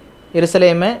செய்யலை,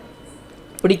 எருசலேமை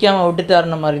பிடிக்காமல்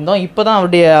விட்டுட்டாருன்னு மாதிரி இருந்தோம். இப்போ தான்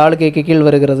அவருடைய ஆளுகைக்கு கீழ்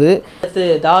வருகிறது. அடுத்து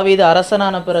தாவீது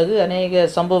அரசனான பிறகு அநேக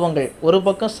சம்பவங்கள், ஒரு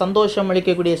பக்கம் சந்தோஷம்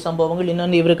அளிக்கக்கூடிய சம்பவங்கள்,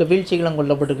 இன்னொன்று இவருக்கு வீழ்ச்சிகளும்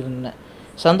கொல்லப்பட்டுக்கின்றன.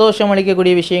 சந்தோஷம்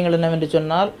அளிக்கக்கூடிய விஷயங்கள் என்னவென்று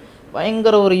சொன்னால்,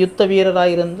 பயங்கர ஒரு யுத்த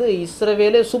வீரராக இருந்து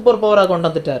இஸ்ரவேலே சூப்பர் பவராக கொண்டு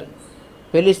வந்துட்டார்.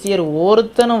 பெலிஸ்தியர்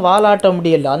ஒருத்தனும் வாலாட்ட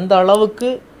முடியலை. அந்த அளவுக்கு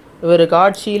இவருக்கு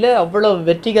ஆட்சியில் அவ்வளோ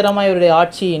வெற்றிகரமாக இவருடைய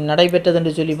ஆட்சி நடைபெற்றது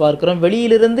என்று சொல்லி பார்க்கிறோம்.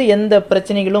 வெளியிலிருந்து எந்த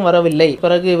பிரச்சனைகளும் வரவில்லை.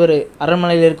 பிறகு இவர்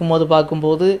அரண்மனையில் இருக்கும்போது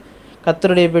பார்க்கும்போது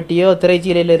கர்த்தருடைய பெட்டியோ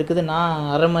திரைச்சீலையில் இருக்குது, நான்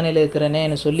அரண்மனையில்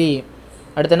இருக்கிறேனேன்னு சொல்லி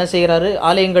அடுத்து என்ன செய்கிறாரு,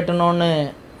 ஆலயம் கட்டணும்னு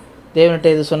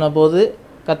தேவன்கிட்ட இது சொன்னபோது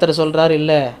கர்த்தர் சொல்கிறார்,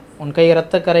 இல்லை, உன் கை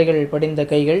இரத்த கரைகள் படிந்த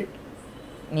கைகள்,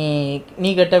 நீ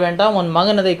கட்ட வேண்டாம், உன்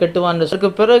மகன் அதை கட்டுவான். அதுக்கு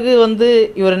பிறகு வந்து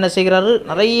இவர் என்ன செய்கிறாரு,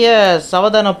 நிறைய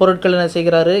சவதான பொருட்கள் என்ன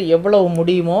செய்கிறாரு, எவ்வளவு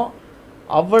முடியுமோ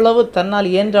அவ்வளவு தன்னால்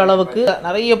இயன்ற அளவுக்கு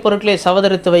நிறைய பொருட்களை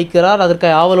சவதரித்து வைக்கிறார். அதற்கு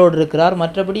ஆவலோடு இருக்கிறார்.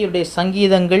 மற்றபடி இவருடைய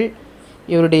சங்கீதங்கள்,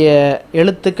 இவருடைய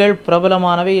எழுத்துக்கள்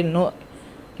பிரபலமானவை.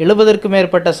 70க்கும்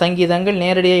மேற்பட்ட சங்கீதங்கள்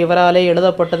நேரடியாக இவராலே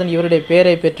எழுதப்பட்டதன் இவருடைய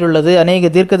பெயரை பெற்றுள்ளது. அநேக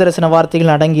தீர்க்க தரிசன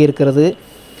வார்த்தைகள் அடங்கி இருக்கிறது.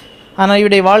 ஆனால்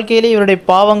இவருடைய வாழ்க்கையிலே இவருடைய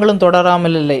பாவங்களும்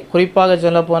தொடராமல் இல்லை. குறிப்பாக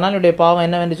சொல்லப்போனால் இவருடைய பாவம்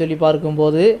என்னவென்று சொல்லி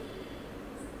பார்க்கும்போது,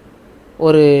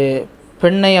 ஒரு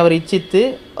பெண்ணை அவர் இச்சித்து,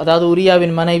 அதாவது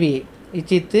உரியாவின் மனைவி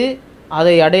இச்சித்து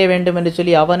அதை அடைய வேண்டும் என்று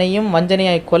சொல்லி அவனையும்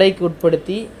வஞ்சனையாய் கொலைக்கு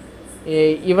உட்படுத்தி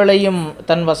இவளையும்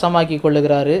தன் வசமாக்கி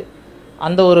கொள்ளுகிறாரு.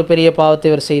 அந்த ஒரு பெரிய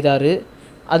பாவத்தை இவர் செய்தார்.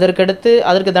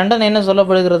 அதற்கு தண்டனை என்ன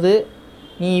சொல்லப்படுகிறது,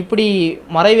 நீ இப்படி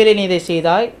மறைவிலே நீ இதை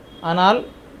செய்தாய், ஆனால்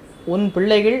உன்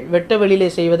பிள்ளைகள் வெட்ட வெளியிலே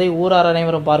செய்வதை ஊரார்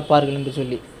அனைவரும் பார்ப்பார்கள் என்று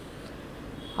சொல்லி.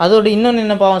 அதோடு இன்னொன்று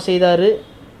என்ன பாவம் செய்தார்,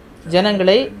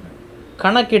 ஜனங்களை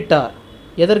கணக்கிட்டார்.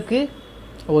 எதற்கு,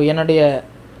 என்னுடைய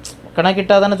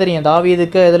கணக்கிட்டால் தானே தெரியும்,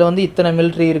 தாவீதுக்கு இதில் வந்து இத்தனை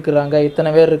மிலிட்ரி இருக்கிறாங்க, இத்தனை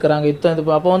பேர் இருக்கிறாங்க, இது.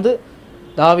 அப்போ வந்து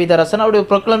தாவீது அரசன் அவருடைய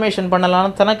ப்ரொக்ளமேஷன்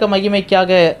பண்ணலாம், தனக்கு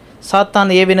மகிமைக்காக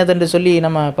சாத்தான் ஏவினது என்று சொல்லி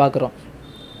நம்ம பார்க்குறோம்.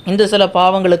 இந்த சில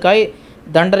பாவங்களுக்காய்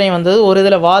தண்டனை வந்தது. ஒரு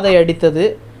இதில் வாதை அடித்தது,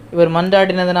 இவர்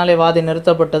மன்றாடினதுனாலே வாதை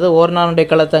நிறுத்தப்பட்டது. ஓர்னானுடைய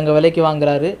களத்தை அங்கே விலைக்கு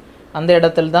வாங்குறாரு. அந்த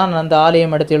இடத்தில் தான் அந்த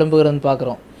ஆலயம் எடுத்து எழும்புகிறதுன்னு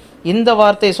பார்க்குறோம். இந்த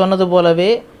வார்த்தை சொன்னது போலவே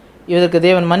இதற்கு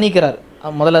தேவன் மன்னிக்கிறார்.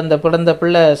 முதல்ல அந்த பிறந்த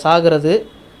பிள்ளை சாகிறது,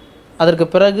 அதற்கு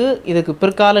பிறகு இதுக்கு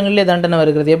பிற்காலங்களிலே தண்டனை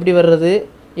வருகிறது. எப்படி வர்றது,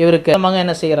 இவருக்கு மகன்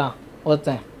என்ன செய்கிறான்,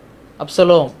 ஒருத்தன்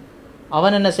அப்சலோம்,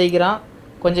 அவன் என்ன செய்கிறான்,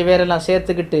 கொஞ்சம் பேரெல்லாம்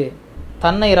சேர்த்துக்கிட்டு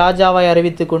தன்னை ராஜாவாய்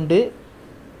அறிவித்து கொண்டு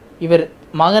இவர்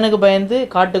மகனுக்கு பயந்து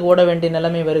காட்டுக்கு ஓட வேண்டிய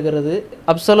நிலைமை வருகிறது.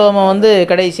 அப்சலோமை வந்து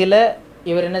கடைசியில்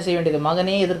இவர் என்ன செய்ய வேண்டியது,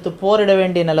 மகனே எதிர்த்து போரிட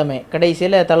வேண்டிய நிலைமை.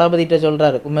 கடைசியில் தளபதிகிட்ட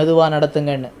சொல்கிறாரு, மெதுவாக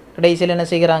நடத்துங்கன்னு. கடைசியில் என்ன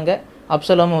செய்கிறாங்க,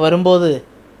 அப்சலோம் வரும்போது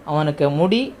அவனுக்கு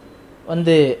முடி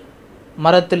வந்து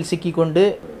மரத்தில் சிக்கி கொண்டு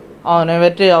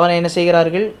அவனை என்ன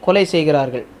செய்கிறார்கள், கொலை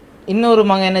செய்கிறார்கள். இன்னொரு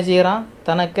மகன் என்ன செய்கிறான்,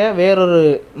 தனக்கு வேறொரு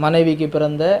மனைவிக்கு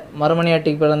பிறந்த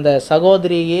மறுமணியாட்டிக்கு பிறந்த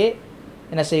சகோதரியே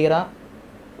என்ன செய்கிறான்,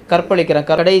 கற்பழிக்கிறான்.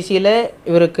 கடைசியில்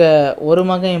இவருக்கு ஒரு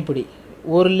மகன், இப்படி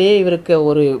ஊர்லேயே இவருக்கு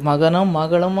ஒரு மகனும்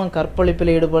மகளும்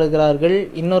கற்பழிப்பில் ஈடுபடுகிறார்கள்.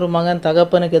 இன்னொரு மகன்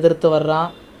தகப்பனுக்கு எதிர்த்து வர்றான்.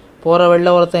 போகிற வெள்ள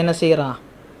ஒருத்தன் என்ன செய்கிறான்,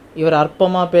 இவர்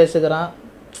அற்பமாக பேசுகிறான்.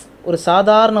 ஒரு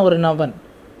சாதாரண ஒரு நபன்,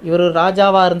 இவர்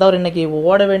ராஜாவாக இருந்தவர் இன்றைக்கி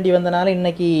ஓட வேண்டி வந்தனால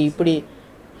இன்றைக்கி இப்படி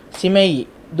சிமை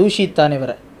தூஷித்தான்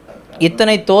இவரை.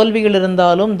 இத்தனை தோல்விகள்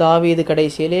இருந்தாலும் தாவீது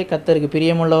கடைசியிலே கர்த்தருக்கு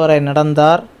பிரியமுள்ளவராய்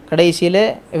நடந்தார். கடைசியில்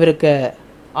இவருக்கு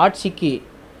ஆட்சிக்கு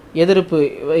எதிர்ப்பு,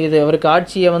 இது அவருக்கு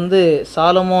ஆட்சியை வந்து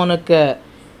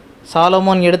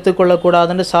சாலமோன்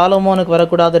எடுத்துக்கொள்ளக்கூடாதுன்னு சாலமோனுக்கு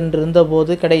வரக்கூடாது என்று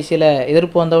இருந்தபோது கடைசியில்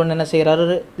எதிர்ப்பு வந்தவன் என்ன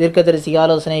செய்கிறாரு, தீர்க்கதரிசி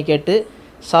ஆலோசனையை கேட்டு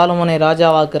சாலமோனை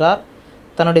ராஜாவாக்குறார்.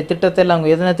 தன்னுடைய திட்டத்தில் அவங்க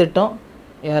எதன திட்டம்,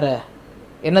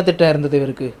 என்ன திட்டம் இருந்தது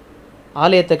இவருக்கு,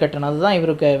 ஆலயத்தை கட்டணும். அதுதான்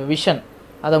இவருக்கு விஷன்.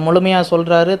 அதை முழுமையாக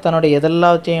சொல்கிறாரு. தன்னுடைய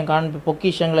எதெல்லாத்தையும்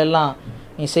பொக்கிஷங்கள் எல்லாம்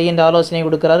நீ செய்கின்ற ஆலோசனை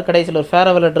கொடுக்குறாரு. கடைசியில் ஒரு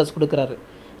ஃபேரவல் அட்ரஸ் கொடுக்குறாரு,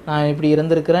 நான் இப்படி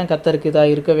இருந்திருக்கிறேன், கர்த்தருக்கு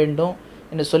இதாக இருக்க வேண்டும்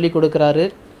என்று சொல்லி கொடுக்குறாரு.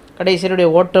 கடைசியிலுடைய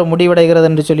ஓட்டம் முடிவடைகிறது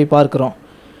என்று சொல்லி பார்க்குறோம்.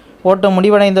 ஓட்டம்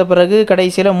முடிவடைந்த பிறகு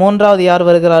கடைசியில் 3வது யார்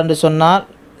வருகிறார் என்று சொன்னால்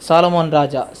சாலமோன்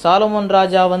ராஜா. சாலமோன்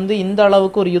ராஜா வந்து இந்த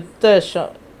அளவுக்கு ஒரு யுத்த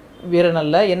வீரன்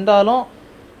அல்ல, என்றாலும்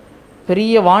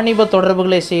பெரிய வாணிப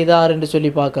தொடர்புகளை செய்தார் என்று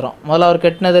சொல்லி பார்க்குறோம். முதல்ல அவர்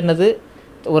கட்டினது என்னது,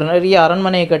 ஒரு நிறைய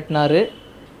அரண்மனையை கட்டினார்.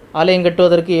 ஆலயம்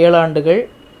கட்டுவதற்கு 7 ஆண்டுகள்,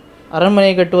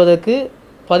 அரண்மனையை கட்டுவதற்கு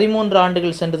 13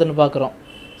 ஆண்டுகள் சென்றதுன்னு பார்க்குறோம்.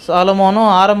 சாலமோனும்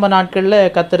ஆரம்ப நாட்களில்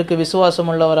கர்த்தருக்கு விசுவாசம்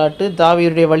உள்ளவராட்டு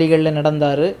தாவீதுடைய வழிகளில்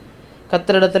நடந்தார்.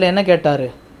 கர்த்தரிடத்தில் என்ன கேட்டார்,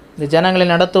 இந்த ஜனங்களை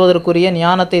நடத்துவதற்குரிய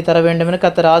ஞானத்தை தர வேண்டும் என்று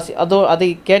கர்த்தர் அதை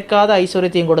கேட்காத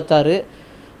ஐஸ்வர்யத்தையும் கொடுத்தாரு.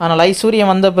 ஆனால்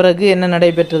ஐஸ்வர்யம் வந்த பிறகு என்ன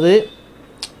நடைபெற்றது,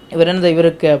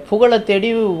 இவருக்கு புகழை தேடி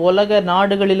உலக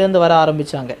நாடுகளிலேருந்து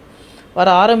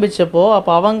வர ஆரம்பித்தப்போ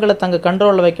அப்போ அவங்கள தங்கள்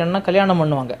கண்ட்ரோலில் வைக்கணும்னா கல்யாணம்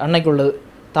பண்ணுவாங்க. அன்னைக்கு உள்ளது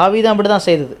தாவீது அப்படி தான்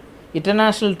செய்தது.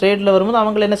 இன்டர்நேஷ்னல் ட்ரேடில் வரும்போது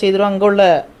அவங்கள என்ன செய்திருவாங்க, அங்கே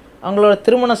அவங்களோட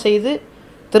திருமணம்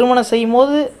செய்யும்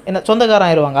போது என்ன சொந்தக்காரன்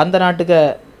ஆயிடுவாங்க. அந்த நாட்டுக்கு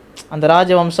அந்த ராஜ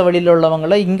வம்ச வழியில்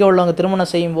உள்ளவங்கள இங்கே உள்ளவங்க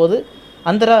திருமணம் செய்யும்போது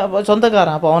அந்த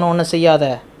சொந்தக்காரன். அப்போ அவனை ஒன்றும் செய்யாத.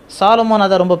 சாலமோன்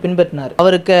அதை ரொம்ப பின்பற்றினார்.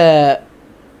 அவருக்கு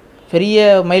பெரிய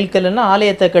மைல்கல்லுன்னா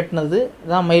ஆலயத்தை கட்டினது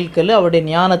தான் மைல்கல். அவருடைய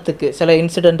ஞானத்துக்கு சில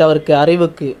இன்சிடெண்ட், அவருக்கு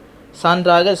அறிவுக்கு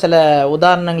சான்றாக சில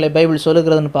உதாரணங்களை பைபிள்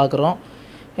சொல்லுகிறதுன்னு பார்க்குறோம்.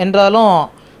 என்றாலும்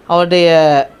அவருடைய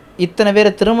இத்தனை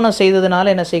பேரை திருமணம்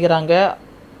செய்ததுனால என்ன செய்கிறாங்க,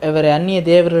 இவர் அந்நிய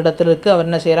தேவரிடத்திற்கு அவர்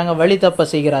என்ன செய்கிறாங்க, வழி தப்ப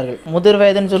செய்கிறார்கள். முதிர்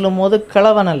வயதுன்னு சொல்லும் போது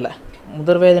கிழவன் அல்ல,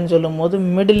 முதிர் வயதுன்னு சொல்லும் போது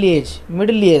மிடில்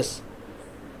ஏஜ்.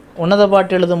 உன்னத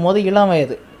பாட்டு எழுதும் போது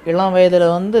இளம் வயதில்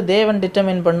தேவன்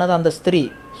டிட்டர்மின் பண்ணது அந்த ஸ்திரீ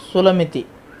சுலமித்தி,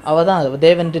 அவள் தான்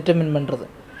தேவன் டிட்டர்மின் பண்ணுறது.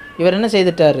 இவர் என்ன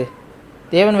செய்துட்டார்,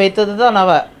 தேவன் வைத்தது தான்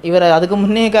இவர் அதுக்கு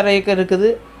முன்னே கரைக்க இருக்குது.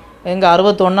 எங்கள்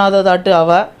 61வது ஆட்டு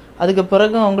அதுக்கு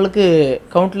பிறகு அவங்களுக்கு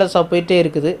கவுண்ட்லெஸ்ஸாக போயிட்டே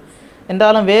இருக்குது.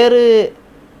 என்றாலும் வேறு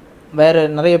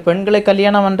நிறைய பெண்களை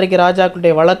கல்யாணம் அன்றைக்கு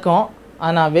ராஜாக்களுடைய வழக்கம்.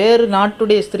 ஆனால் வேறு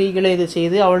நாட்டுடைய ஸ்திரீகளை இது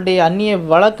செய்து அவளுடைய அந்நிய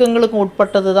வழக்கங்களுக்கும்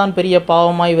உட்பட்டது தான் பெரிய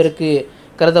பாவமாக இவருக்கு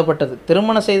கருதப்பட்டது.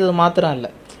 திருமணம் செய்தது மாத்திரம் அல்ல,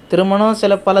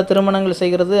 திருமணம் பல திருமணங்கள்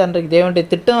செய்கிறது அன்றைக்கு தேவனுடைய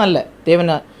திட்டம் அல்ல,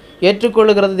 தேவனை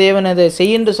ஏற்றுக்கொள்ளுகிறது, தேவன் அதை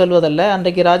செய்யென்று சொல்வதல்ல,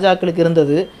 அன்றைக்கு ராஜாக்களுக்கு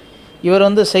இருந்தது. இவர்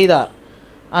செய்தார்.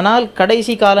 ஆனால்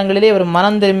கடைசி காலங்களிலே இவர்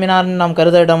மனம் திரும்பினார்னு நாம்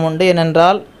கருத இடம் உண்டு.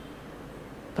 ஏனென்றால்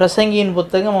பிரசங்கியின்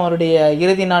புத்தகம் அவருடைய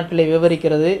இறுதி நாட்களை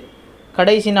விவரிக்கிறது.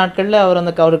 கடைசி நாட்களில்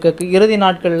அவருக்கு இறுதி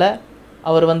நாட்களில்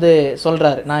அவர்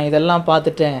சொல்கிறார், நான் இதெல்லாம்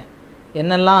பார்த்துட்டேன்,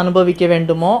 என்னெல்லாம் அனுபவிக்க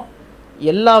வேண்டுமோ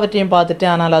எல்லாவற்றையும்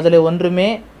பார்த்துட்டேன், ஆனால் அதில் ஒன்றுமே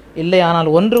இல்லை. ஆனால்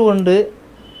ஒன்று உண்டு,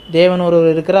 தேவன்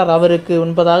ஒருவர் இருக்கிறார், அவருக்கு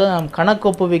உண்பதாக நாம் கணக்கு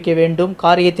ஒப்புவிக்க வேண்டும்,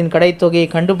 காரியத்தின் கடைத்தொகையை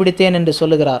கண்டுபிடித்தேன் என்று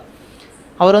சொல்லுகிறார்.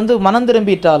 அவர் மனம்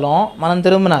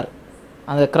திரும்பினார்.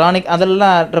 அந்த கிரானிக்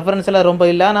அதெல்லாம் ரெஃபரன்ஸ் எல்லாம் ரொம்ப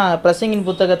இல்லை, ஆனால் பிரசங்கின்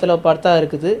புத்தகத்தில் பார்த்தா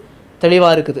இருக்குது,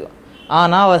 தெளிவாக இருக்குது.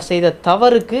 ஆனால் அவர் செய்த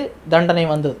தவறுக்கு தண்டனை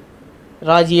வந்தது,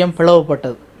 ராஜ்யம்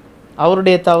பிளவுபட்டது.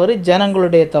 அவருடைய தவறு,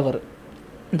 ஜனங்களுடைய தவறு.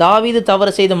 தாவீது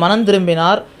தவறு செய்து மனம்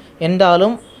திரும்பினார்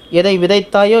என்றாலும் எதை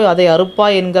விதைத்தாயோ அதை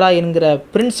அறுப்பாய் என்கிற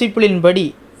பிரின்சிபிளின் படி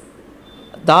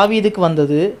தாவீதுக்கு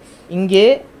வந்தது. இங்கே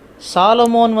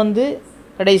சாலமோன்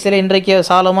கடைசியில் இன்றைக்கு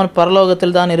சாலமோன்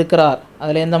பரலோகத்தில் தான் இருக்கிறார்,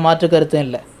 அதில் எந்த மாற்று கருத்தும்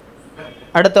இல்லை.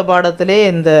 அடுத்த பாடத்திலே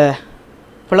இந்த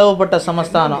பிளவுபட்ட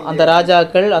சமஸ்தானம், அந்த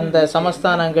ராஜாக்கள், அந்த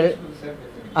சமஸ்தானங்கள்,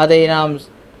 அதை நாம்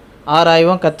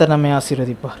ஆராய்வோம். கர்த்தர் நம்மை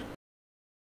ஆசீர்வதிப்பார்.